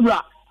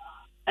 Yewra.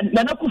 And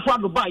na Akufo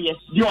Addo ba ye.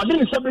 The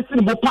ordinary service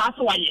no pass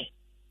away.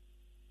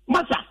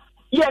 Masa,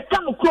 ye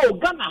kan ko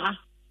Ghana ha.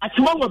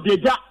 Atuma Mama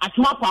Beda,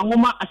 atuma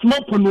Pahoma, atuma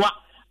Ponua.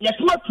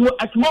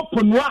 Atuma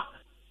Ponua.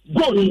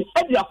 Go in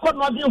every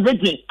according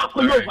region.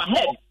 Akolo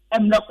overhead.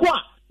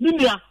 Emlekwa.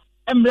 Minia.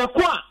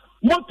 Emlekwa.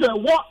 Moto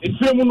war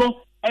ifemuno.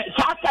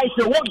 Saka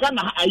ise wo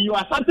Ghana ayu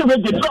asante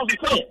region. Don't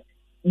say.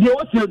 You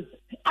what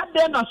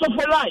ade na so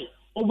for lie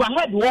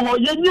overhead wo ho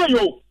yenye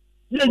yo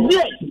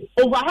yenye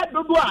overhead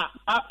do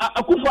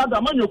Akufo Addo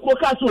amanyo ko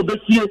ka so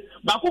obetie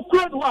ba ko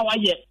kro do wa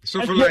ye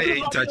so for lie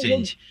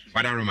interchange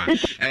Wadaroma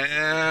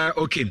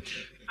okay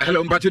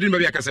hello but you didn't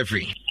be a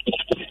free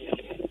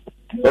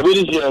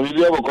Obidi je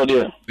bibi aboko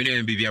dia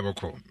bibi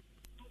aboko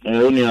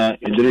onia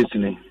Idris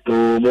ni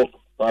to bo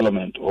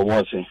parliament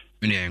obose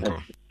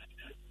enko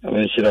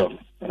shira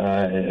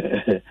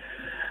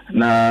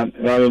na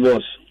my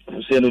boss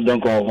say no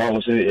don't call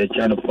how say a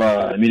channel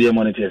for media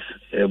monitors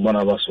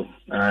bonabaso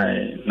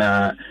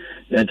na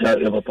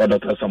ya papa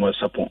Dr. Samuel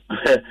Sapon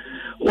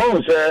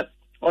one say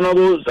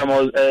honorable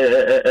Samuel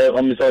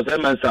Mr.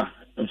 Semensa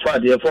in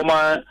fact the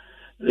former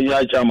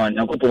chairman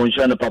Akufo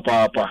Addo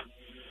papa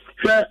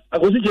sure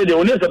akosi de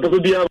only say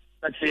bia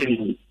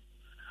say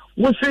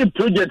we say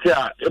project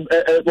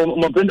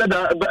mo penda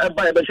da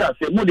ba sha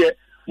say mo de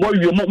mo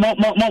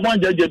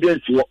jaje bi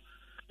ansi wo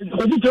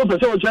akosi say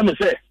person o chairman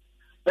say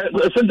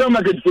Central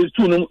Market Phase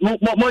 2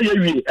 no ye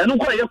wi enu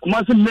kwa ye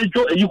kuma se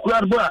mejo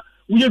eyikura bo a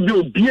wo ye bi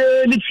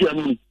obie ni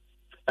tuanu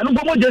enu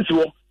bo mo jesi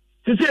wo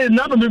se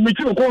na no me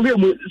twi ko hwe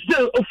mo se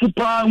ofu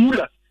pa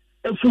nwura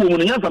efu wo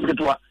no nya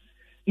sabeketwa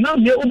na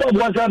me oba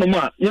bo asa no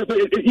ma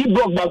e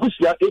blog ba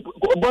kusia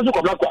bo so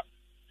kobla kwa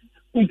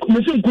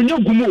me se nkunya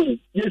gumu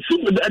ye su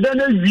da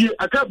na wi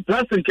aka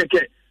plastic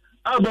keke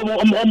abo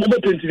mo be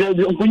penti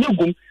nkunya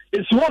gum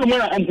esi wo no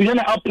ma nkunya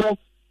na apro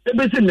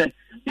ebe se ne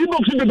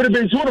inbox the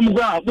prebensi won mu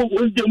ga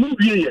the mu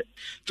wie ye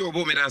to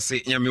bo me da say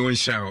nyame won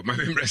show my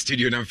member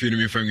studio na fi no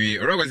me fanwi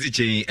rogozi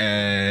chen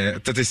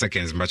 30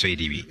 seconds mba choy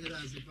DB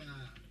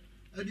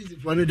Adisi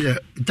fone de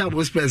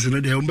tabo space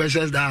no de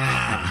umbesha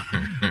da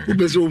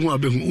ubeso hu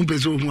abehu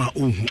ubeso hu a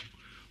ohu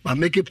but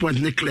make a point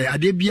ne clear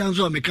ade bia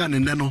nso ameka ne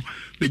no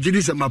be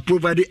gidi say ma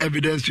provide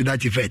evidence to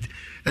that effect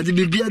and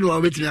the bia no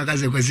wetimi aka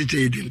say kwesi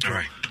chedi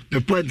right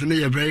the point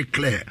ne very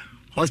clear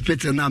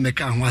hospital na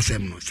ameka ho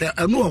asem no say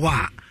eno ho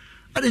a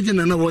ade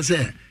gina na wo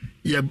say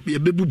ye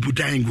bebu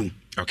butangu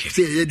okay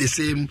say ye the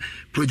same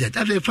project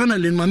after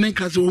finally ma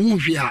menka so hu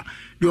hwe a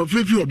the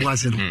ofefi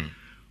oboase no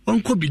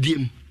onko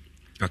bidiem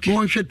okay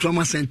one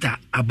trauma center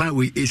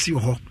abawe AC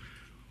ho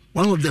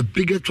one of the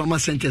biggest trauma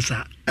centers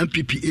are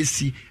NPP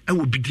AC and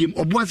will be them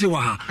oboase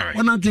wa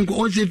one I think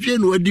o se fie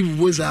no adi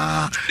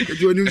vuza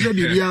e oni se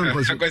bibia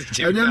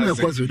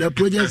nkoso the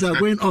projects are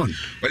going on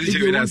if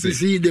they want to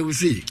see they will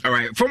see. All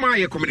right,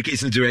 former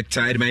communications director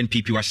at my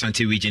NPP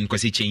Washington region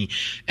kwasi chen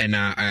and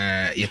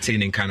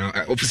you're in kind of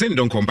officers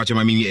don't come but you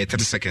mean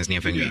 30 seconds near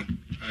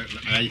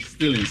I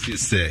still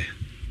insist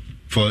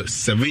for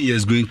 7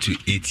 years going to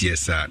 8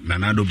 years,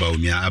 Nanado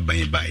Baumia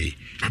Abaye,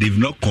 they've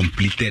not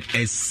completed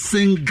a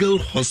single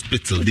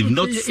hospital. They've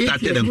not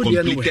started and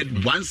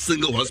completed one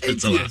single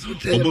hospital.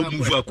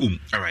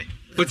 All right.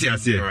 What you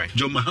say? Right.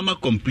 John Mahama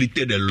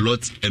completed a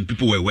lot and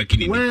people were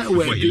working in it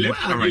before he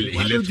left. All right, he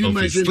left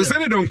office. For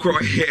Senate don't call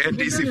here,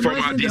 DC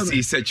former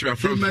DC secretary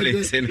from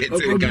Clinton.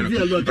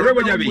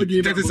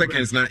 30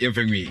 seconds now, you're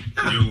me.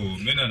 You,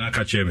 Mena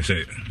Nakache,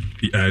 say,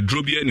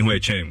 Drobia anywhere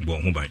chain,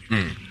 Bombay.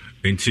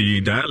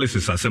 Nti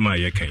dialysis asema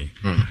ye kan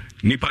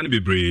nipa ne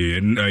bebre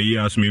ye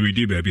asumi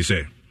redi ba bi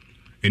se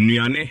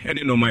enuane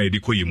ene no ma ye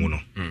dikoyi mu no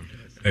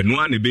enu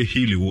ane be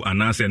heal wo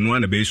anase enu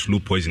ane be slow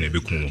poison e be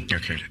kun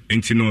okay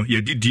nti no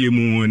ye didie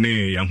mu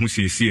ne ya ho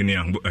siesie ne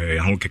ya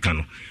ho keka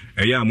no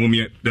eya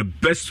amomie the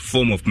best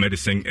form of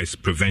medicine is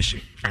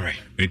prevention. All right,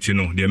 nti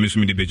no de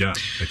mesumi de beja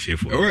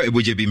atiefo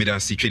eboje bi me da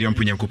si twedi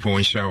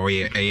ampunyankopon sha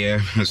oye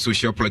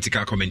social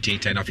political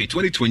commentator and after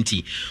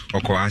 2020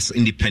 as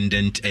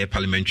independent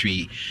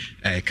parliamentary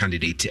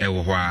candidate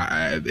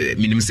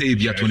minimum say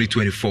bia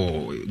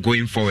 2024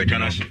 going forward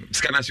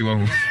skanashi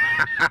wo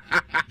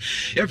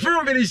yeah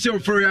for very show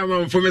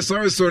program for me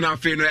so na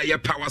fe no ya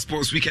power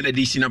sports weekend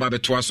edition about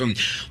betwason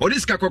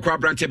this kakokwa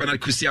brante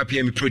Bernard Kusia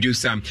PM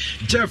producer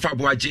Jeff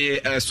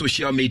Abuaje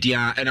social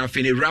media and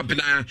after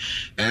Rabna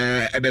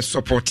ebe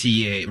support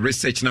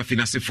research na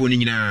finance phone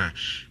nyina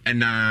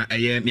na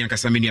me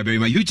ankasa me nua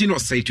berima Eugene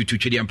say to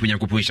twedi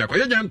ampunyankopon sha kwa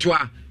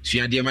yantoa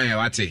suade ma ya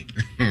wate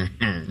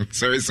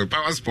so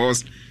power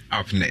sports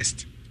up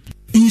next.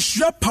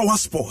 Insure power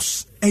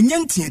sports enye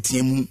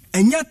ntietiemu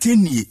enye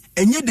tenie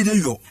enye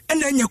dedeyo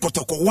ena enye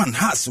kotoko 1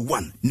 has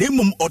 1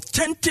 nemum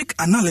authentic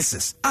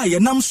analysis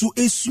ayenam so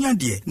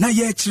esuade na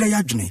ye kire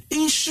yadwene.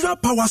 Insure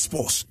power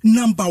sports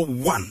number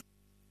 1.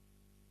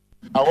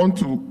 I want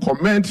to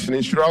commend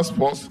Insurance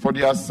Sports for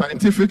their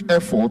scientific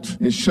effort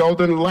in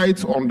shedding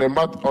light on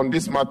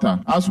this matter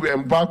as we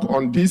embark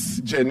on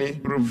this journey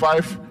to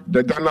revive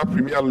the Ghana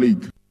Premier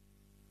League.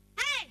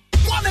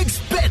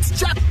 Expect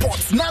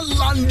jackpots na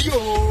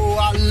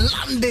landio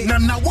alande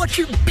na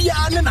watch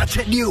bia na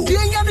chedio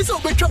yenya ni so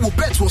betwa wo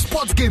bet for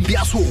sports game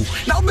bia so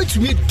now bet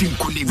me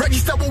dinkuni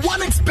register with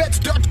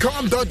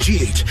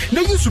onexbet.com.gh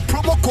now use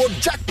promo code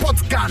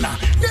jackpot Ghana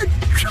then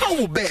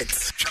chow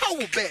bet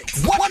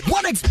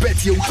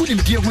onexbet you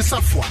couldn't deal with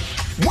safwa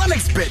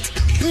onexbet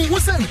who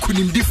wasn't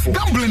couldn't differ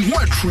gambling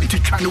what true to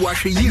try to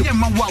wash you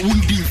ma wa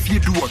wundi if you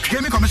do what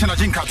Kemi Commissioner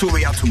Jinka to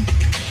we atum.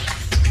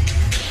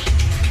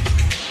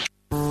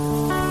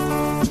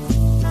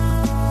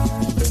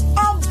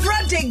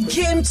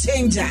 Game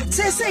changer.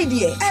 Say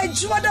dear,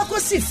 Juada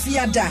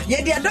Cosifiada,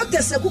 Yedia Doctor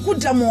Sekuku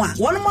Damwa,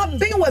 one more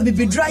being where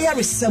be dryer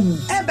is some,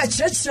 Eba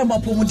Church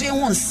Pomoday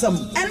won some,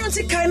 and not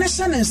a kind of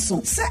Shannon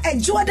so. Say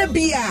Juada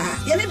Bia,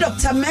 Yeni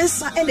Dr.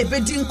 Mensa and a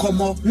bedding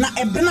como, na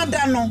a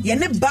Benadano,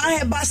 Yene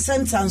Baheba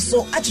sentence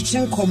so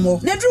Achichin como,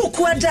 Nedru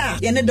Quada,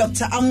 Yene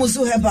Dr.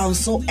 Amuzu Heban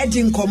so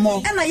Edin como,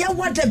 and I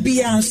Wada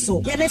Bian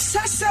so, Yene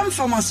Sassam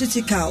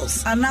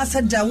Pharmaceuticals, and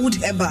Nasa Dawood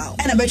Hebal,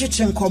 and a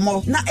Betchin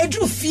como, na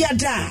Edru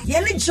Fiada,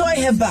 Yene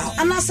Joy Hebal.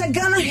 And as a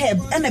Ghana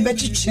heb and a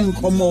better chin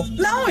como.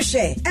 Now, she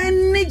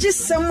and Niji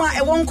Sama,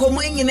 I won't come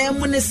in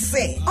and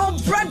say, oh,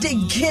 brother,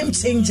 game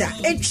changer.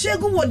 A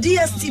Chego or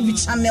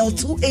DSTV channel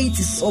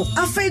 280 so.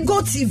 Afe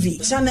Go TV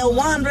channel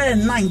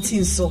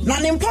 119 so.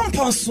 Nanim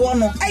Pompon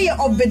Swano, Aya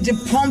Obede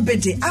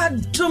Pombede,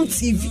 Adum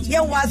TV,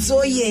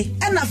 Yawazo ye,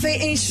 and Afe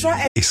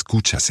Insure.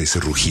 Escuchas ese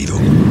rugido.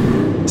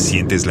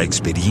 Sientes la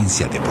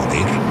experiencia de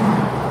poder,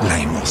 la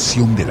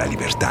emoción de la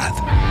libertad.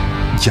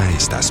 Ya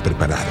estás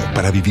preparado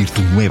para vivir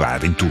tu nueva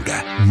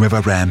aventura.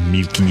 Nueva Ram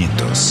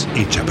 1500,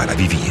 hecha para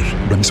vivir.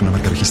 Ram es una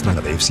marca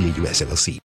registrada de FCA US LLC.